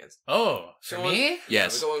you. Yeah, dickheads. Oh, for Sean? me?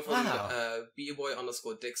 Yes. Yeah, we got one from Wow.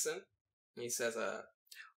 BboyDixon. And he says,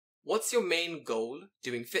 what's your main goal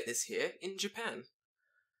doing fitness here in Japan?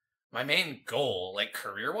 My main goal, like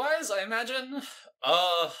career-wise, I imagine.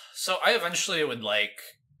 So I eventually would like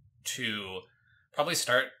to probably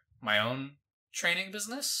start my own training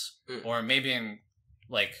business, Mm. or maybe in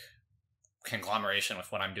like conglomeration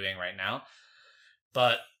with what I'm doing right now.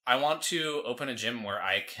 But I want to open a gym where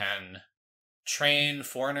I can train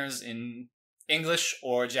foreigners in English,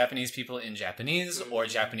 or Japanese people in Japanese, or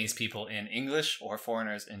Japanese people in English, or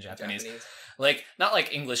foreigners in Japanese. Like, not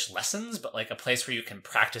like English lessons, but like a place where you can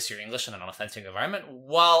practice your English in an authentic environment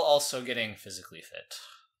while also getting physically fit.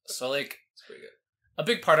 So, like, It's pretty good. a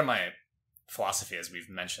big part of my philosophy, as we've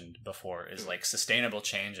mentioned before, is like sustainable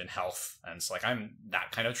change and health. And so, like, I'm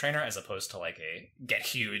that kind of trainer as opposed to like a get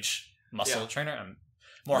huge muscle Yeah. trainer. I'm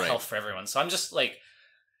more Right. health for everyone. So, I'm just like,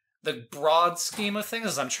 the broad scheme of things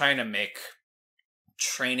is I'm trying to make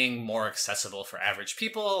training more accessible for average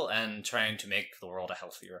people and trying to make the world a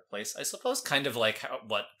healthier place, I suppose, kind of like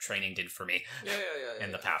what training did for me Yeah.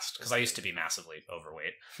 in the past, because I used to be massively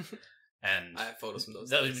overweight. And I have photos from those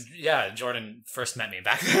that days. was, yeah, Jordan first met me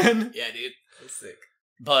back then. Yeah, dude. That's sick.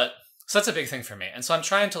 But so that's a big thing for me. And so I'm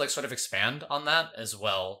trying to like sort of expand on that as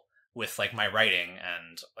well with like my writing,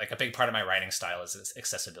 and like a big part of my writing style is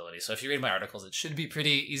accessibility. So if you read my articles, it should be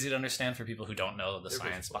pretty easy to understand for people who don't know the They're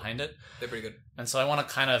science beautiful. behind it. They're pretty good. And so I want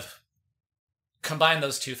to kind of combine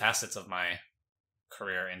those 2 facets of my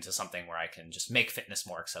career into something where I can just make fitness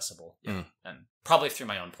more accessible, Mm. and probably through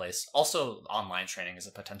my own place. Also, online training is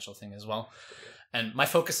a potential thing as well. And my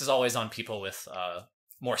focus is always on people with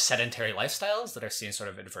more sedentary lifestyles that are seeing sort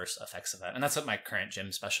of adverse effects of that. And that's what my current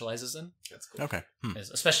gym specializes in, That's cool. Okay.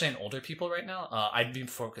 is especially in older people right now. I'd be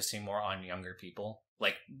focusing more on younger people,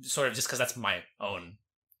 like sort of just because that's my own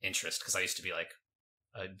interest, because I used to be like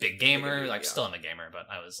a big gamer, like Yeah. still am a gamer, but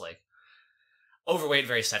I was like overweight,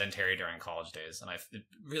 very sedentary during college days, and it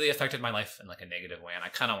really affected my life in like a negative way, and I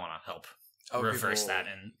kind of want to help reverse that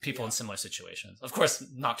in people in similar situations. Of course,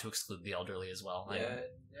 not to exclude the elderly as well. Yeah,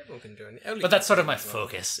 everyone can join. Elderly But that's sort of my can as well.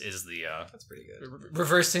 focus, is the That's pretty good.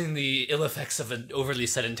 reversing the ill effects of an overly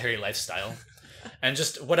sedentary lifestyle, and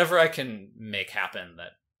just whatever I can make happen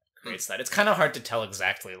that creates that. It's kind of hard to tell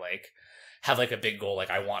exactly, like, have like a big goal, like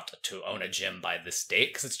I want to own a gym by this date,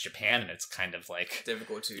 because it's Japan and it's kind of like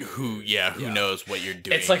Difficult to Who knows what you're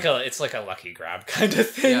doing? it's like a lucky grab kind of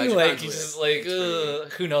thing. Yeah, Japan's like you weird. just like It's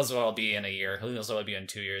pretty- who knows what I'll be in a year, who knows what I'll be in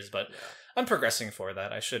 2 years, but Yeah, I'm progressing for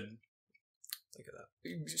that. I should look at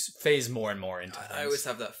that. phase more and more into things. I always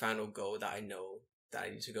have that final goal that I know that I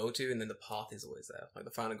need to go to, and then the path is always there. Like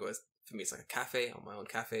the final goal is, for me, it's like a cafe, on my own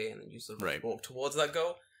cafe, and then you sort of Right. walk towards that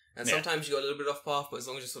goal. And Yeah. sometimes you go a little bit off path, but as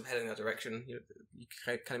long as you're sort of heading that direction, you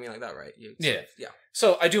kind of mean like that, right? You Yeah. yeah,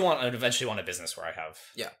 So I eventually want a business where I have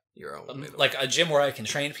your own. like a gym where I can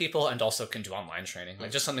train people and also can do online training,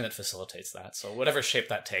 like just something that facilitates that. So whatever shape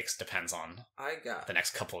that takes depends on I got. the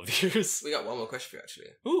next couple of years. We got one more question for you, actually.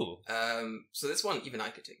 Ooh, So this one, even I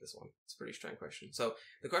could take this one. It's a pretty strange question. So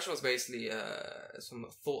the question was basically some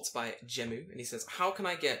thoughts by Jemu, and he says, "How can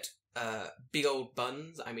I get big old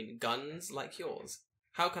guns like yours?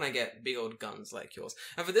 How can I get big old guns like yours?"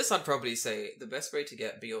 And for this, I'd probably say the best way to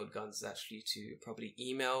get big old guns is actually to probably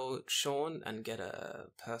email Sean and get a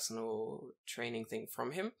personal training thing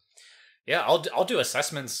from him. yeah, I'll do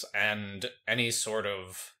assessments and any sort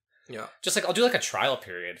of Yeah, just like I'll do like a trial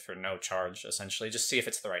period for no charge, essentially, just see if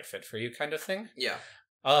it's the right fit for you, kind of thing. yeah,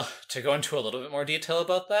 To go into a little bit more detail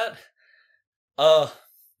about that,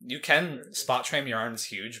 you can spot trim your arms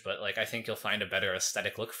huge, but like I think you'll find a better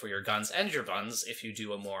aesthetic look for your guns and your buns if you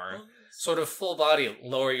do a more sort of full body,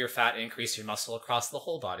 lower your fat, increase your muscle across the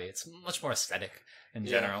whole body. It's much more aesthetic in Yeah.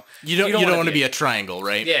 general. you don't wanna want to be a triangle,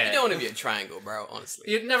 right? Yeah. You don't want to be a triangle, bro. Honestly,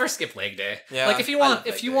 You'd never skip leg day. Yeah, like if you I want love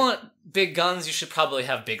leg day. want big guns, you should probably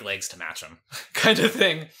have big legs to match them, kind of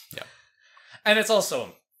thing. Yeah. And it's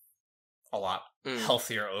also a lot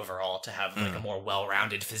healthier overall to have like a more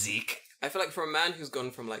well-rounded physique. I feel like for a man who's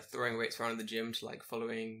gone from like throwing weights around in the gym to like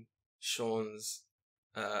following Sean's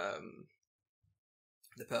the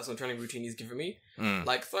personal training routine he's given me,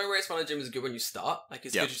 like throwing weights around the gym is good when you start. Like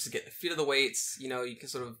it's good just to get the feel of the weights. You know, you can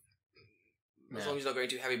sort of as long as you're not going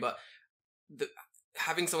too heavy, but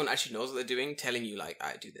having someone actually knows what they're doing, telling you like,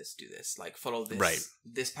 I do this, like follow this,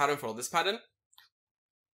 this pattern, follow this pattern.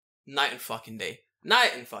 Night and fucking day,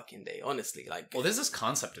 honestly. Like, well, there's this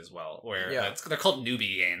concept as well where they're called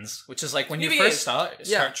newbie gains, which is like when you Newbie first gains.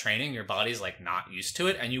 start training, your body's like not used to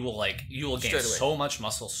it, and you will gain so much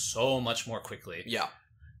muscle so much more quickly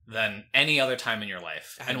than any other time in your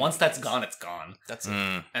life. And once that's gone, it's gone. That's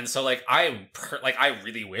it. And so like I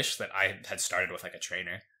really wish that I had started with like a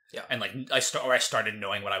trainer. Yeah, and like I started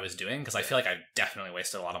knowing what I was doing, because I feel like I definitely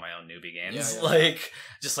wasted a lot of my own newbie gains, like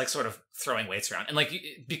just like sort of throwing weights around, and like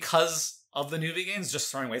because of the newbie gains,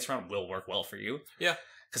 just throwing weights around will work well for you. Yeah,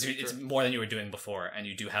 because it's more than you were doing before, and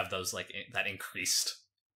you do have those like that increased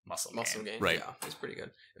muscle gain. Right? Yeah, it's pretty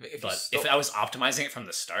good. If I was optimizing it from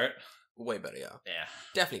the start, way better. Yeah,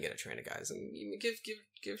 definitely get a trainer, guys, and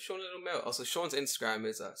give Sean a little mail. Also, Sean's Instagram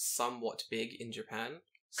is somewhat big in Japan.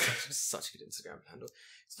 Such a good Instagram handle.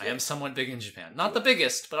 I am somewhat big in Japan. Not the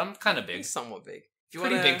biggest, but I'm kind of big. He's somewhat big. If you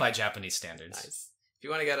Pretty big by Japanese standards. Nice. If you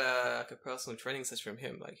want to get a personal training session from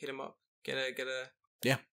him, like hit him up. Get a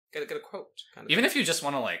quote. Kind of Even if you just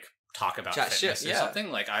want to like talk about fitness or something,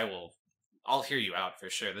 like I'll hear you out for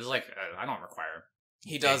sure. There's like I don't require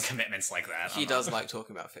big commitments like that. He does like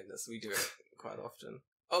talking about fitness. We do it quite often.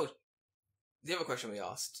 Oh, the other question we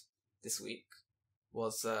asked this week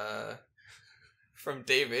was from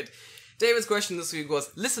David. David's question this week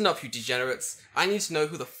was, listen up, you degenerates. I need to know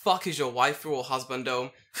who the fuck is your waifu or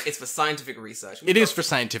husbando. It's for scientific research. It is for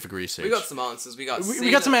scientific research. We got some answers. We got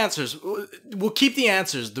some answers. We'll keep the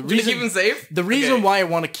answers. The reason, keep them safe? The reason why I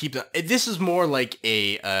want to keep them... This is more like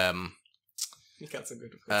a... You got some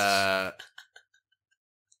good questions.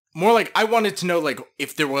 More like, I wanted to know like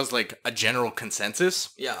if there was like a general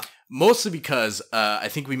consensus. Yeah. Mostly because I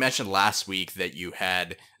think we mentioned last week that you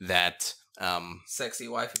had that... sexy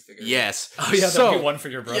waifu figure. Yes. Oh yeah, that'll be one for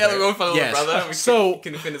your brother. Yeah, one for your brother. So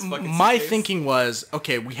my thinking was,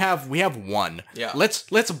 okay, we have one. Yeah.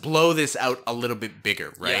 Let's blow this out a little bit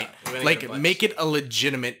bigger, right? Yeah, like make it a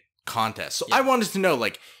legitimate contest. So I wanted to know,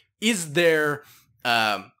 like, is there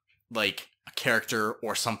like a character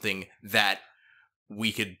or something that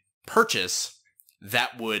we could purchase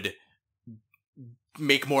that would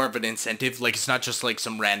make more of an incentive? Like, it's not just like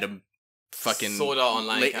some random fucking Sword Art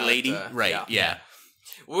Online lady, right? Yeah.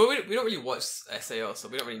 Well, we don't really watch SAO, so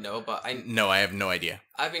we don't really know. But I have no idea.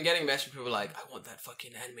 I've been getting messages from people like, I want that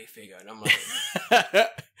fucking anime figure, and I'm like,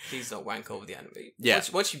 please don't wank over the anime. Yeah.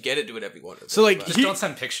 Once you get it, do whatever you want. So like, just don't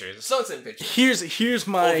send pictures. Don't send pictures. Here's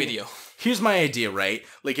my video. Here's my idea, right?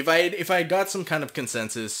 Like, if I got some kind of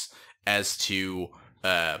consensus as to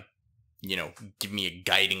give me a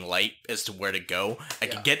guiding light as to where to go, I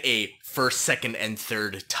could get a first, second, and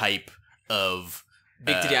third type of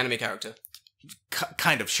big titty anime character.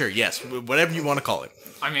 Kind of, sure, yes, whatever you want to call it.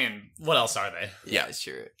 I mean, what else are they? Yeah, it's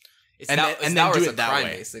true. And then do it that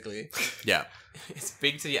way, basically. Yeah, it's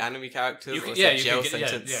big titty anime characters. You can get, yeah,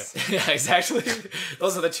 exactly.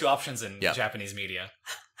 Those are the two options in Japanese media.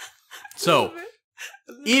 So,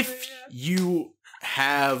 if you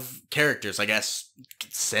have characters, I guess,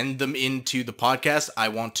 send them into the podcast. I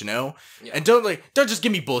want to know, and don't just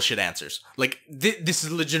give me bullshit answers. Like this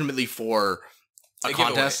is legitimately for a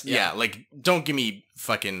contest. Yeah, like don't give me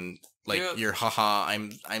fucking like your haha.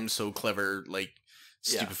 I'm so clever. Like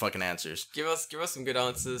stupid fucking answers. Give us some good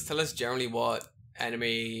answers. Tell us generally what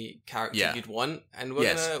anime character you'd want, and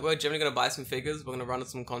we're generally gonna buy some figures. We're gonna run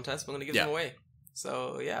some contests. We're gonna give them away.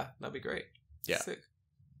 So yeah, that'd be great. Yeah. Sick.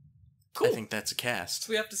 Cool. I think that's a cast.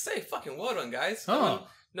 We have to say, fucking well done, guys. No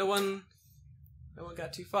one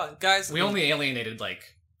got too far, guys. We only alienated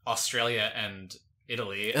like Australia and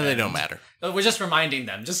Italy, and they don't matter. We're just reminding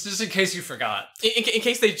them, just in case you forgot, in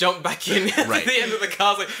case they jump back in at the end of the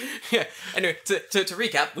cast. Like, yeah. Anyway, to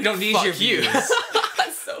recap, we don't need your views.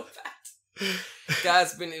 That's so bad.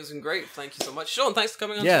 Guys, it was been great. Thank you so much, Sean. Thanks for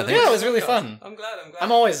coming on. Yeah, it was really fun. I'm glad.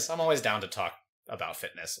 I'm always down to talk about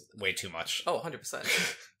fitness way too much. Oh, 100%.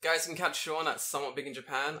 Guys, you can catch Sean at Somewhat Big in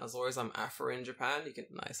Japan. As always, I'm Afro in Japan. You can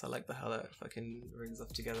I like how that fucking rings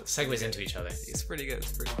up together. Segues into each other. It's pretty good.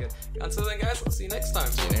 Until then, guys, I'll see you next time.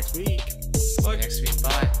 See you next week. Bye. See you next week.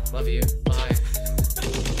 Bye. Love you. Bye.